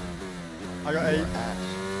 I got 8. I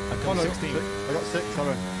Oh, come no, 16th. I got 6,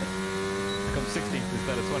 sorry. I come 16th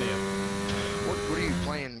instead of 20th. What are you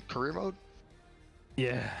playing, career mode?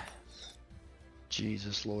 Yeah.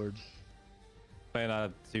 Jesus Lord. Playing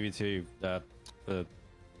 2v2, the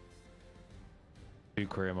new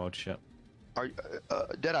career mode shit. Are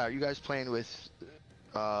Deadeye, are you guys playing with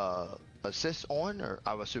assist on, or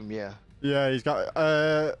I would assume yeah? Yeah, he's got.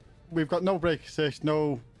 We've got no brake assist,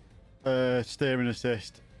 no steering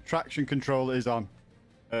assist. Traction control is on,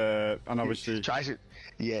 and obviously. Traction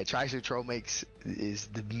control is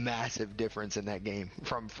the massive difference in that game.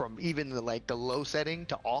 From even the low setting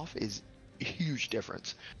to off is a huge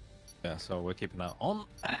difference. Yeah, so we're keeping that on.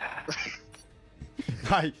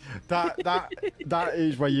 Right, that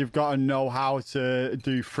is where you've got to know how to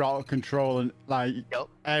do throttle control and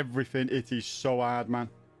everything. It is so hard, man.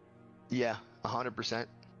 Yeah, 100%.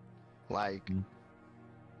 Like,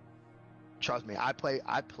 trust me, I play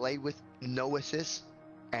with no assist,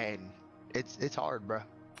 and it's hard, bro.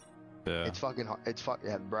 Yeah. It's fucking hard. It's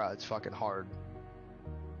fucking hard.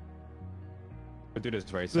 We'll do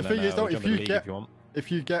this race. The thing is, though, if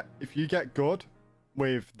you get good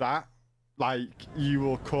with that, like, you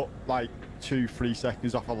will cut like 2-3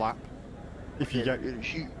 seconds off a lap. If you get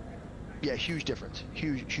huge difference.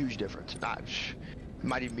 Huge difference.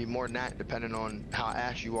 Might even be more than that, depending on how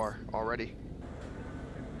ass you are already.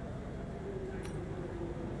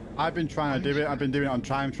 I've been trying to do it. I've been doing it on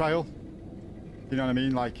time trial. You know what I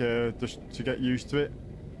mean? Like, just to get used to it.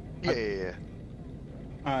 Yeah.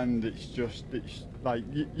 And it's like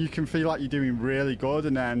you can feel like you're doing really good,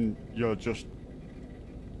 and then you're just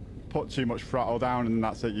put too much throttle down, and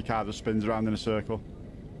that's it. Your car just spins around in a circle.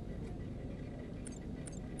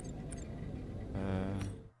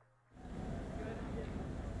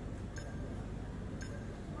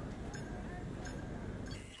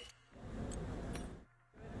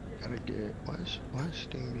 Gotta get why is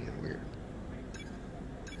Steam being weird?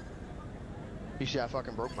 You see I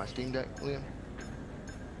fucking broke my Steam Deck, Liam?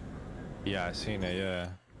 Yeah, I seen it. Yeah.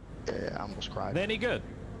 Yeah, I almost cried. They any good?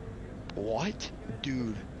 What,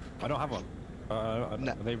 dude? I don't have one. Are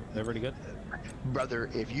they really good?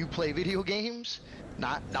 Brother, if you play video games,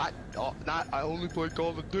 not I only play Call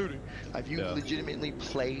of Duty. If you legitimately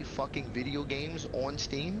play fucking video games on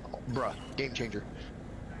Steam, bruh, game changer.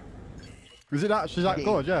 Is it actually that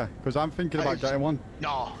good? Yeah, because I'm thinking about getting one.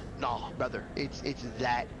 No, brother, it's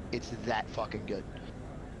that fucking good.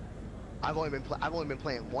 I've only been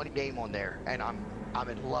playing one game on there, and I'm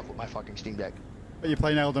in love with my fucking Steam Deck. Are you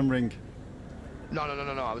playing Elden Ring? No.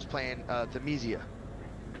 I was playing Thymesia.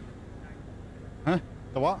 Huh?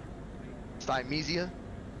 The what? Thymesia.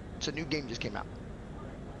 It's a new game just came out.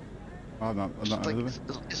 I'm not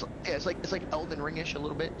it's like Elden Ring-ish a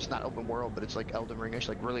little bit. It's not open world, but it's like Elden Ring-ish,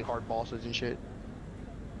 like really hard bosses and shit.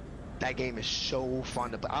 That game is so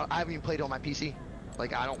fun to play. I haven't even played it on my PC.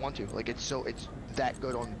 Like, I don't want to. Like, it's that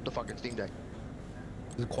good on the fucking Steam Deck.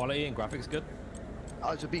 Is the quality and graphics good?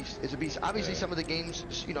 Oh, it's a beast. It's a beast. Obviously, some of the games,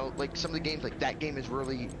 like some of the games, like that game is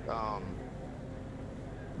really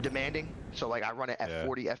demanding. So like, I run it at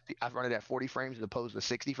 40 I run it at 40 frames as opposed to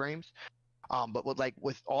 60 frames. But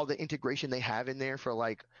with all the integration they have in there for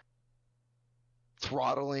like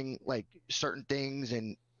throttling like certain things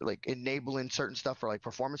and like enabling certain stuff for like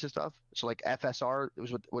performance and stuff. So like FSR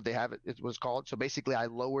was what they have it was called. So basically, I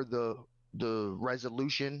lower the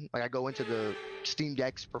resolution. Like I go into the Steam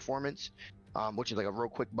Deck's performance, which is like a real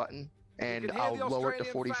quick button, and I'll lower it to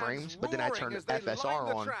 40 frames. But then I turn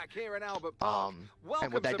FSR on.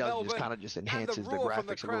 And what that does is kind of just enhances the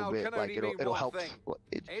graphics a little bit. Like it'll help.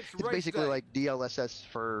 It's basically like DLSS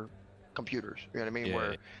for computers, you know what I mean?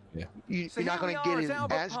 Where you're not going to get it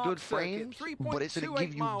as good frames, but it's going to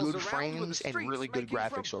give you good frames and really good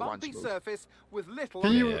graphics, so it runs smooth.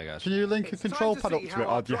 Can you link a control pad up to it,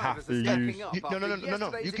 or do you have to use? No.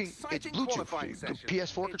 You can. It's Bluetooth. The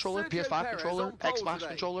PS4 controller, PS5 controller, Xbox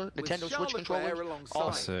controller, Nintendo Switch controller,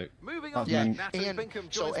 all sick. Yeah, and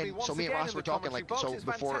so me and Ross were talking like so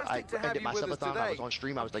before I ended my subathon. I was on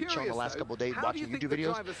stream. I was like chilling the last couple of days watching YouTube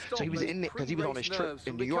videos. So he was in it because he was on his trip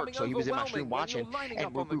in New York. So he was in my stream watching, and I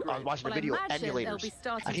was watching the video emulators,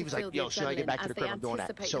 and he was like, "Yo, soon I get back to the crib, I'm doing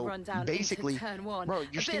that." So basically, bro,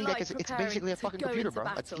 your Steam Deck is it's basically a fucking computer, bro.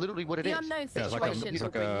 That's literally what it is. Yeah, it's like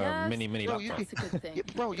a mini laptop.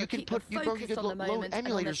 Bro, you can load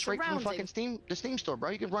emulators straight from the fucking Steam store, bro.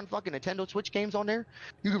 You can run fucking Nintendo Switch games on there.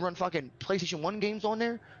 You can run fucking PlayStation 1 games on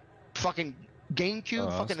there. Fucking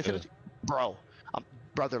GameCube, fucking Nintendo. Bro,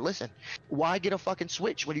 brother, listen. Why get a fucking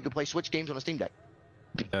Switch when you can play Switch games on a Steam Deck?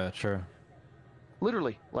 Yeah, sure.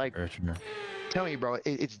 Literally, like, telling you, bro,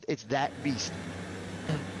 it's that beast.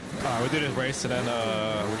 Alright, we'll do this race and then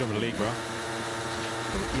we're doing the league, bro.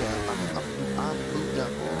 Yeah, I'm moved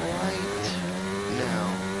up right now.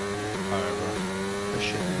 Alright, bro.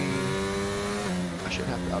 I shouldn't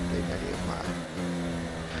have to update any of my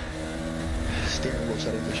steering wheel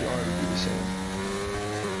settings. They should already be the same.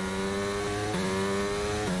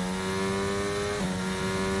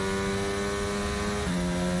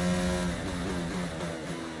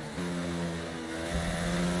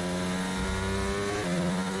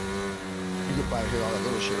 By here, all that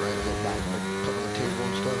little shit, right? A little back, like put on the table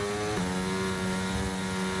and stuff.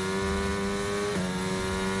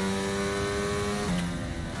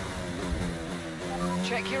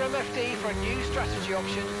 Check your MFD for a new strategy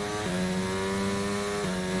option.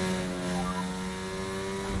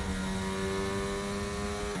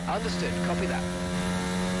 Understood. Copy that.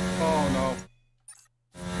 Oh no.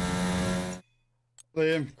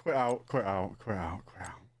 Liam, quit out. Quit out. Quit out. Quit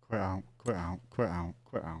out. Quit out. Quit out. Quit out.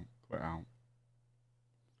 Quit out. Quit out.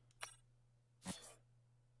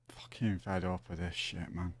 Fucking fed up with this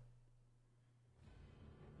shit, man.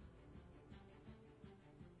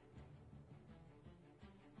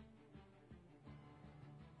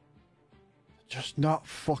 Just not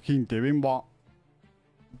fucking doing what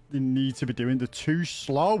they need to be doing. They're too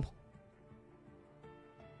slow.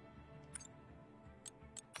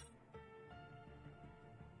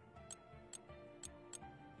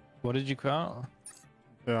 What did you quit out?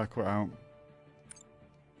 Yeah, I quit out.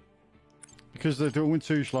 Because they're doing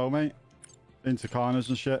too slow, mate. Into corners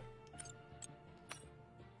and shit.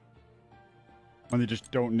 When they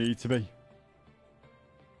just don't need to be.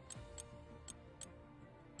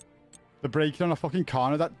 They're braking on a fucking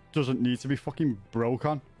corner that doesn't need to be fucking broke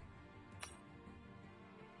on.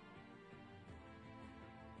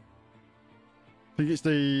 I think it's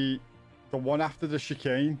the one after the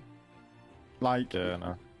chicane. Like, yeah,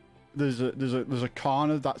 no. There's a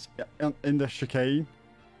corner that's in the chicane.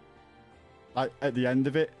 Like at the end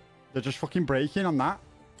of it, they're just fucking braking on that.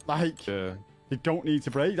 Like, they don't need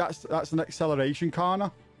to brake. That's an acceleration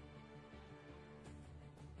corner.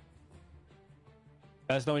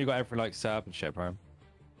 That's not when you got everything like set up and shit, bro.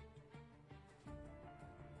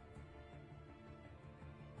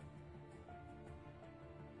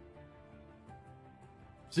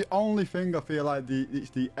 It's the only thing I feel like it's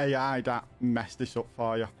the AI that messed this up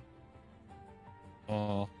for you.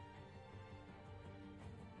 Oh.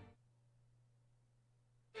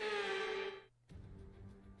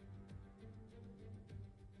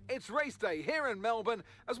 It's race day here in Melbourne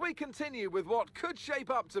as we continue with what could shape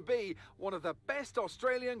up to be one of the best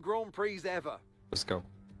Australian Grand Prix ever. Let's go.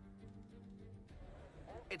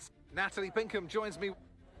 It's Natalie Pinkham joins me.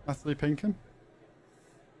 Natalie Pinkham?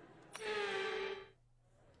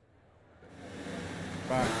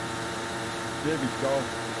 Right. Here we go.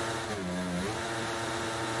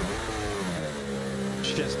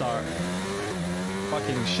 Shit start.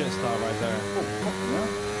 Fucking shit start right there. Oh, fucking hell.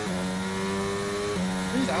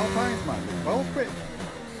 These Alpines, man, they're well quick.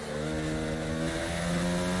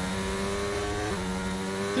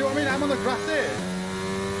 See what I mean? I'm on the grass here.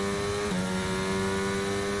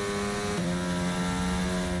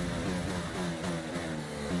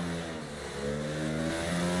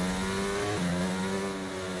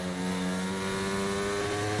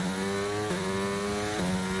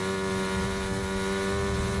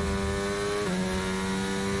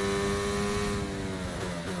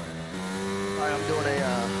 Sorry, I'm doing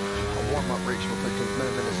a warm-up race real quick. It's been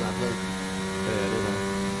a minute since I played. Yeah, I did know.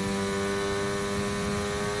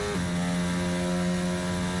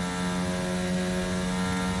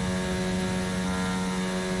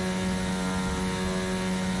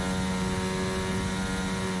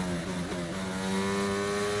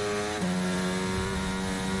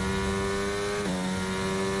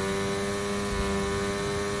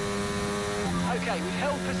 Okay, we've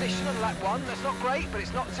held position on lap 1. That's not great, but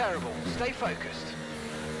it's not terrible. Stay focused.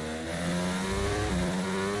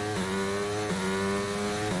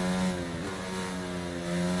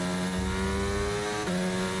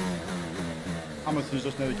 Hamilton's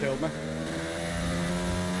just nearly killed me.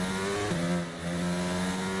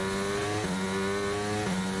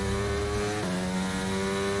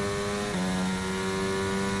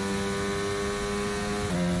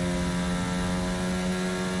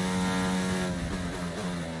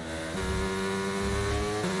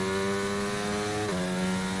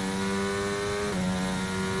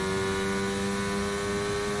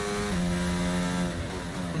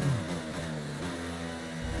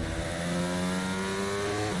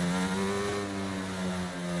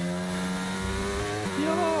 Yo,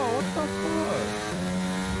 what the fuck?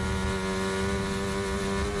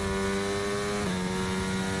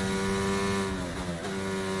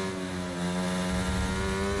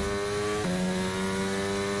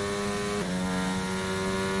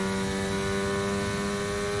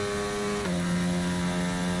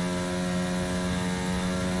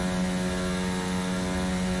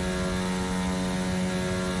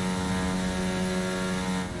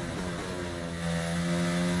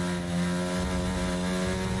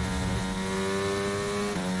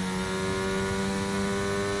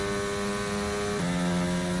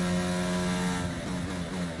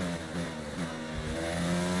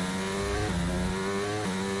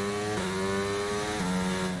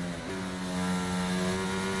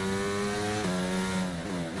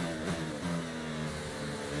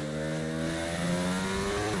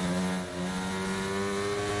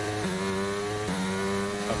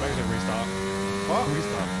 Oh, thanks for restart. What?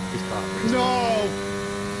 Restart. No!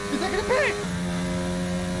 He's taking a pit!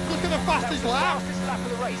 Look at the That was fastest the lap! fastest lap of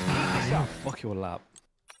the race. Keep this up. Fuck your lap.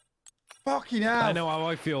 Fucking hell. I know how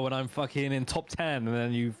I feel when I'm fucking in top 10 and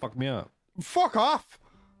then you fuck me up. Fuck off!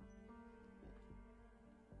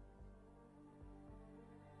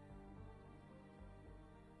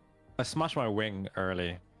 I smashed my wing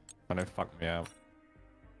early and it fucked me up.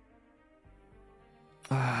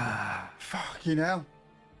 Fucking hell.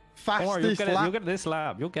 Don't worry, you'll Fastest get it. lap. You'll get this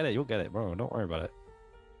lap. You'll get it, bro. Don't worry about it.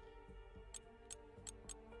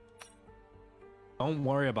 Don't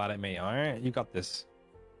worry about it, mate. All right, you got this.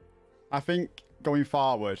 I think going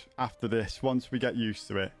forward after this, once we get used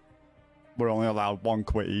to it, we're only allowed 1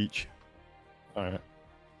 quit each. All right.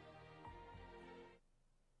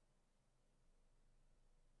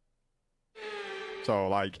 So,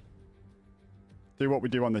 like, do what we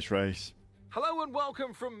do on this race. Hello and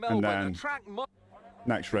welcome from And Melbourne. then The track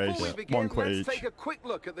next race, Before we begin, 1 quit let's each. take a quick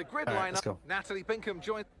look at the grid All right, let's lineup. go. Natalie Pinkham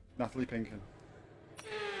joins. Natalie Pinkham.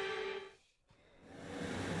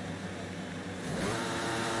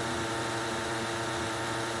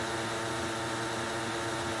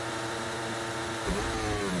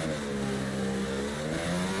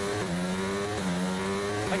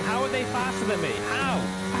 Like, how are they faster than me? How?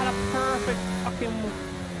 I had a perfect fucking.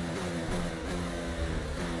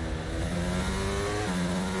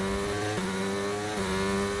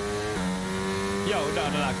 Yo,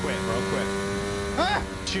 no, quit, bro, quit. Ah!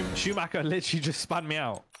 Schumacher literally just spun me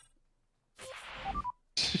out.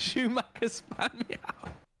 Schumacher spun me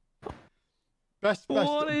out. Best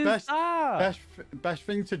that?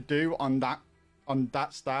 thing to do on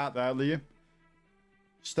that start there, Liam.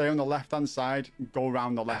 Stay on the left hand side, go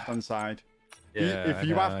around the left hand side.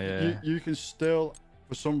 Yeah, you can still,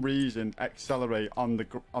 for some reason, accelerate on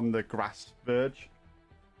the grass verge.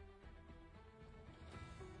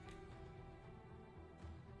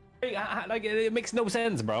 Like, it makes no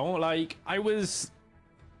sense, bro. Like, you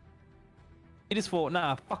just thought,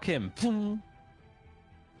 nah, fuck him.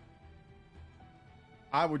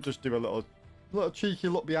 I would just do a little cheeky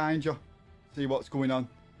look behind you, see what's going on.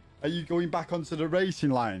 Are you going back onto the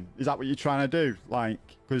racing line? Is that what you're trying to do? Like,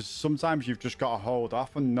 because sometimes you've just got to hold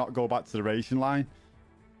off and not go back to the racing line.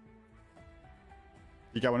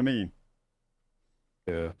 You get what I mean?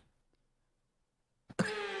 Yeah.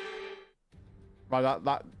 Right,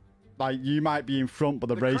 that like, you might be in front, but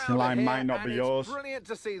the racing crowd are line here, might not be and yours. It's brilliant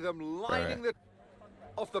to see them lining the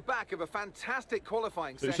off the back of a fantastic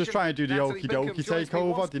qualifying So it's session. just trying to do the Natalie okie Pinkham dokie joins me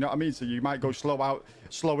takeover. once Do you know what I mean? So you might go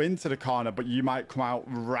slow into the corner, but you might come out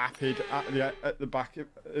rapid at the back.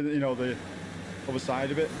 You know, other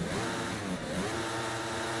side of it.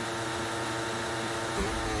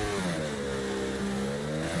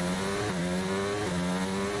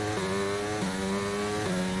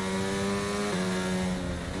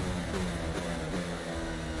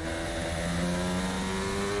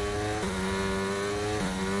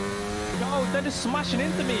 Yo, they're just smashing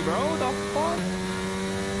into me, bro. The fuck?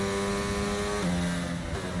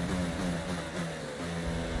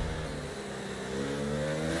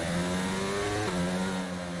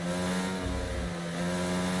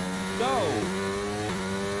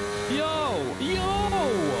 Yo!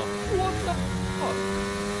 What the fuck?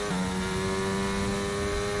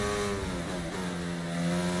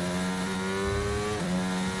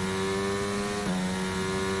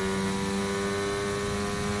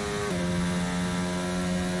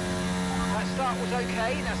 That start was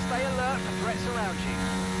okay. Now stay alert for threats around you.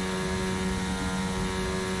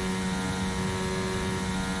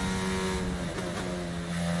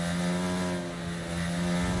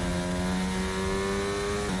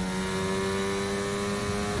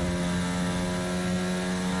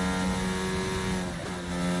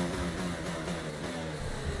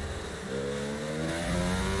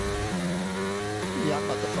 Yeah, I'm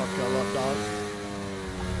about to fuck y'all up, dog.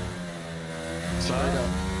 Straight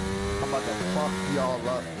up. I'm about to fuck y'all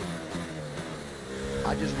up. I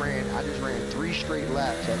just ran 3 straight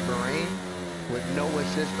laps at Bahrain with no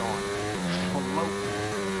assist on. Floating.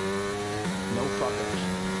 No fuckers.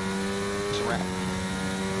 It's a wrap.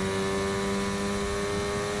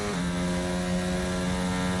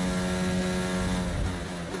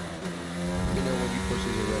 Let me know when you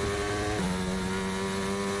pussies are ready.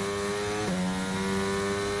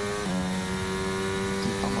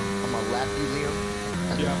 I'm a lap you, Liam.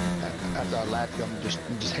 Yeah. After I lap you, I'm just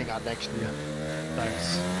hang out next to you.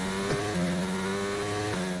 Thanks.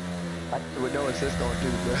 With no assist on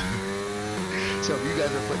too, bro. So if you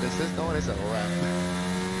guys are putting assist on, it's a wrap.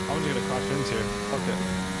 I'm just gonna crash into you. Fuck it.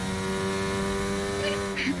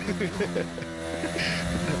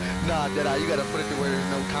 Nah, Deadeye, you gotta put it to where there's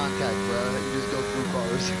no contact, bro. You just go through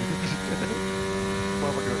cars.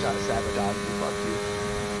 Motherfucker gonna try to sabotage you. Fuck you.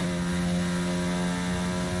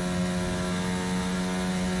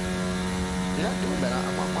 You're not doing bad.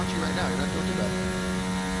 I'm watching you right now. You're not doing too bad.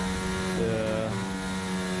 Yeah.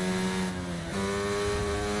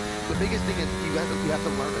 The biggest thing is you have to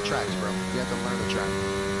learn the tracks, bro. You have to learn the track.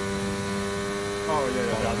 Oh, yeah,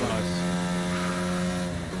 yeah. Oh, that's nice.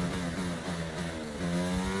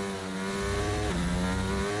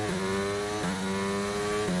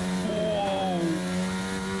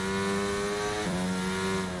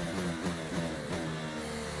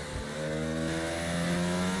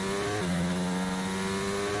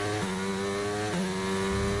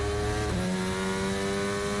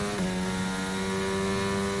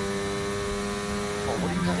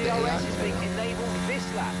 DRS is being enabled this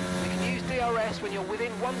lap. We can use DRS when you're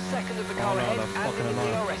within 1 second of the car ahead and in the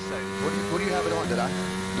DRS zone. What do you have it on, Deadeye? The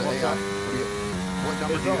What's AI? that? What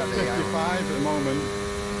number It's do you on have the AI 55 on? at the moment.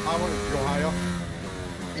 I want it to go higher.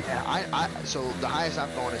 Yeah, so the highest I've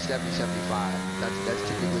gone is 70, 75. That's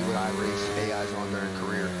typically what I race AIs on during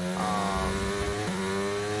career.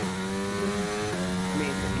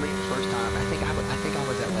 Liam's first time, I think I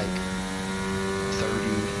was at like 30,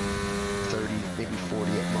 maybe 40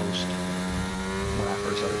 at most when I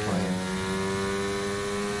first started playing.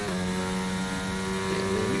 Yeah,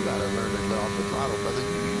 man, you gotta learn to let off the throttle, brother.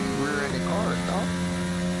 You rear-ended cars, dog.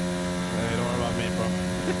 Hey, don't worry about me, bro.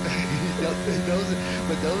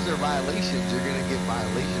 those are violations. You're gonna get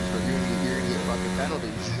violations, but you're gonna get fucking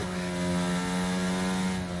penalties.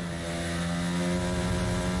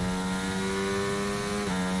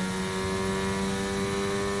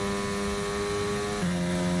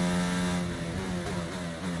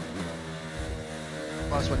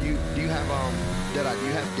 Plus, when do you have Deadeye? Do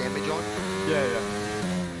you have damage on? Yeah, yeah.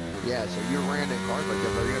 Yeah, so you're ran in cars like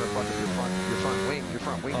that, but you're gonna fuck up your front wing. Your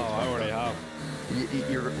front wing. Oh, is I fucked already up. have. You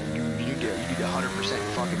need a 100%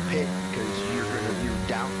 fucking pit because your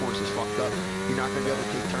downforce is fucked up. You're not gonna be able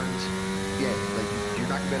to take turns. Yeah, like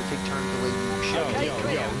you're not gonna be able to take turns the way you should.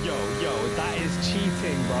 Yo, that is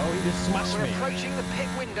cheating, bro. He just smashed We're me. approaching the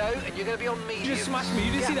pit window and you're going to be on medium. You just smashed me.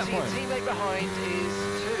 You didn't see that Gap to point. your teammate behind is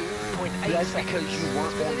 2.8 That's seconds. because you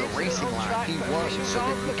weren't on the racing line. He was, so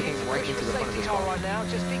then you came right into the front of his car. right now.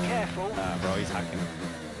 Just be careful. Nah, bro, he's hacking.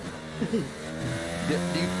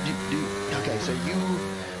 Okay, so if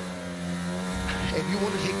you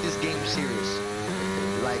want to take this game serious,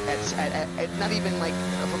 like at not even like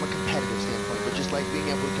from a competitive standpoint, but just like being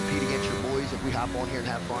able to compete against your boys, if we hop on here and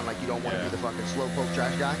have fun, like you don't want to be the fucking slowpoke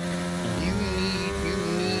trash guy, you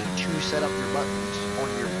need to set up your buttons on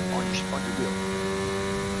your wheel.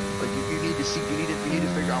 see. You need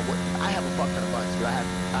to figure out what. I have a fuck ton of buttons, dude. I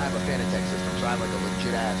have a Fanatec system, so I have like a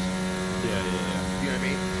legit ass. Yeah. You know what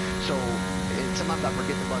I mean? So and sometimes I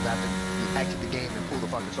forget the buttons. I have to exit the game and pull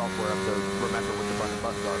the fucking software up to remember what the fucking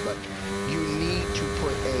buttons are. But you need to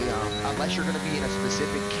put a unless you're gonna be in a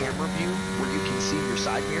specific camera view where you can see your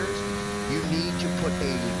side mirrors. You need to put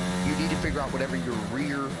a. You need to figure out whatever your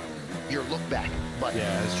look back button.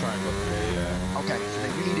 Yeah, it's triangle 3, yeah. Okay, so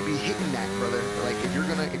then you need to be hitting that, brother. Like if you're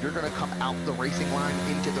gonna come out the racing line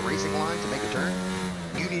into the racing line to make a turn,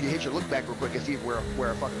 you need to hit your look back real quick and see where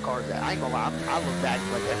a fucking car's at. I ain't gonna lie, I look back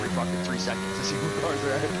like every fucking 3 seconds to see where cars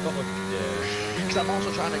are at. Yeah. Because I'm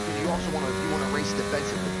also trying to. You also wanna race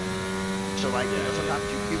defensively. So like you know, sometimes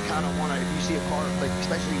you kind of wanna, if you see a car, like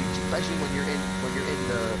especially when you're in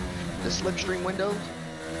the slipstream windows.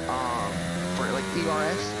 For like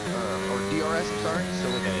ERS or DRS, I'm sorry. So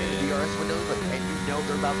in the DRS windows, like, and you know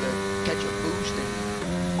they're about to catch a boost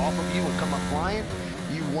and off of you and come up flying,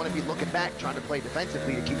 you want to be looking back, trying to play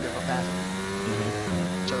defensively to keep them from passing.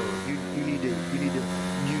 So you need to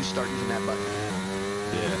start using that button.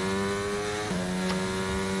 Yeah.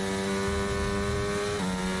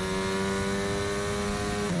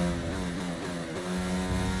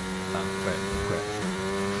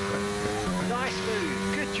 Nice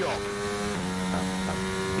move, good job.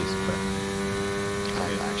 He's quick.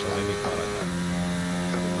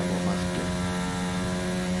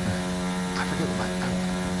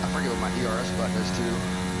 I forget what my DRS button is too.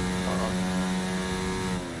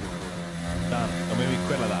 Dan, don't make me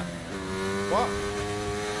quit like that. What?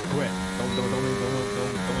 Quit. Don't make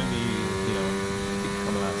me, you know,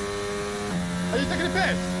 come last. Are you taking a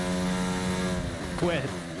piss? Quit.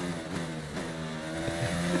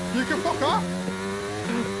 You can fuck off.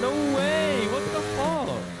 No way. What the fuck?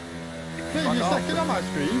 Hey, you're second on my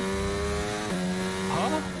screen.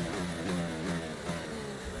 Huh?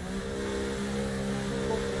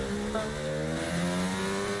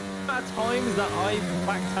 Times that I've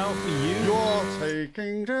backed out for you. You're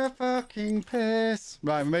taking the fucking piss.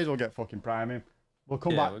 Right, we may as well get fucking priming. We'll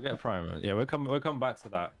come back. We'll get priming. Yeah, we'll come back to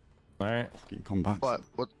that. All right. Come back. What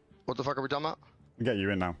the fuck are we talking about? We'll get you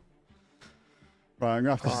in now. Right, I'm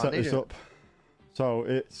gonna have to set this up. So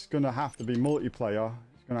it's gonna have to be multiplayer.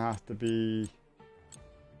 It's gonna have to be.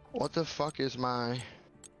 What the fuck is my?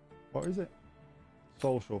 What is it?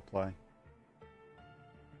 Social play.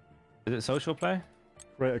 Is it social play?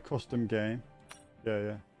 Create a custom game.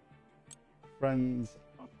 Yeah. Friends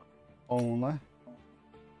only.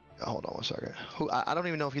 Hold on one second. I don't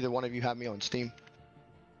even know if either one of you have me on Steam.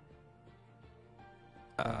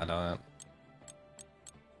 I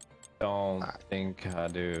don't think I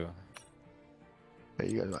do. Hey,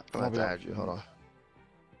 you guys, I'm gonna have to add you. Hold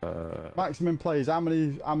on. Maximum plays. How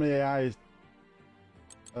many AIs?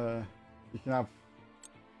 You can have.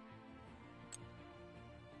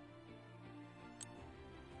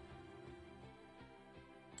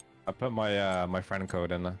 I put my my friend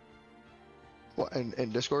code in there. What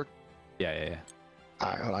in Discord? Yeah.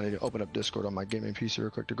 Alright, hold on. I need to open up Discord on my gaming PC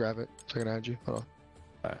real quick to grab it. So I can add you. Hold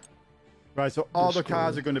on. Right, so all the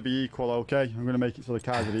cars are going to be equal, okay? I'm going to make it so the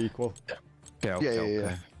cars are equal. Yeah,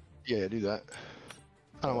 do that.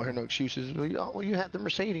 I don't want to hear no excuses. Well, you have the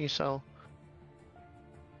Mercedes, so.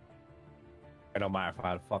 It don't matter if I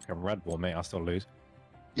had a fucking Red Bull, mate. I'll still lose.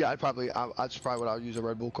 Yeah, that's probably what I would use, a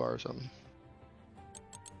Red Bull car or something.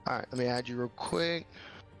 Alright, let me add you real quick.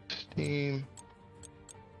 Steam.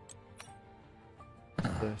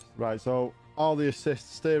 Right, so all the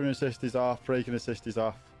assists, steering assist is off, braking assist is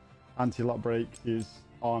off, anti-lock brakes is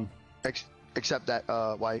on. Except that,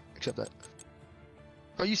 White, accept that.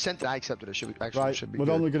 Oh, you sent it, I accepted it. Should be We're good.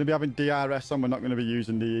 only going to be having DRS on, we're not going to be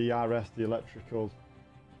using the ERS, the electrical.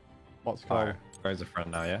 What's it called? Where's a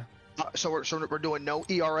friend now, yeah? So we're doing no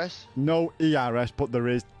ERS? No ERS, but there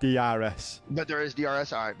is DRS. But there is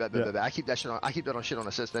DRS. All right, bet. I keep that shit on. I keep that on shit on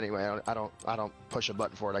assist anyway. I don't push a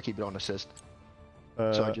button for it. I keep it on assist.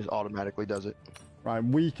 So it just automatically does it. Right,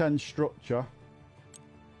 weekend structure.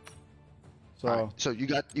 So. Right, so you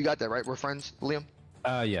got that right? We're friends, Liam.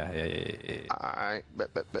 Yeah. All right, bet.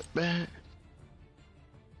 Let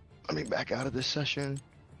me back out of this session.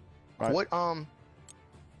 Right.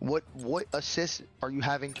 What assists are you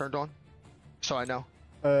having turned on? So I know.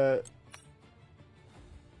 The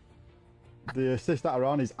assist that are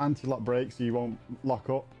on is anti-lock brakes, so you won't lock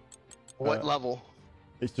up. What level?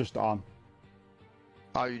 It's just on.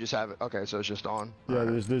 Oh, you just have it. Okay, so it's just on. Yeah,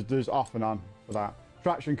 right. there's off and on for that.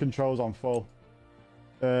 Traction controls on full.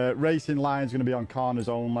 Racing line's going to be on corners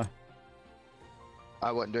only.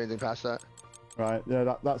 I wouldn't do anything past that. Right,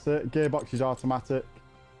 yeah, that's it. Gearbox is automatic.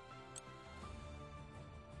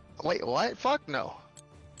 Wait, what? Fuck no.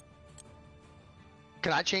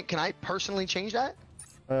 Can I change? Can I personally change that?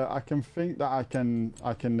 I can think that I can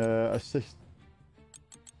assist.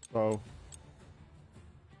 So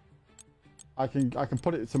I can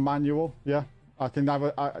put it to manual. Yeah, I can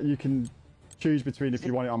have you can choose between if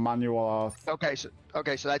you want it on manual or. Okay,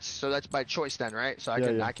 so that's by choice then, right? So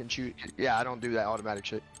I can choose. Yeah, I don't do that automatic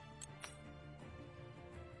shit.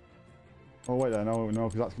 Oh wait, no,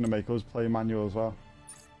 because that's gonna make us play manual as well.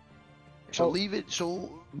 So leave it. So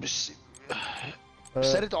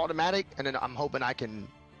set it to automatic, and then I'm hoping I can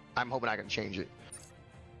change it.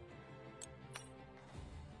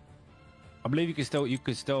 I believe you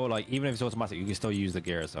could still like, even if it's automatic, you can still use the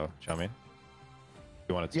gear. So, you know what I mean? If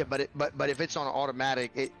you wanted to. Yeah, but if it's on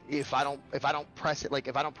automatic, if I don't press it, like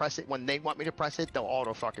if I don't press it when they want me to press it, they'll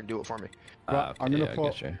auto fucking do it for me. Right, Okay, I'm gonna yeah,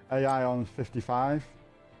 put AI on 55.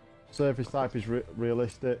 Surface type is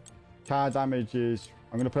realistic. Car damage is,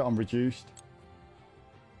 I'm gonna put it on reduced.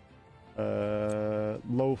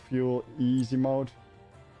 Low fuel easy mode.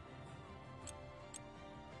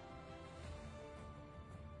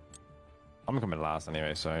 I'm coming last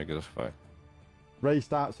anyway, so I guess fuck. Race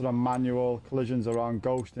starts are on manual. Collisions are on.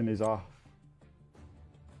 Ghosting is off.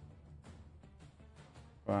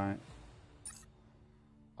 Right.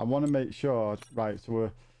 I want to make sure. Right, so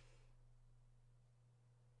we're.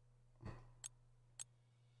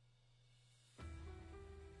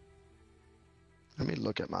 Let me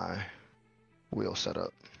look at my wheel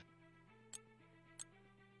setup.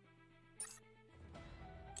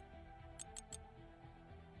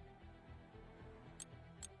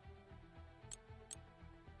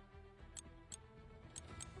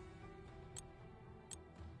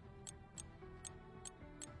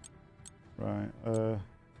 Right. I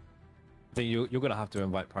think you're gonna have to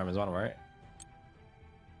invite Prime as well, right?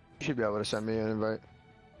 You should be able to send me an invite.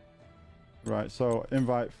 Right. So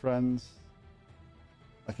invite friends.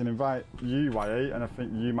 I can invite you, Y8, and I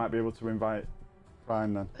think you might be able to invite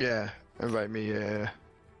Prime then. Yeah, invite me. Yeah.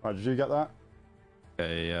 Right. Did you get that?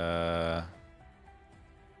 Okay.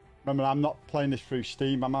 Remember, I'm not playing this through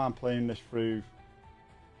Steam. I'm playing this through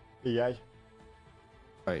EA.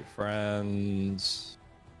 Wait, friends.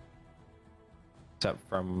 Except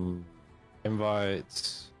from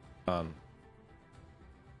invites. Done.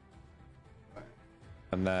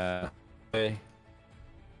 And then, hey,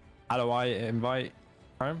 how do I invite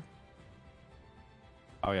Prime?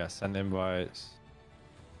 Oh yeah, send invites.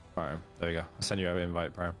 Prime. There we go. I'll send you an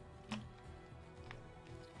invite, Prime.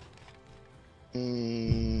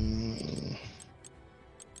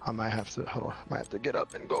 I might have to hold on. I might have to get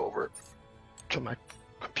up and go over to my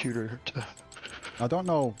computer to. I don't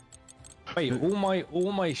know. Wait,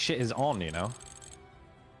 all my shit is on, you know.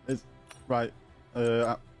 It's right.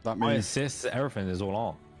 That My means assists, everything is all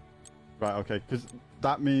on. right. Okay, because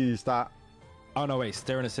that means that. Oh no, wait,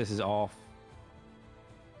 steering assist is off.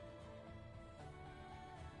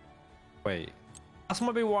 Wait, that's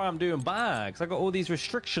might be why I'm doing bad, 'cause I got all these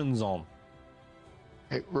restrictions on.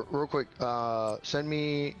 Hey, real quick. Send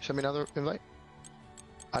me another invite.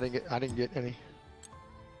 I didn't get any.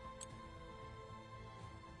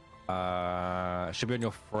 Should be on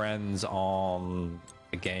your friends on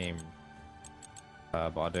the game.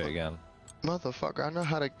 But I'll do it again. Motherfucker, I know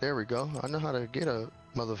how to. There we go. I know how to get a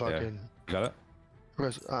motherfucking. You got it?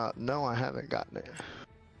 No, I haven't gotten it.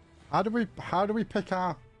 How do we pick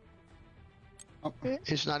our?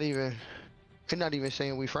 It's not even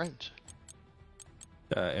saying we friends.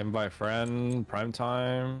 Invite friend, prime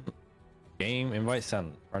time, game, invite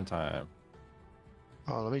sent, prime time.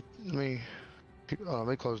 Oh, let me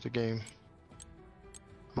close the game.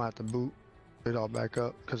 I might have to boot it all back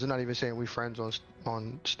up because they're not even saying we friends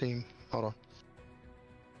on Steam. Hold on.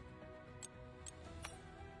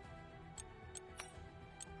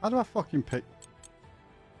 How do I fucking pick?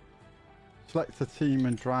 Select a team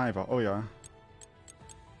and driver. Oh yeah.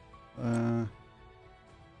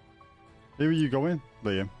 Who are you going,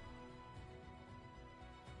 Liam?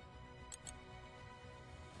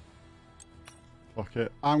 Fuck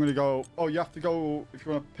it. I'm gonna go. Oh, you have to go. If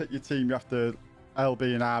you want to pick your team, you have to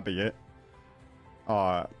LB and RB it.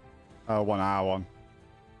 Alright. R1,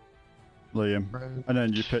 Liam. Right. And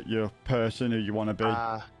then you pick your person who you want to be.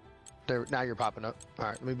 There. Now you're popping up. All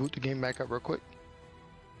right, let me boot the game back up real quick.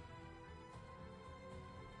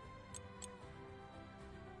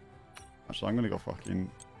 Actually, I'm gonna go fucking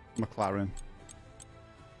McLaren.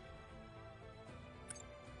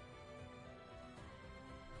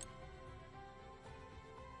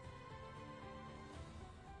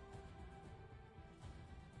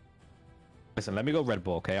 Listen, let me go Red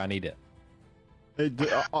Bull, okay? I need it.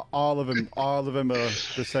 All of them are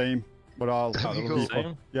the same. We're all Let me go.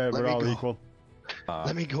 equal. Yeah, Let we're me all go. equal.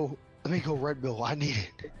 Let me go. Let me go Red Bull. I need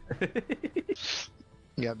it.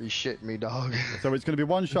 You gotta be shitting me, dog. So it's going to be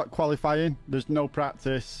one shot qualifying. There's no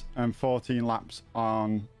practice and 14 laps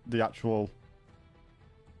on the actual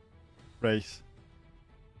race.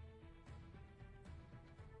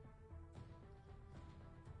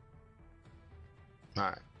 All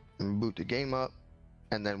right, boot the game up,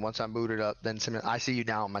 and then once I'm booted up, then I see you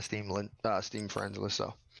now on my Steam friends list. So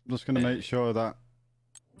I'm just going to make sure that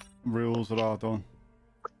rules are all done.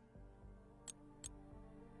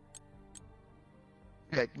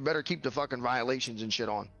 yeah, you better keep the fucking violations and shit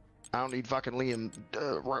on. I don't need fucking Liam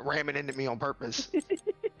ramming into me on purpose.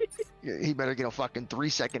 He better get a fucking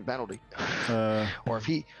 3-second penalty. Or if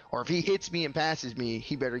he hits me and passes me,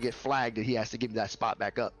 he better get flagged that he has to give me that spot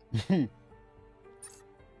back up.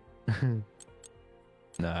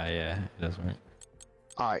 Nah, yeah, it does work.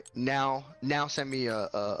 All right, now send me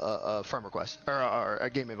a friend request or a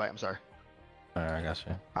game invite. I'm sorry. Alright, I got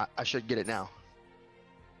you. I should get it now.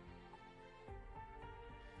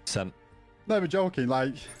 Sent. No, but joking,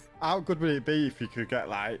 like, how good would it be if you could get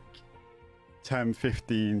like 10,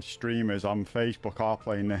 15 streamers on Facebook all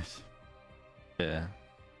playing this? Yeah.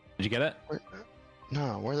 Did you get it?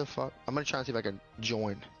 No, where the fuck? I'm gonna try and see if I can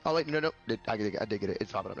join. Oh wait, no, I did get it.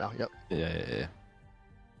 It's popping up now. Yep. Yeah.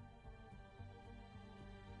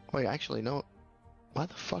 Wait, actually, no. Why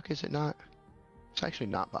the fuck is it not? It's actually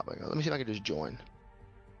not popping up. Let me see if I can just join.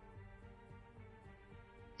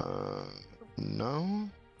 No.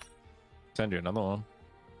 Send you another one.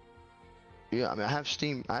 Yeah, I mean, I have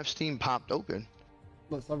Steam popped open.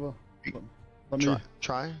 Let's have a. Let me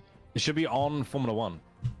Try. It should be on Formula One.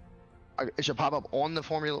 It should pop up on the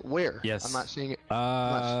Formula. Where? Yes. I'm not seeing it.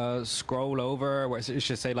 Scroll over where it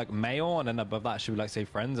should say like mail, and then above that should be like say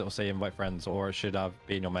friends. It will say invite friends, or it should have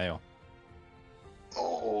be in your mail.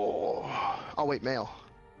 Oh wait, mail.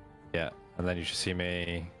 Yeah, and then you should see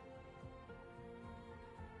me.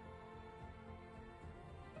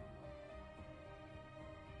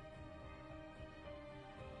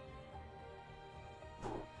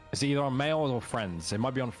 It's either on mail or friends. It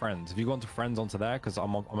might be on friends. If you go onto friends onto there, because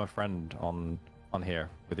I'm a friend on here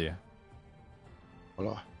with you. Hold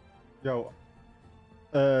on. Yo,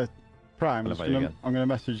 Prime, I'm gonna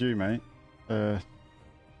message you, mate. 1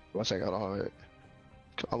 second, hold on. Wait.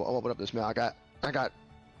 I'll open up this mail. I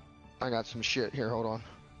got some shit here. Hold on.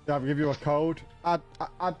 Yeah, I'll give you a code. Add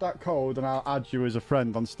that code, and I'll add you as a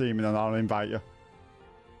friend on Steam, and then I'll invite you.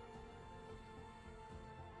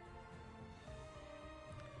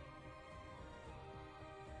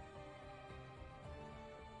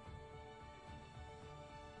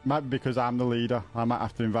 Might be because I'm the leader. I might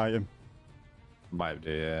have to invite him. Might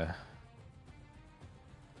do, yeah.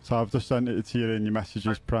 So I've just sent it to you in your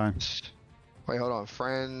messages, Prime. Wait, hold on.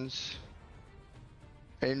 Friends.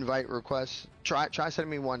 Invite request. Try sending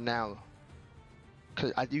me one now.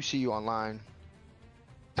 Cause I do see you online.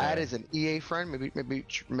 Yeah. Add as an EA friend. Maybe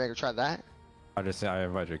try that. I just say I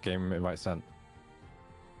invite you. Game invite sent.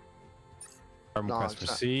 Friend request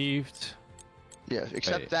received. Yeah,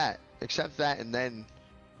 accept that. Accept that, and then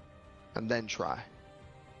try.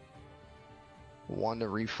 One to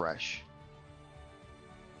refresh.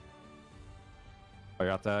 I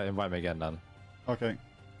got that. Invite me again, then. Okay.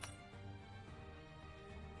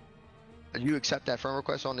 Did you accept that friend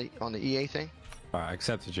request on the EA thing? Alright, I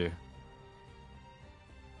accepted you.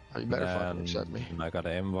 Oh, you better fucking accept me. I got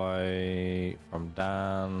an invite from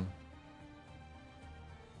Dan.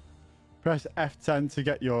 Press F10 to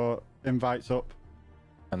get your invites up.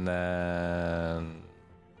 And then...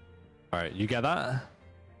 Alright, you get that?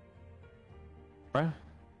 Right?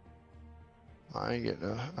 I ain't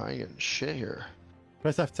getting shit here.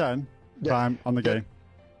 Press F10. Prime on the game.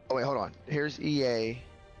 Oh wait, hold on. Here's EA.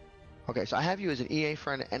 Okay, so I have you as an EA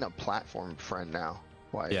friend and a platform friend now.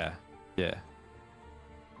 Why? Yeah. Should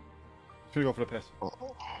we go for the piss?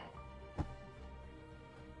 Oh.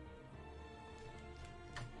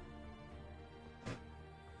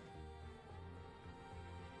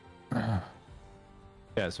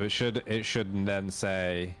 Yeah, so it should then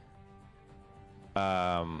say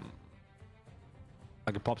like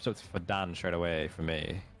it pops up for Dan straight away for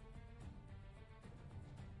me.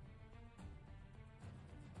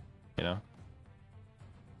 You know?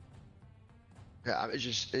 Yeah, it's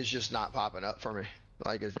just not popping up for me.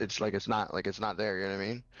 Like it's not there. You know what I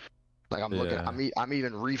mean? Like I'm looking, I'm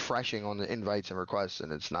even refreshing on the invites and requests,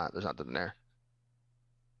 and there's nothing there.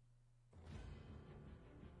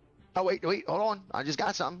 Oh wait, hold on. I just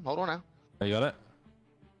got something. Hold on now. Oh, you got it?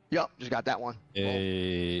 Yep, just got that one.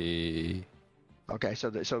 Hey. Okay, so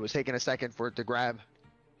it was taking a second for it to grab.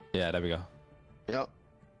 Yeah, there we go. Yep.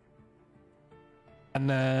 And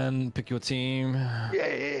then pick your team.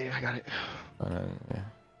 Yeah, I got it. And then, yeah.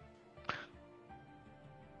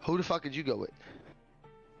 Who the fuck did you go with?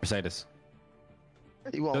 Mercedes.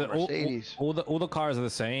 You want Mercedes? All the cars are the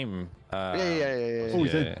same. Yeah. Oh, he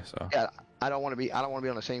did. So. Yeah, I don't want to be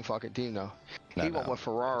on the same fucking team though. He went with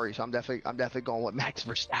Ferrari, so I'm definitely going with Max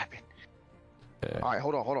Verstappen. Yeah. All right,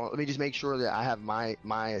 hold on. Let me just make sure that I have my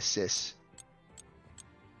assists.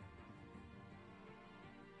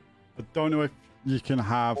 I don't know if you can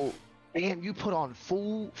have. Oh, damn, you put on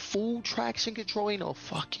full traction control? Ain't no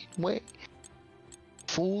fucking way.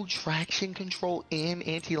 Full traction control and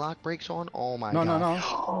anti-lock brakes on? Oh my god.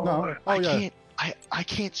 No. Oh yeah. I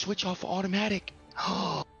can't switch off automatic.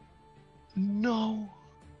 No.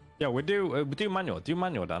 Yeah, we do manual. Do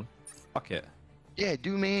manual, Dan. Fuck it. Yeah,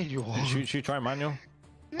 do manual. Should you try manual?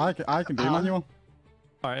 I can do manual.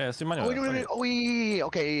 Alright, yeah, let's do manual. Oh, wait. Oh, yeah.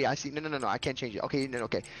 Okay, I see. No. I can't change it. Okay, no.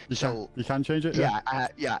 Okay. You can change it. Yeah. I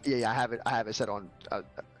have it set on.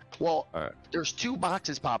 Well, Alright. there's two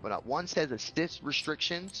boxes popping up. One says assist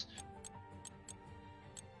restrictions.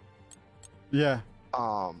 Yeah.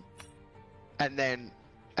 And then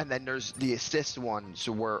there's the assist one,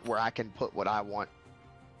 so where I can put what I want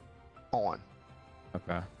on.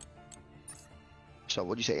 Okay. So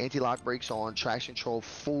what'd you say? Anti-lock brakes on, traction control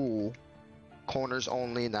full, corners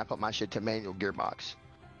only, and I put my shit to manual gearbox.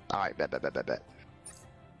 All right, bet.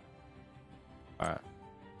 Alright.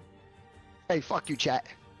 Hey, fuck you, chat.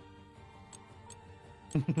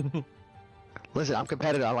 Listen, I'm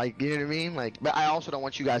competitive. I like, you know what I mean? Like, but I also don't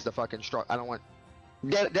want you guys to fucking struggle. I don't want.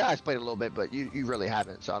 Yeah, I played a little bit, but you really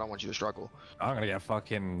haven't, so I don't want you to struggle. I'm gonna get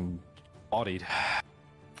fucking bodied.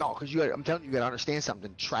 No, because I'm telling you, you gotta understand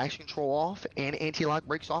something. Traction control off and anti-lock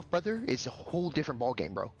brakes off, brother. It's a whole different ball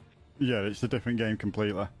game, bro. Yeah, it's a different game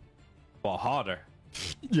completely. Well, harder.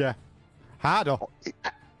 Yeah. Harder.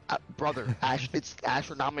 Brother, it's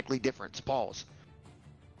astronomically different. Pause.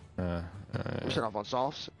 We're setting off on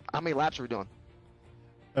softs. How many laps are we doing?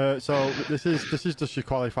 So this is just your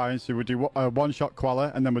qualifying. So we do a one-shot quali,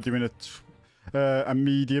 and then we're doing a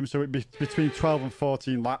medium. So it'd be between 12 and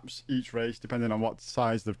 14 laps each race, depending on what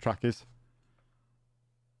size the track is.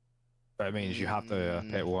 That means you have to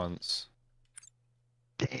pit once.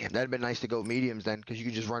 Damn, that'd been nice to go mediums then, because you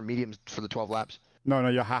could just run mediums for the 12 laps. No,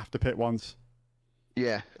 you have to pit once.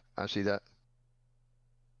 Yeah, I see that.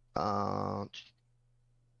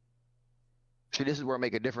 See, this is where I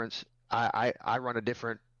make a difference. I run a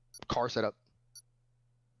different car setup.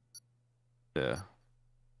 Yeah.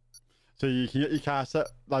 So you can get your car set,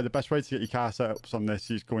 like the best way to get your car setups on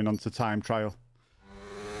this is going on to time trial.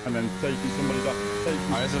 And then taking somebody's off.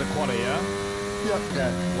 Alright, is it a quali, yeah?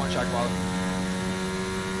 Yeah, one shot quality.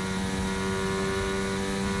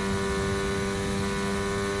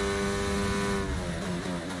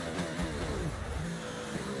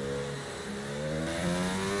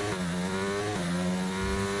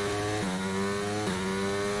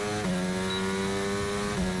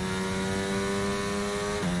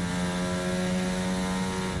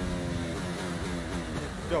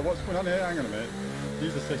 Yo, what's going on here? Hang on a minute.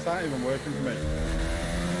 These assists aren't even working for me.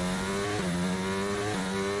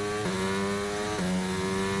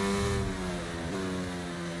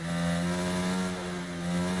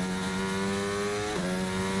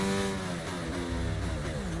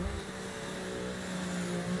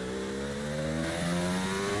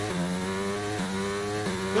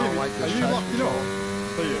 Are you locking up?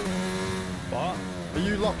 Are you? What? Are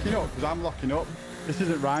you locking up? Because I'm locking up. This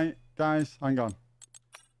isn't right, guys. Hang on.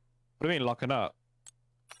 What do you mean locking up?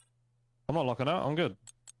 I'm not locking up. I'm good.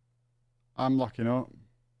 I'm locking up.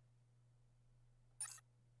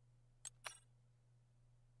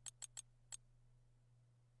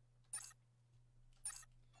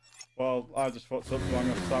 Well, I just fucked up, so I'm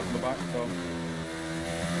going to start from the back, so...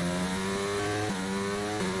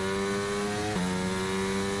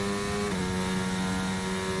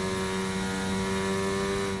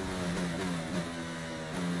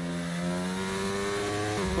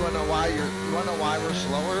 You wanna know why we're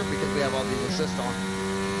slower? Because we have all these assists on.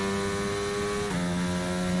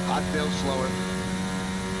 I feel slower.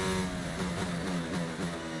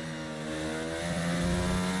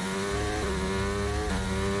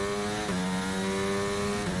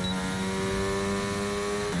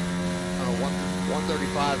 Oh,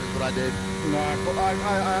 135 is what I did. No, but I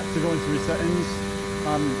had to go into my settings.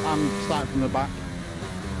 I'm starting from the back.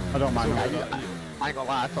 I don't mind. I ain't gonna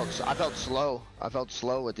lie, I felt slow. I felt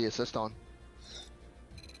slow with the assist on.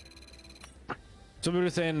 So we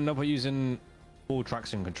were saying no, but using full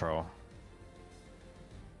traction control.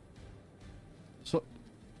 So,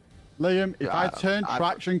 Liam, if I turn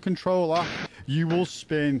traction control off, you will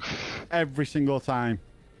spin every single time.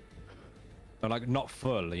 But like not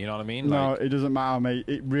full, you know what I mean? No, Like, it doesn't matter, mate.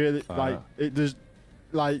 It really it does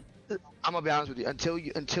like. I'm gonna be honest with you.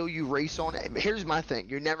 Until you race on it. Here's my thing.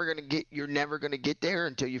 You're never gonna get there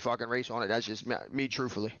until you fucking race on it. That's just me,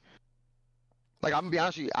 truthfully. Like, I'm gonna be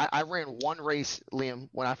honest with you. I ran one race, Liam,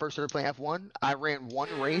 when I first started playing F1. I ran one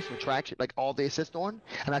race with traction, like all the assist on,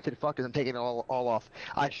 and I said, "Fuck it, I'm taking it all off."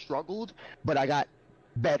 I struggled, but I got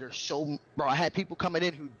better. So, bro, I had people coming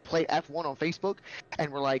in who play F1 on Facebook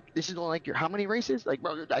and were like, "This is only like your how many races?" Like,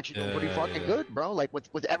 bro, you're actually doing pretty fucking good, bro. Like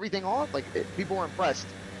with everything off, like people were impressed.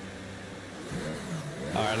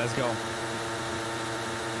 all right, let's go.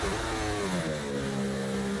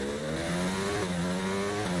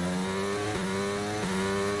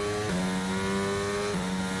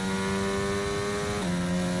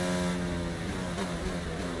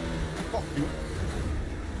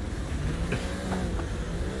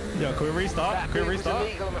 Yo, can we restart? That Can we move was restart?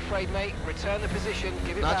 illegal, I'm afraid, mate. Return the position.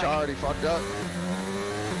 Give it Nacho back. already fucked up.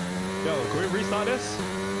 Yo, can we restart this?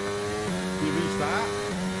 You restart?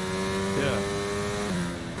 Yeah.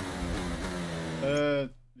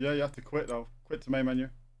 Yeah, you have to quit though. Quit to main menu.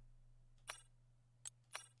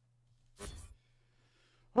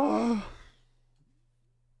 Oh.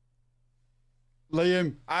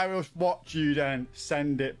 Liam, I will watch you then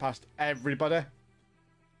send it past everybody.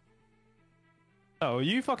 Oh,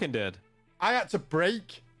 you fucking did. I had to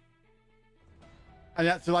brake. And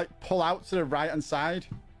you had to like pull out to the right hand side.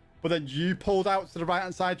 But then you pulled out to the right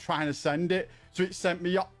hand side trying to send it. So it sent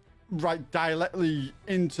me up right directly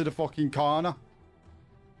into the fucking corner.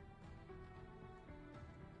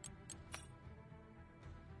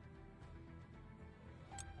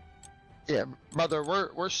 Yeah, brother,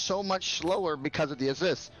 we're so much slower because of the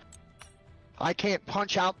assist. I can't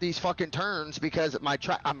punch out these fucking turns because my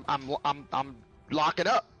track. I'm locking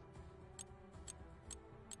up.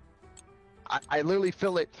 I literally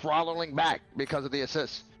feel it throttling back because of the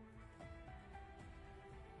assist.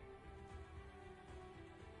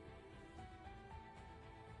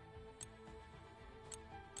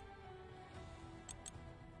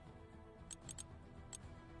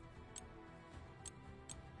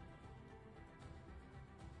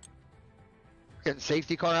 Getting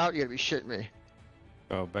safety car out, you gotta be shitting me.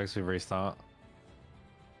 Oh, back to restart.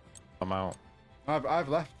 I'm out. I've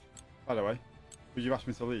left, by the way. But you asked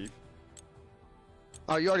me to leave.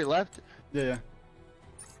 Oh, you already left? Yeah.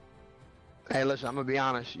 Hey, listen, I'm gonna be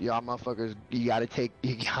honest, y'all motherfuckers, you gotta take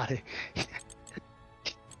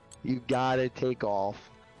off.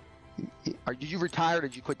 Did you retire or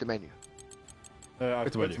did you quit the menu? I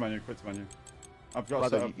quit the menu. I've got to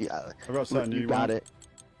set a new one. You got it.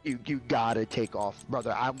 You gotta take off,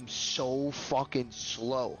 brother. I'm so fucking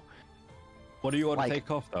slow. What do you want to take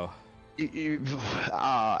off though?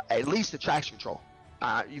 At least the traction control.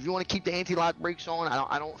 If you want to keep the anti-lock brakes on,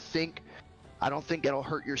 I don't think it'll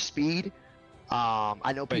hurt your speed.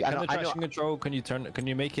 I know. Wait, the traction control? Can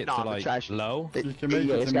you make it to like low? You can make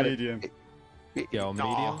it to medium. Yo,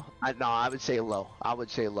 medium. I would say low.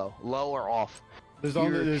 Low or off. There's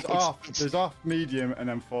off, medium, and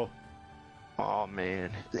then full. Oh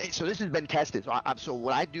man, so this has been tested. So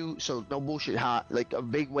what I do, so no bullshit. Like a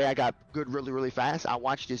big way I got good really fast. I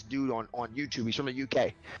watched this dude on YouTube. He's from the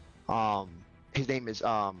UK. His name is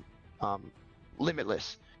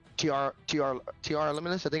Limitless. TR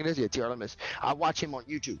Limitless, I think it is. Yeah, TR Limitless. I watch him on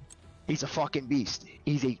YouTube. He's a fucking beast.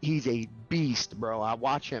 He's a beast, bro. I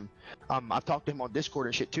watch him. I've talked to him on Discord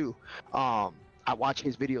and shit too. I watch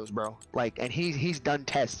his videos, bro. Like, and he's done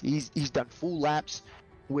tests. He's done full laps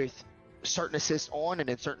with certain assists on and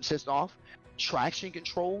then certain assists off. Traction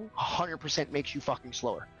control 100% makes you fucking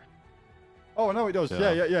slower. Oh no, it does.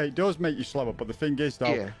 Yeah, it does make you slower. But the thing is,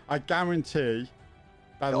 though, I guarantee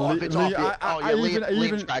that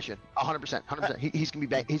Liam's crashing 100%. He's gonna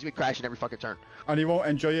be crashing every fucking turn, and he won't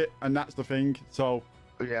enjoy it. And that's the thing. So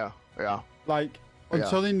yeah. Like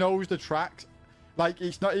until he knows the tracks, like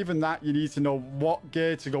it's not even that. You need to know what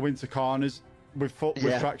gear to go into corners with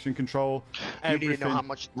traction control. Everything. You need to know how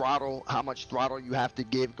much throttle you have to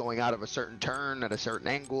give going out of a certain turn at a certain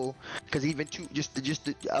angle. Because even just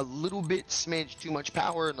a little bit smidge too much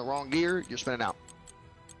power in the wrong gear, you're spinning out.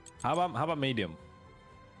 How about medium?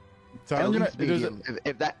 Medium.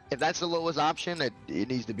 If that's the lowest option, it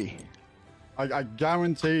needs to be. I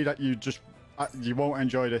guarantee that you won't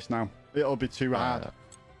enjoy this now. It'll be too hard.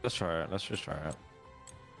 Let's try it. Let's just try it.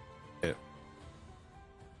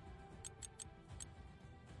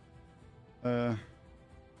 Yeah.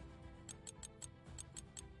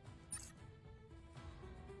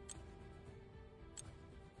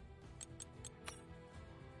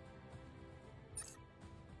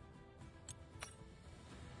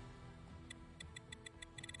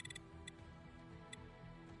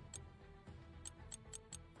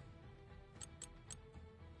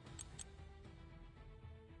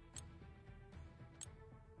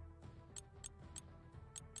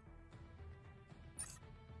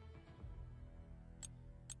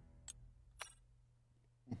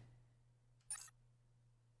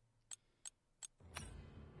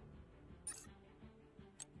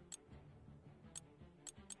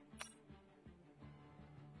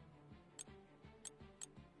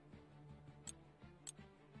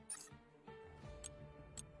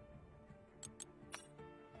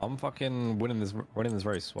 I'm fucking winning this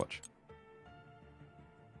race. Watch.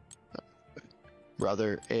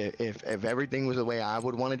 Brother, if everything was the way I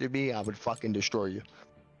would want it to be, I would fucking destroy you.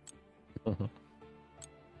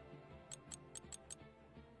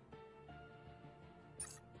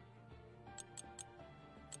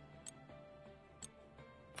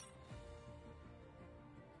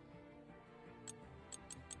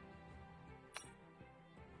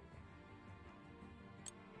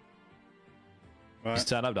 Right. Just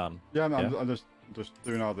turn up, Dan. Yeah, I'm just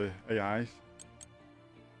doing all the AIs.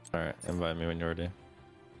 All right, invite me when you're ready.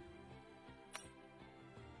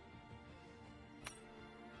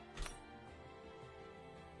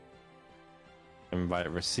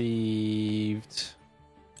 Invite received.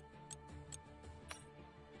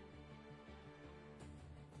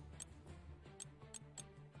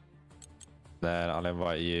 Then I'll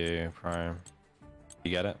invite you, Prime.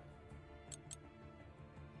 You get it?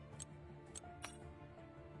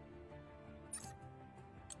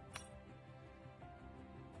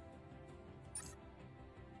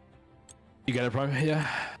 You get it, Prime? Yeah.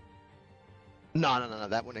 No,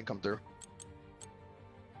 that one didn't come through.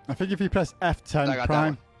 I think if you press F10 I got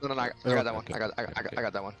Prime. that one. No, I got that one. I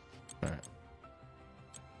got that one. All right.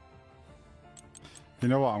 You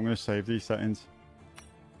know what? I'm going to save these settings.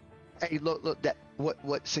 Hey, look, that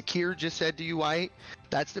what Sakir just said to you, White,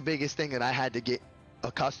 that's the biggest thing that I had to get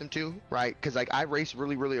accustomed to, right? Because like I race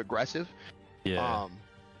really aggressive. Yeah.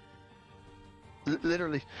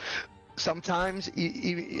 Literally, sometimes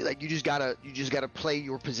like you just gotta play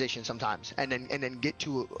your position sometimes, and then get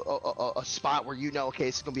to a spot where you know, okay,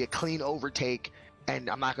 it's gonna be a clean overtake, and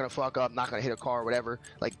I'm not gonna fuck up, I'm not gonna hit a car or whatever.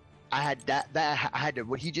 Like I had that I had to,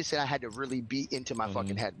 what he just said, I had to really beat into my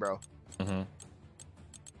fucking head, bro.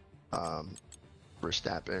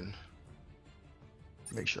 Verstappen,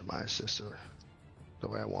 make sure my assists are the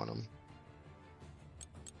way I want them.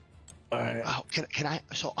 All right. Oh, can I?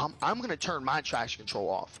 So I'm gonna turn my traction control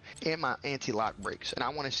off and my anti-lock brakes, and I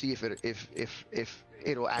want to see if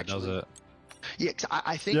it'll actually. Does it? Yeah, 'cause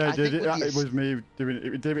I think. Yeah, I think it was me doing it.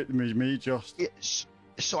 It did it with me just. It's,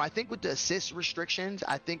 so I think with the assist restrictions,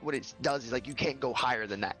 I think what it does is like you can't go higher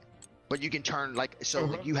than that, but you can turn like so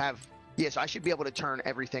like you have. Yeah, so I should be able to turn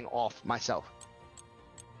everything off myself.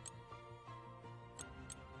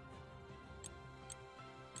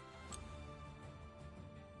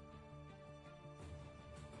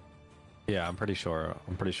 Yeah, I'm pretty sure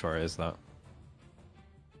it is that.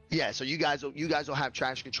 Yeah, so you guys will have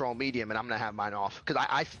traction control medium, and I'm gonna have mine off because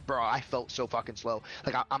I felt so fucking slow.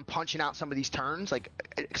 Like I'm punching out some of these turns, like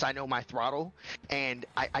because I know my throttle, and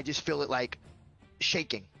I just feel it like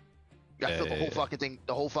shaking. I feel the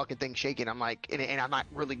whole fucking thing shaking. I'm like, and I'm not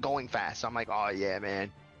really going fast. So I'm like, oh yeah,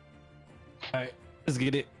 man. All right, let's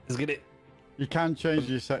get it. You can change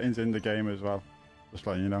your settings in the game as well. Just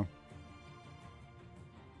letting you know.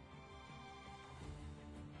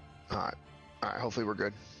 All right, hopefully we're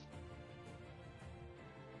good.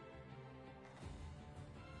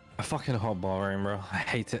 I fucking hot Bahrain, bro. I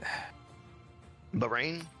hate it.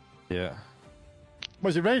 Bahrain? Yeah.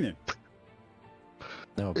 Was it raining?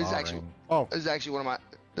 No, This is Bahrain. actually this is actually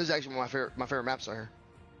one of my favorite maps on here.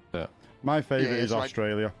 Yeah. My favorite Yeah, is so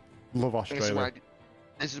Australia. Love Australia.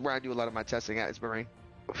 This is where I do a lot of my testing at. It's Bahrain.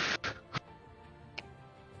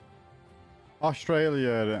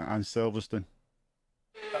 Australia and Silverstone.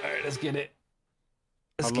 All right, let's get it.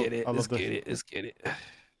 Let's get it.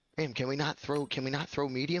 Damn, can we not throw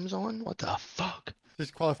mediums on? What the fuck? This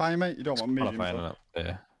is qualifying, mate. You don't want mediums. Qualifying up.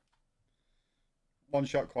 Yeah. One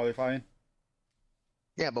shot qualifying.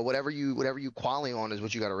 Yeah, but whatever you quali on is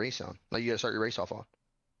what you got to race on. Like you got to start your race off on.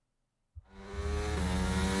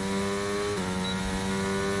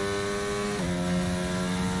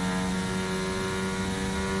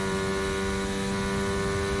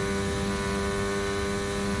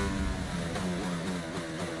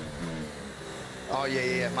 Oh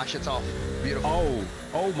yeah. My shit's off. Beautiful.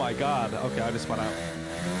 Oh my God. Okay, I just spun out.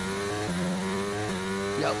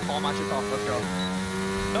 Yep, all my shit's off. Let's go.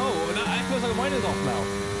 No, I feel like mine is off now.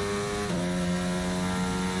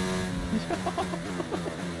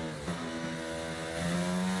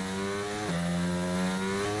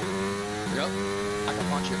 Yep, I can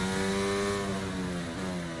punch it.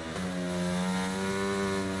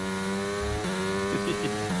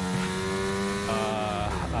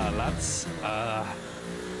 Lads.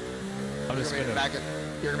 I'm just You're gonna.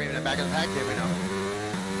 gonna be in the back of the pack, David. No.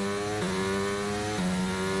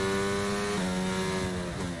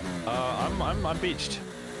 I'm beached.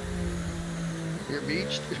 You're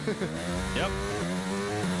beached. Yep.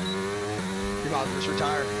 You might as well just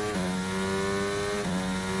retire.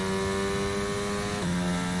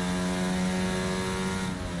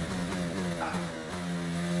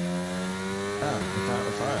 Without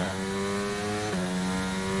the fire.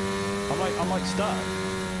 I'm like stuck.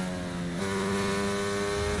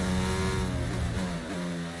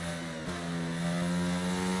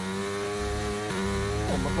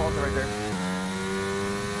 Oh, my balls are right there.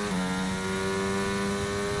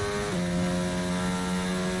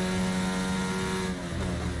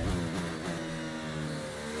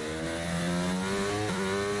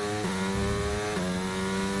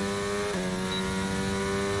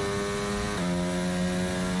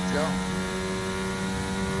 Let's go.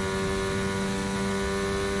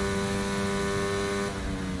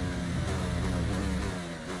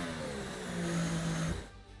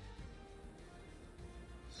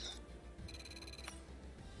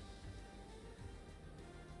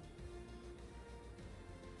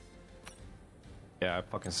 Yeah, I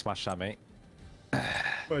fucking smashed that, mate.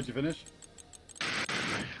 Where'd you finish?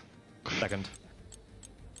 Second.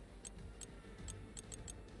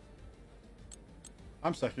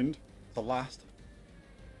 I'm second. The last.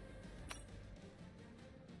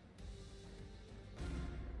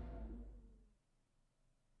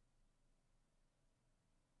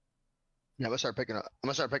 Yeah, I'm gonna start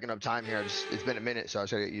picking up time here. It's been a minute, so I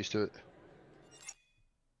just gotta get used to it.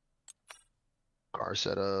 Car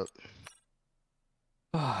setup.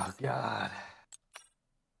 Oh, God.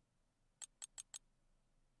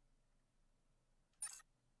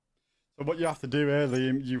 So what you have to do here,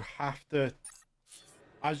 Liam, you have to,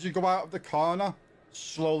 as you go out of the corner,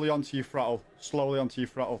 slowly onto your throttle. Slowly onto your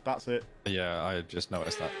throttle. That's it. Yeah, I just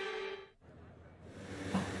noticed that.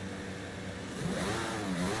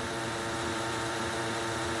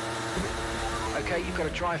 Okay, you've got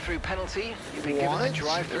a drive-through penalty. You've been given a What?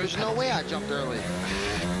 drive-through There's penalty. no way I jumped early.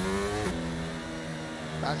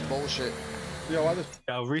 That's bullshit. Yo, I just...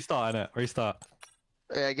 Yeah, restart it. Restart.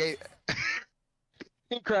 Yeah, I gave...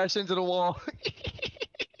 He crashed into the wall.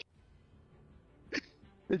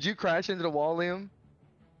 Did you crash into the wall, Liam?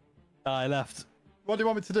 I left. What do you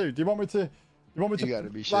want me to do? Do you want me to... You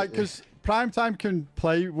gotta be shit, like, yeah. because Primetime can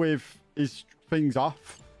play with his things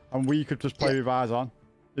off, and we could just play with ours on.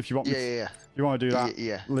 If you want me Yeah. You want to do that,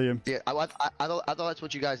 Yeah. Liam? Yeah, I thought that's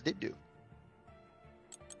what you guys did do.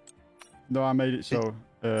 No, I made it so...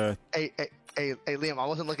 Hey, Liam, I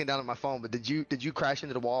wasn't looking down at my phone, but did you crash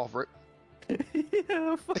into the wall for it?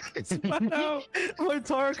 Yeah, fucking spun out. My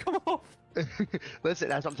tire come off.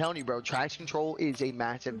 Listen, as I'm telling you, bro, traction control is a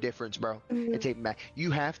massive difference, bro. It's a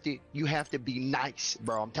you have to be nice,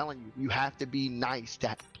 bro. I'm telling you, you have to be nice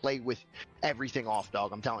to play with everything off,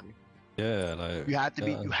 dog. I'm telling you. Yeah, like You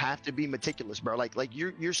have to be meticulous, bro. Like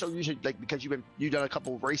you're so used to, like, because you've done a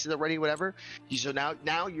couple of races already, whatever. So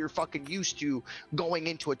now you're fucking used to going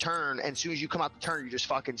into a turn, and as soon as you come out the turn, you're just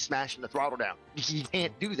fucking smashing the throttle down. You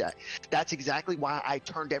can't do that. That's exactly why I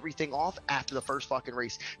turned everything off after the first fucking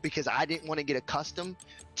race, because I didn't want to get accustomed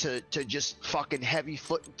to just fucking heavy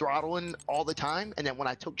foot throttling all the time, and then when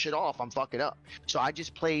I took shit off, I'm fucking up. So I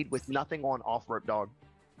just played with nothing on off rip, dog.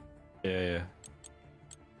 yeah.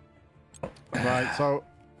 Right, so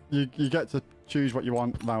you get to choose what you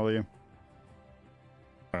want now, Liam.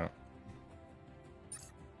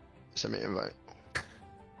 Send me an invite.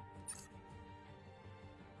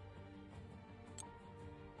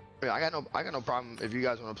 Yeah, I got no problem if you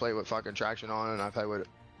guys want to play with fucking traction on and I play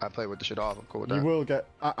with the shit off. I'm cool with that. You will get...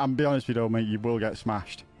 I'm be honest with you, though, mate. You will get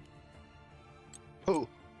smashed. Who?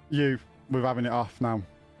 You, with having it off now.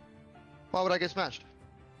 Why would I get smashed?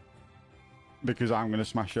 Because I'm going to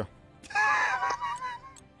smash you.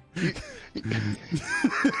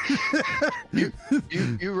 You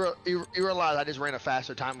realize I just ran a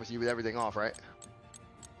faster time with you with everything off, right?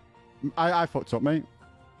 I fucked up, mate.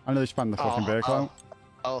 I nearly spanned the fucking vehicle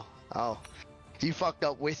out. Oh. You fucked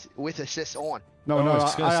up with assists on. No, Oh, no,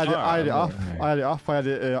 it's gonna I had it start. off. I had it off. I had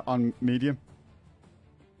it on medium.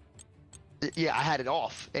 Yeah, I had it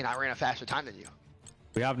off, and I ran a faster time than you.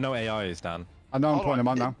 We have no AIs, Dan. I know I'm Hold putting them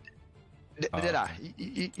on on. now. Did I?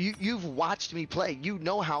 You've watched me play. You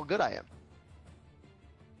know how good I am.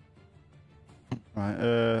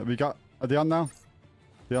 Right, we got... Are they on now?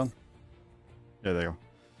 They on? Yeah, there you go.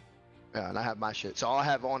 Yeah, and I have my shit. So all I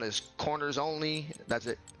have on is corners only. That's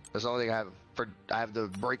it. That's the only thing I have. I have the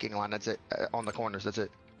braking line. That's it. On the corners. That's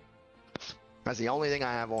it. That's the only thing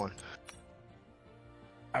I have on.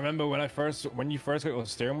 I remember when you first got your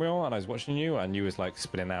steering wheel and I was watching you and you was like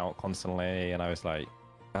spinning out constantly and I was like,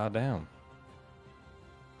 god damn.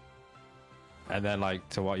 And then like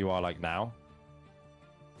to what you are like now.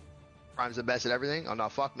 Prime's the best at everything. Oh no,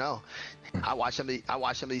 fuck no. I watch some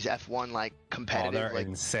of these F1 like competitive. Oh, they're like,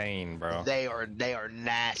 insane, bro. They are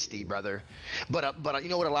nasty, brother. But you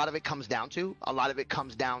know what? A lot of it comes down to. A lot of it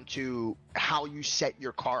comes down to how you set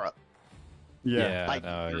your car up. Yeah. Like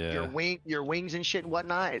no, your wings and shit and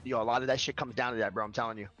whatnot. Yo, a lot of that shit comes down to that, bro. I'm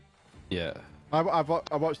telling you. Yeah. I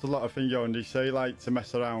watched a lot of things, and they say like to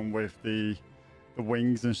mess around with the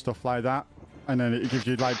wings and stuff like that, and then it gives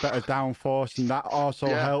you like better downforce, and that also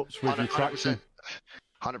helps with your traction.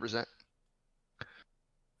 100%.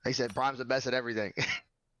 They said Prime's the best at everything.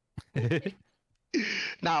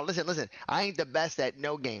 Now listen. I ain't the best at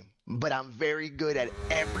no game, but I'm very good at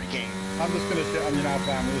every game. I'm just gonna shit on you now,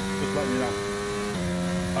 Prime. Just letting you know.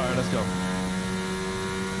 All right, let's go.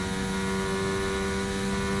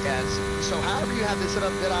 Yes. So however you have this set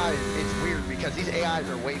up, Deadeye, it's weird because these AIs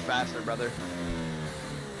are way faster, brother.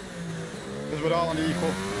 Because we're all on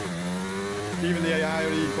equal. Even the AI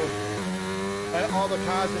are equal. All the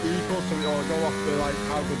cars are equal, so we all go off the like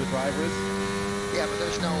how good the driver is. Yeah, but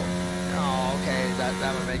there's no. Oh, okay.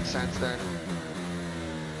 That would make sense then.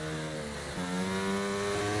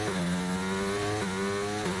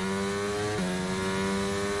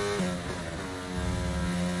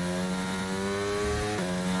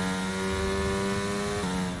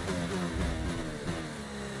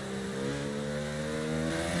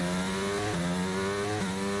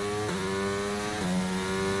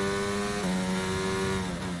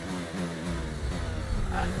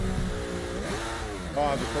 Oh,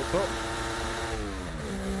 I just fucked up.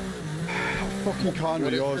 Fucking can't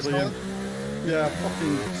with yours, Liam. Yeah,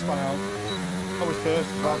 fucking spun out. I was first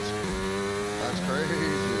as well. That's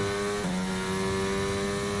crazy.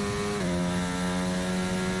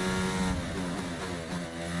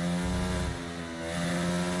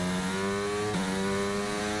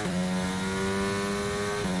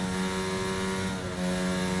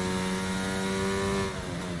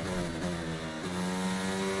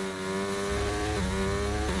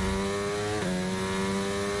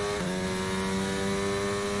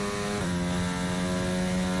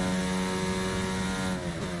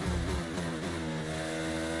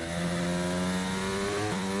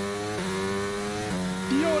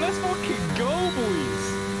 Yo, let's fucking go, boys.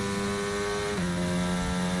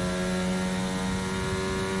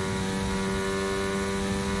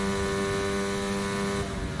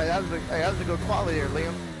 Hey, that was a good quality there,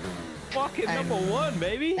 Liam. Fucking number one,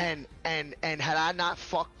 baby. And had I not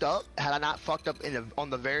fucked up, on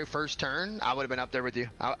the very first turn, I would have been up there with you.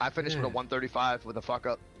 I finished with a 135 with a fuck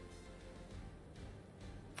up.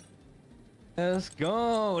 Let's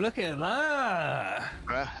go. Look at that.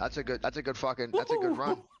 That's a good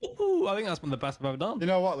run. I think that's one of the best I've ever done. You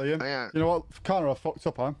know what, Liam? Yeah. You know what, Connor, I fucked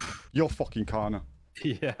up on. You're fucking Connor.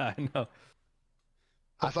 Yeah, I know.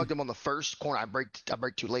 I fucked him on the first corner. I brake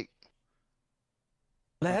too late.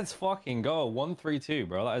 Let's fucking go. 132,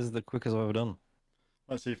 bro. That is the quickest I've ever done.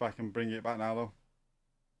 Let's see if I can bring it back now, though.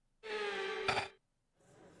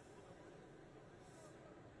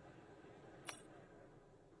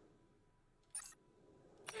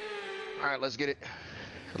 All right, let's get it.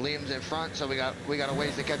 Liam's in front, so we got a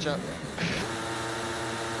ways to catch up.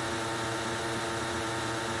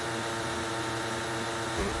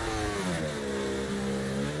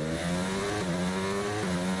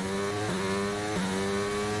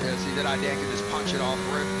 Yeah, see that idea? I can just punch it off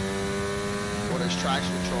rip with his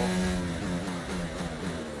traction control.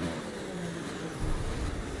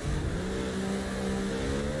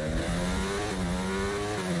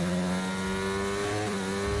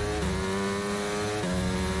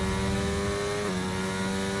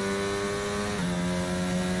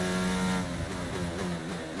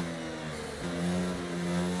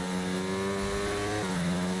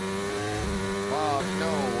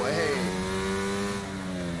 No way.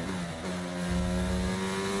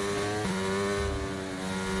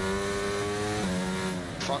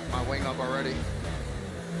 Fuck my wing up already.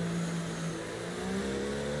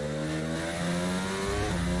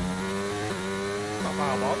 Not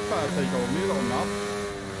bad, I'll try to take over me, little knob.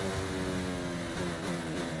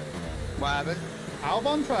 What happened?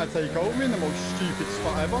 Albon tried to take over me in the most stupid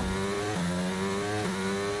spot ever.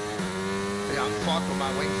 Yeah, I'm fucked with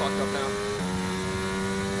my wing fucked up now.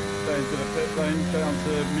 Stay into the pit lane, stay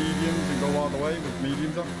onto mediums and go all the way with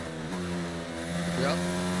mediums on. Yep.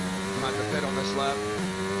 I'm at the pit on this lap.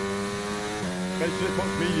 Make sure it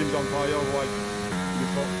puts mediums on for you, otherwise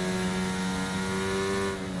you're fucked.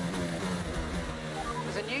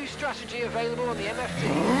 There's a new strategy available on the MFD.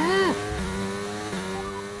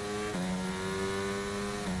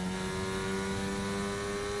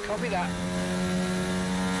 Copy that.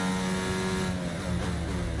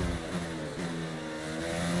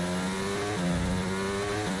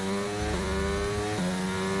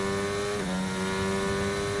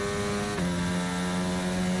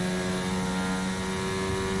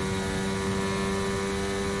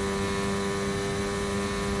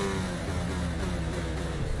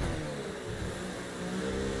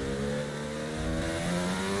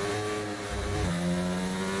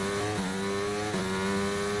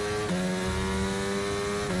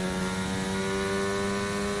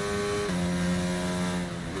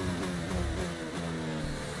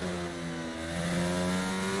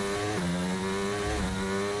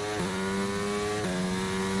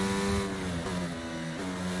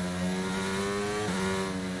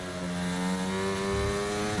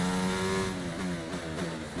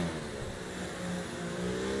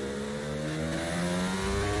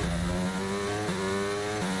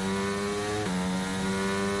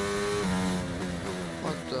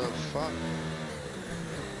 fuck?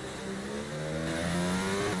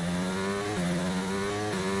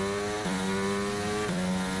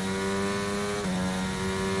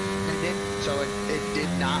 So it did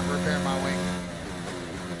not repair my wing.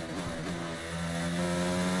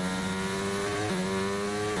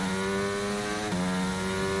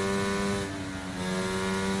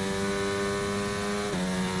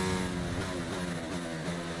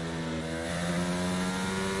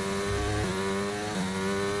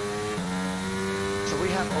 So we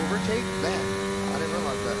have overtake? Man, I didn't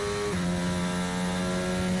realize that.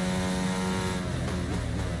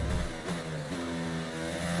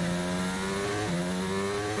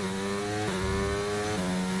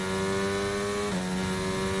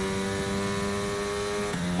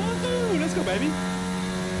 Let's go, baby.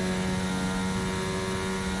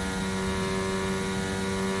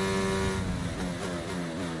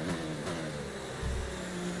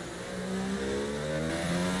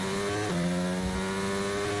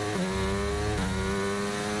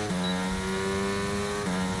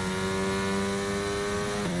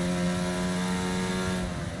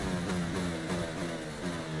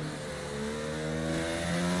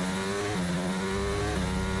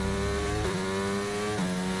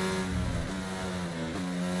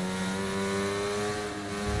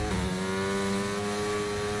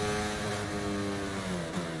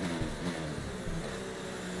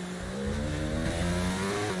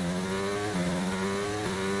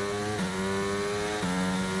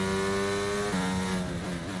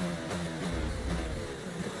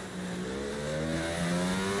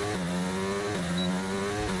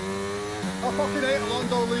 I fucking hate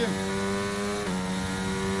Alonso, Liam.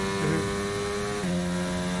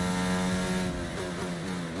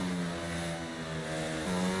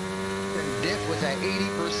 The diff was at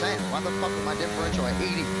 80%. Why the fuck was my differential at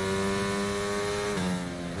 80?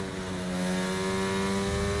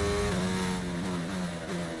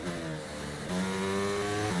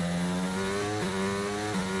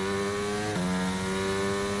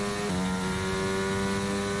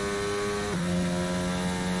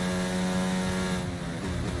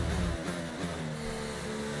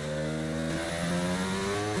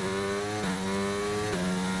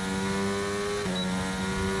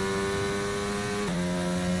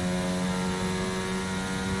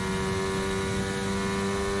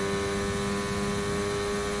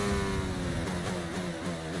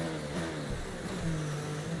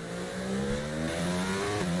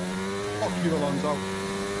 Fuck you, Alonso.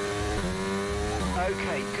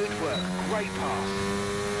 Okay, good work. Great pass.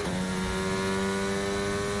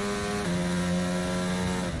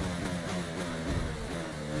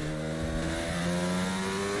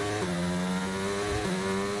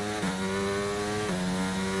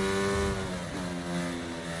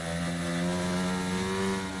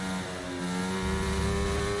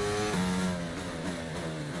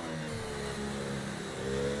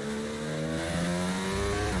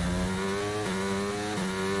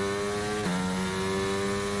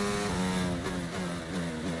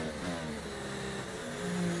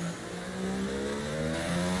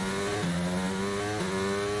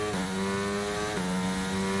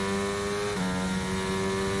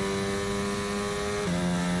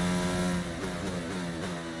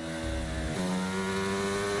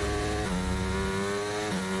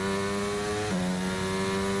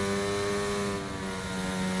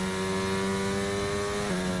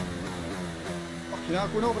 You know,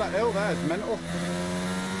 going over that hill there is mental.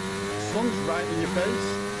 Sun's right in your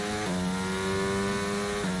face.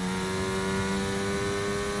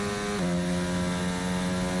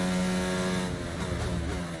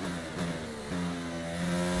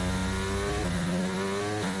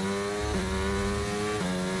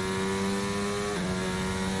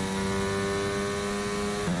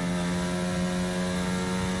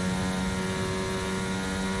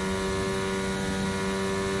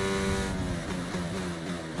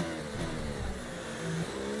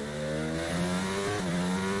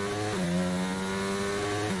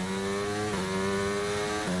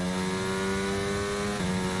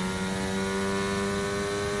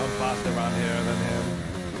 I'm faster around here than him.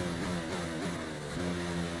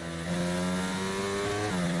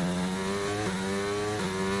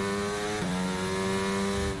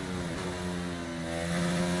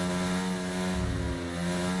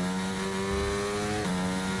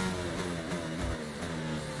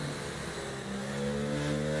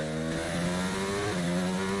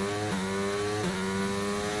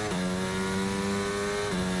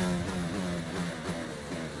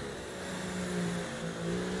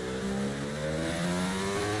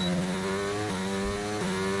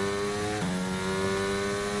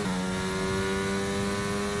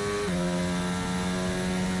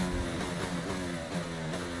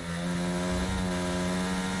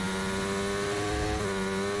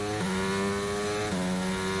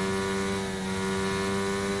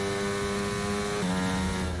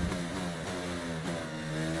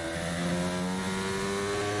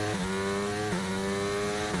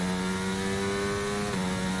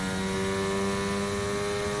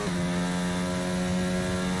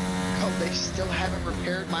 still haven't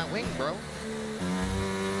repaired my wing, bro.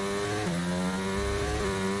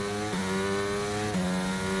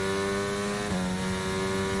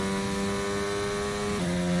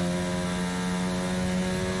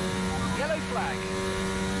 Yellow flag.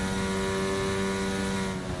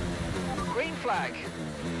 Green flag.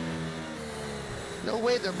 No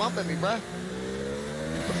way they're bumping me, bruh.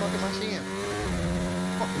 What the fuck am I seeing?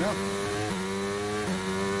 Fucking hell.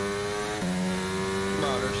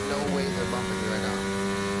 Bro, there's no way they're bumping me right now.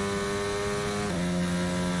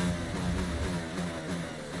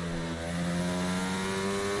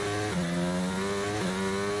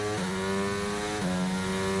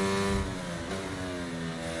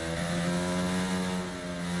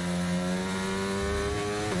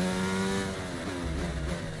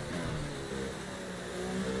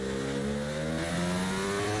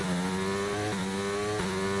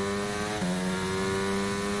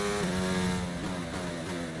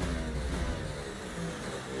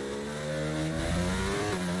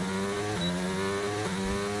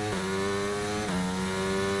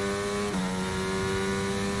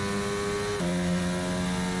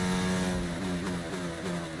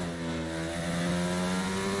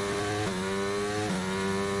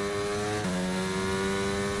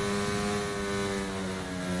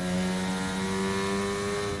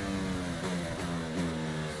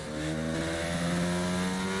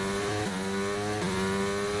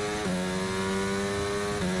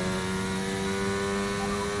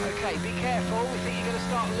 Okay, be careful. We think you're going to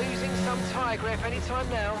start losing some tyre grip anytime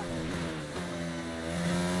now.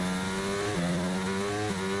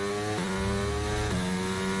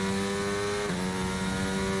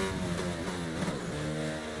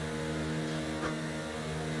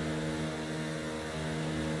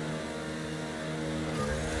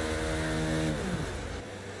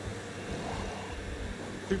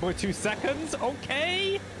 .2 seconds,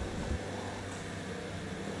 okay.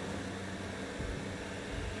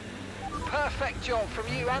 Perfect job from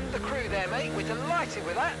you and the crew there, mate. We're delighted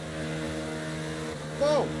with that.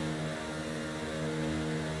 Whoa!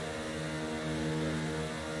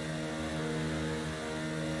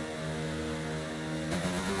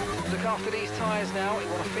 Look after these tyres now. We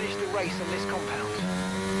want to finish the race on this compound.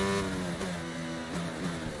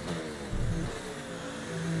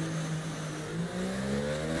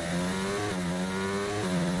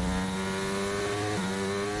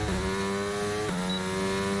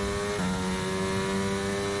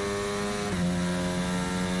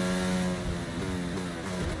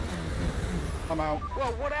 I'm out.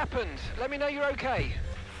 Well, what happened? Let me know you're okay.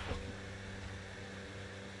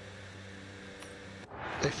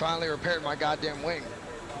 They finally repaired my goddamn wing.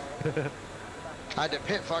 I had to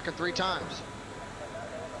pit fucking 3 times.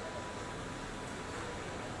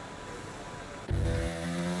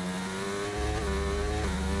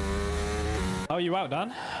 How are you out,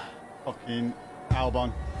 Dan? Fucking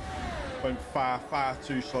Albon went far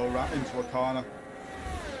too slow right into a corner.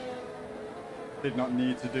 Did not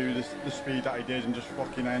need to do this, the speed that he did, and just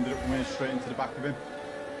fucking ended up running straight into the back of him.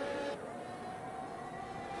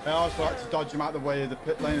 I also like to dodge him out of the way of the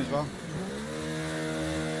pit lane as well.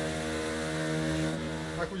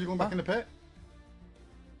 Michael, you going back in the pit?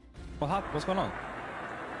 What happened? What's going on?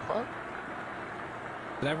 What?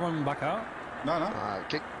 Did everyone back out? No.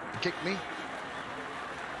 Kick me.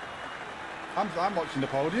 I'm watching the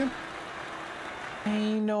podium.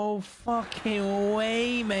 Ain't no fucking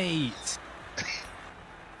way, mate.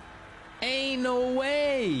 Ain't no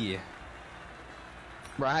way.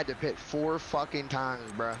 Bro, I had to pit 4 fucking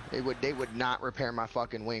times, bro. They would not repair my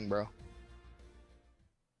fucking wing, bro.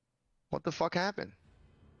 What the fuck happened?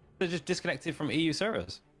 They're just disconnected from EU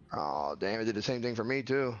servers. Oh, damn, it did the same thing for me,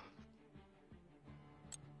 too.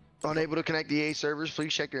 Unable to connect the EA servers,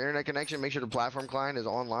 please check your internet connection. Make sure the platform client is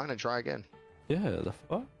online and try again. Yeah, the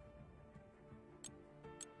fuck?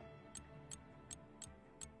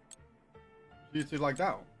 You two like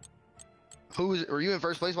that? Were you in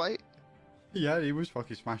first place, White? Yeah, he was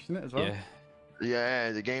fucking smashing it as well. Yeah.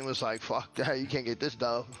 Yeah, the game was like, fuck that, you can't get this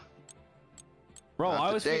dub. Bro, Not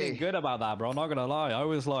I was today. feeling good about that, bro. I'm not gonna lie. I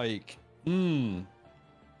was like, I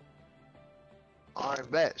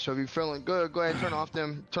bet. So if you're feeling good, go ahead and turn off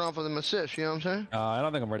them assists, you know what I'm saying? I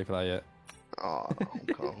don't think I'm ready for that yet. Oh,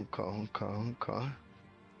 okay.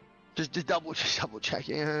 Just double check,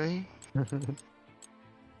 you know what I mean?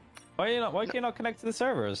 Why can't you not connect to the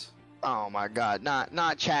servers? Oh my god,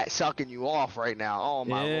 not chat sucking you off right now. Oh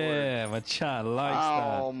my lord. Yeah, my chat likes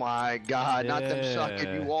that. Oh my god, not them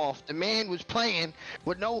sucking you off. The man was playing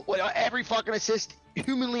with every fucking assist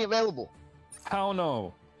humanly available. Hell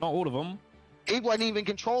no. Not all of them. He wasn't even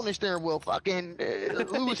controlling the steering wheel. Fucking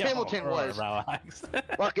Lewis Hamilton was. Relax.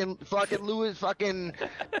 fucking Lewis. Fucking.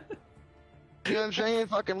 You know what I'm saying?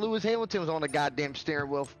 Fucking Lewis Hamilton was on the goddamn steering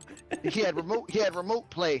wheel. He had remote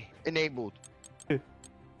play enabled.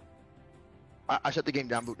 I shut the game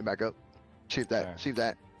down, booting it back up. See if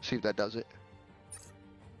that does it.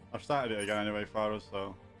 I've started it again anyway for us,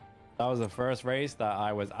 so. That was the first race that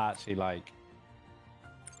I was actually like,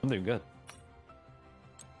 I'm doing good.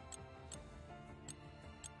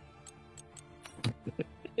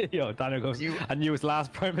 Yo, Daniel goes, I knew his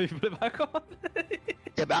last prime, maybe put it back on.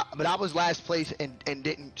 Yeah, but I was last place and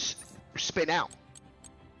didn't spin out.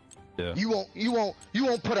 Yeah. You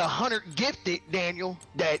won't put 100 gifted, Daniel,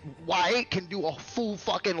 that Y8 can do a full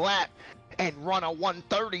fucking lap and run a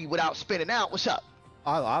 130 without spinning out. What's up?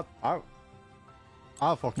 I'll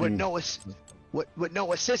fucking. With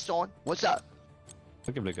no assist on. What's up?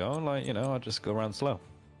 I'll give it a go. Like, you know, I'll just go around slow.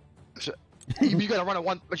 So, you gotta run a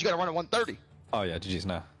 130. Oh yeah, GG's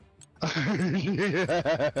now.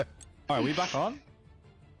 Alright, we back on?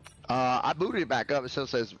 I booted it back up. It still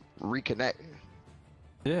says reconnect.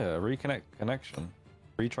 Yeah, reconnect connection.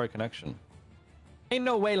 Retry connection. Ain't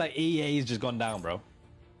no way like EA's just gone down, bro.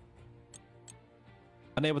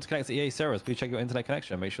 Unable to connect to EA servers. Please check your internet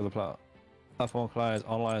connection. Make sure the platform client is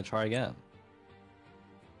online and try again.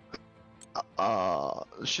 Our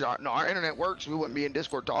internet works. We wouldn't be in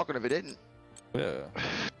Discord talking if it didn't. Yeah.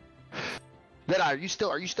 Are you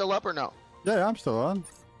still up or no? Yeah, I'm still on.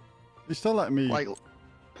 You're still letting me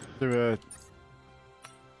do a.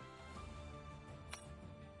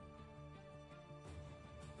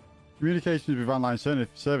 Communications with online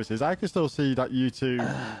services. I can still see that you two.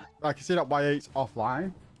 I can see that Y8's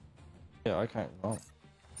offline. Yeah, I can't. Oh.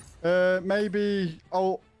 Maybe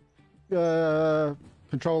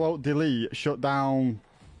Control Alt Delete, shut down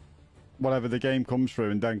whatever the game comes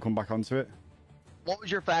through, and then come back onto it. What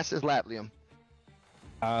was your fastest lap, Liam?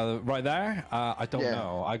 Right there. I don't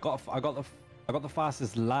know. I got the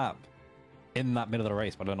fastest lap in that middle of the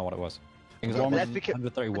race, but I don't know what it was. That's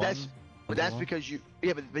because you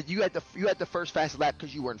had the first fastest lap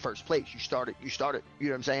because you were in first place. You started. You know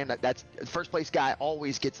what I'm saying? That's the first place guy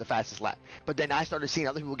always gets the fastest lap. But then I started seeing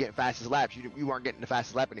other people getting fastest laps. You weren't getting the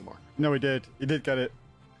fastest lap anymore. No, he did. He did get it.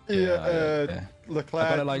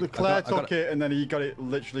 Leclerc took it, and then he got it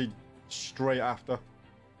literally straight after.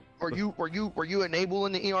 Were you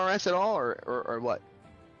enabling the ERS at all, or what?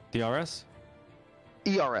 DRS?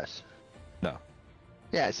 ERS. No.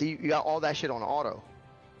 Yeah. See, you got all that shit on auto.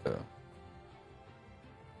 Yeah.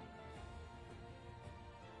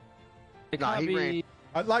 Like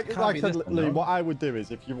I said, Lee, what I would do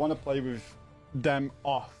is if you want to play with them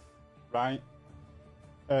off, right?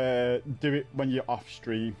 Do it when you're off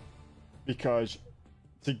stream, because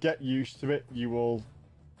to get used to it, you will.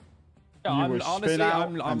 Yeah, you will spin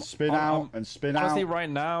out and spin out. Honestly, right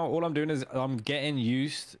now, all I'm doing is I'm getting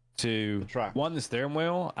used to the steering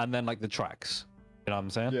wheel and then like the tracks. You know what I'm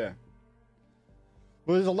saying? Yeah.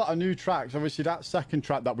 Well, there's a lot of new tracks. Obviously, that second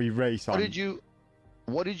track that we race on.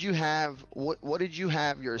 What did you have? What did you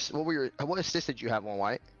have? What assist did you have on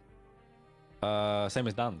White? Same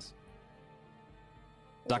as Dan's.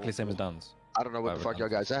 Exactly same as Dan's. I don't know what the fuck y'all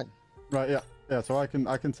guys said. Right. Yeah. So I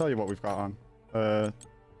can tell you what we've got on.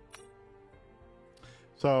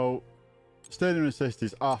 So, steering assist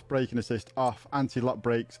is off, braking assist off, anti-lock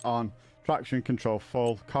brakes on, traction control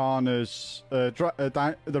full, corners,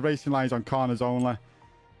 the racing lines on corners only,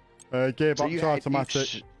 gearbox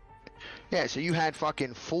automatic. Yeah, so you had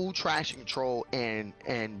fucking full traction control and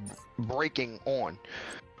braking on,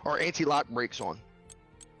 or anti-lock brakes on.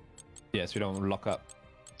 Yeah, so you don't lock up.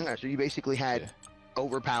 Yeah, so you basically had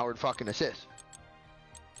overpowered fucking assist.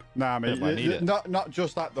 Nah, mate, not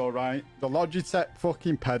just that though, right? The Logitech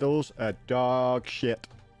fucking pedals are dog shit.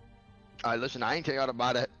 Alright, listen, I ain't tell you how to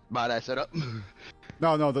buy that setup.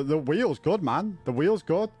 No, the wheel's good, man. The wheel's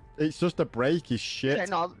good. It's just the brake is shit. Yeah,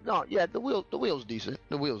 no, the wheel's decent.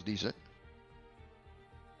 The wheel's decent.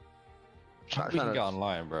 We can get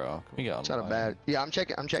online, bro. Can we get online? It's not a bad. Yeah, I'm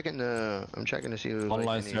checking to see who's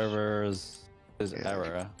online servers is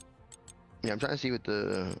error. Yeah, I'm trying to see what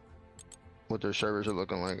their servers are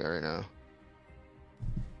looking like right now.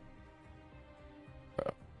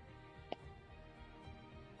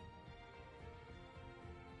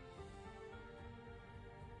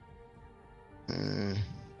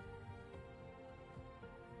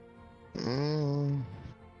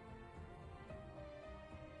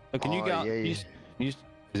 So can you get? Is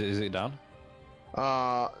it down?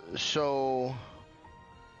 So.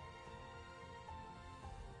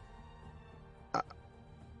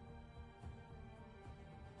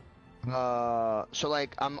 so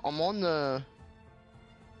like I'm on the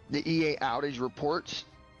EA outage reports,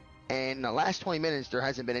 and in the last 20 minutes there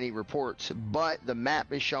hasn't been any reports, but the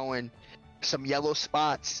map is showing some yellow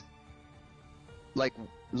spots, like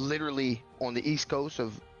literally on the east coast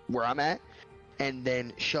of where I'm at, and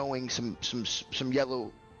then showing some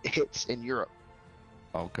yellow hits in Europe.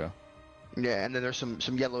 Okay. Yeah, and then there's some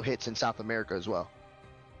yellow hits in South America as well.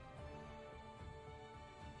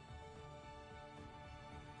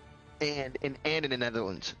 And in the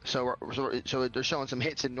Netherlands. So they're showing some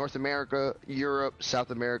hits in North America, Europe, South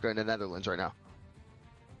America, and the Netherlands right now.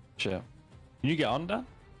 Shit. Can you get on, Dan?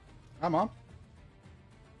 I'm on.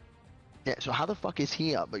 Yeah, so how the fuck is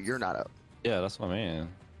he up, but you're not up? Yeah, that's what I mean. I'm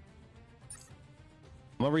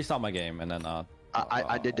gonna restart my game and then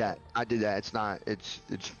I did that. I did that. It's not. It's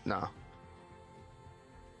no.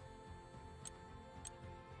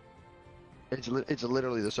 It's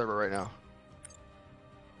literally the server right now.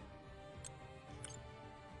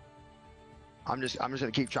 I'm just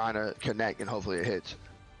gonna keep trying to connect and hopefully it hits.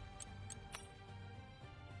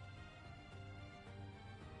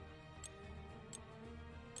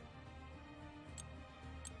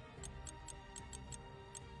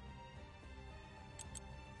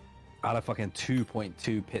 I had a fucking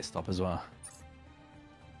 2.2 pit stop as well.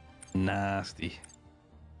 Nasty.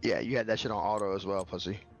 Yeah, you had that shit on auto as well,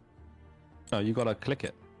 pussy. No, you gotta click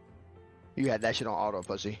it. You had that shit on auto,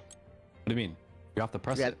 pussy. What do you mean? You have to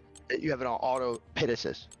press it. You have it on auto pit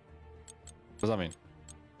assist. What does that mean?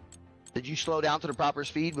 Did you slow down to the proper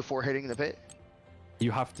speed before hitting the pit? You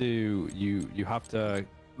have to you have to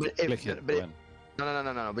click it.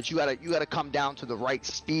 No. But you gotta come down to the right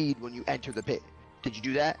speed when you enter the pit. Did you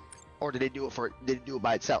do that, or did it do it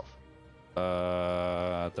by itself?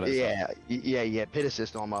 Yeah. Pit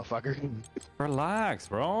assist on, motherfucker. Relax,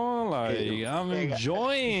 bro. Like I'm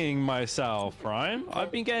enjoying myself, Prime. I've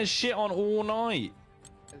been getting shit on all night.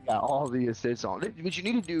 Got all the assists on. What you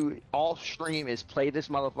need to do all stream is play this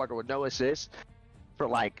motherfucker with no assists for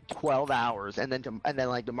like 12 hours, and then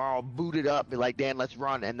like tomorrow boot it up, be like, Dan, let's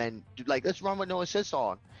run, and then like let's run with no assists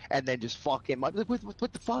on, and then just fuck him up.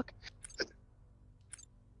 What the fuck?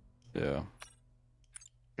 Yeah.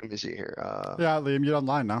 Let me see here. Yeah, Liam, you're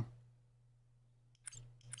online now.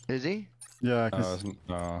 Is he? Yeah.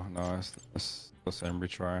 No, it's the same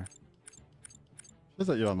retry. Says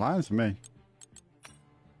that you're online to me.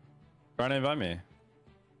 Trying to invite me.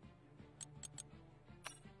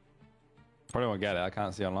 Probably won't get it. I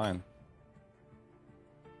can't see online.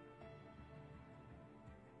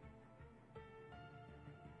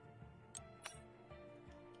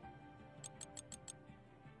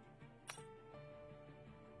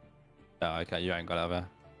 Oh, okay. You ain't got it over.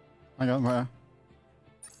 Hang on, where?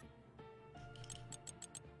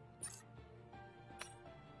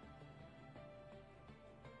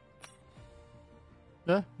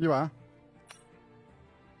 Yeah, you are.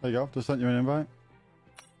 There you go. Just sent you an invite.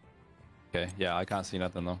 Okay. Yeah, I can't see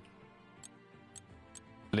nothing though.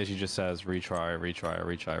 It literally just says retry.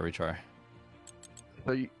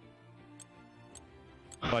 So you...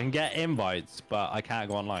 So I can get invites, but I can't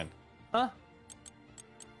go online. Huh?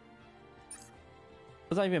 What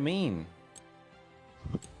does that even mean?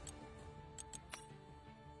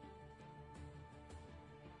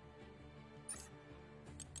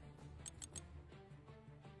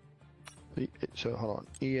 So hold on.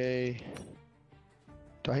 EA.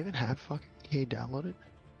 Do I even have fucking EA downloaded?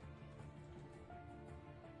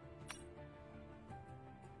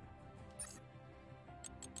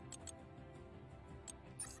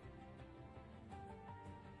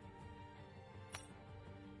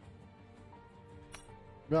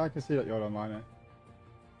 Yeah, I can see that you're online.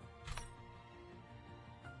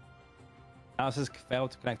 Now it says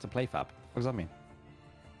failed to connect to PlayFab. What does that mean?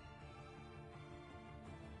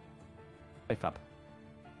 PlayFab.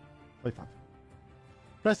 PlayFab.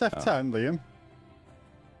 Press F10, Liam.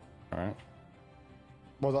 Alright.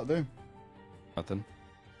 What does that do? Nothing.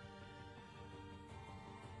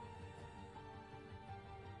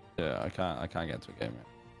 Yeah, I can't get into a game yet.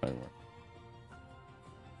 Don't worry.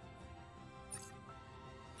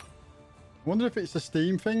 I wonder if it's a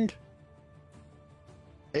Steam thing.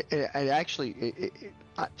 It actually,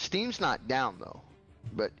 Steam's not down though,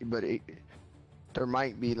 but there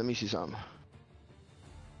might be. Let me see something.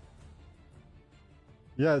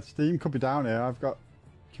 Yeah, Steam could be down here. I've got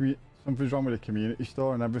something's wrong with the community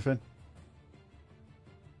store and everything.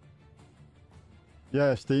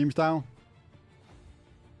 Yeah, Steam's down.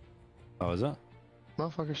 Oh, is it?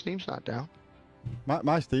 Motherfucker, Steam's not down.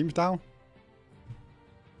 My Steam's down.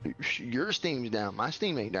 Your Steam's down. My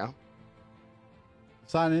Steam ain't down.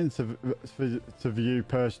 sign in to view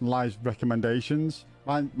personalized recommendations.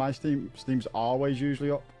 My Steam's always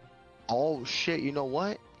usually up. Oh shit! You know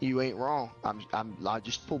what? You ain't wrong. I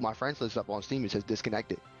just pulled my friends list up on Steam. It says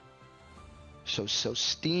disconnected. So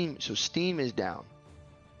Steam is down.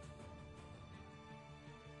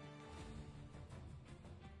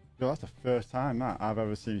 Yo, that's the first time that I've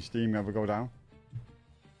ever seen Steam ever go down.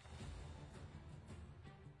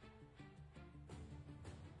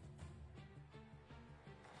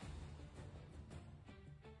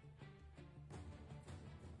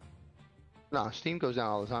 Nah, Steam goes down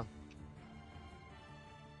all the time.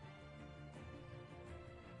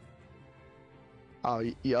 Oh,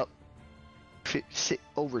 yep.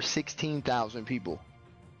 Over 16,000 people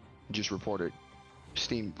just reported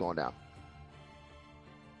Steam going down.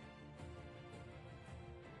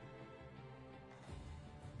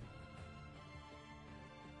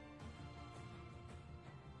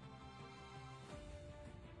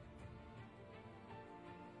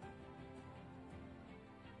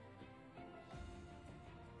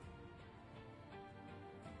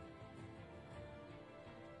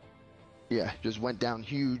 Yeah, just went down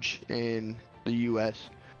huge in the US.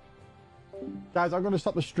 Guys, I'm going to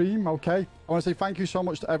stop the stream, okay? I want to say thank you so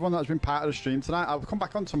much to everyone that's been part of the stream tonight. I'll come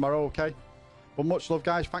back on tomorrow, okay? But much love,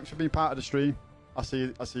 guys. Thanks for being part of the stream. I'll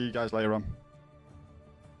see you guys later on.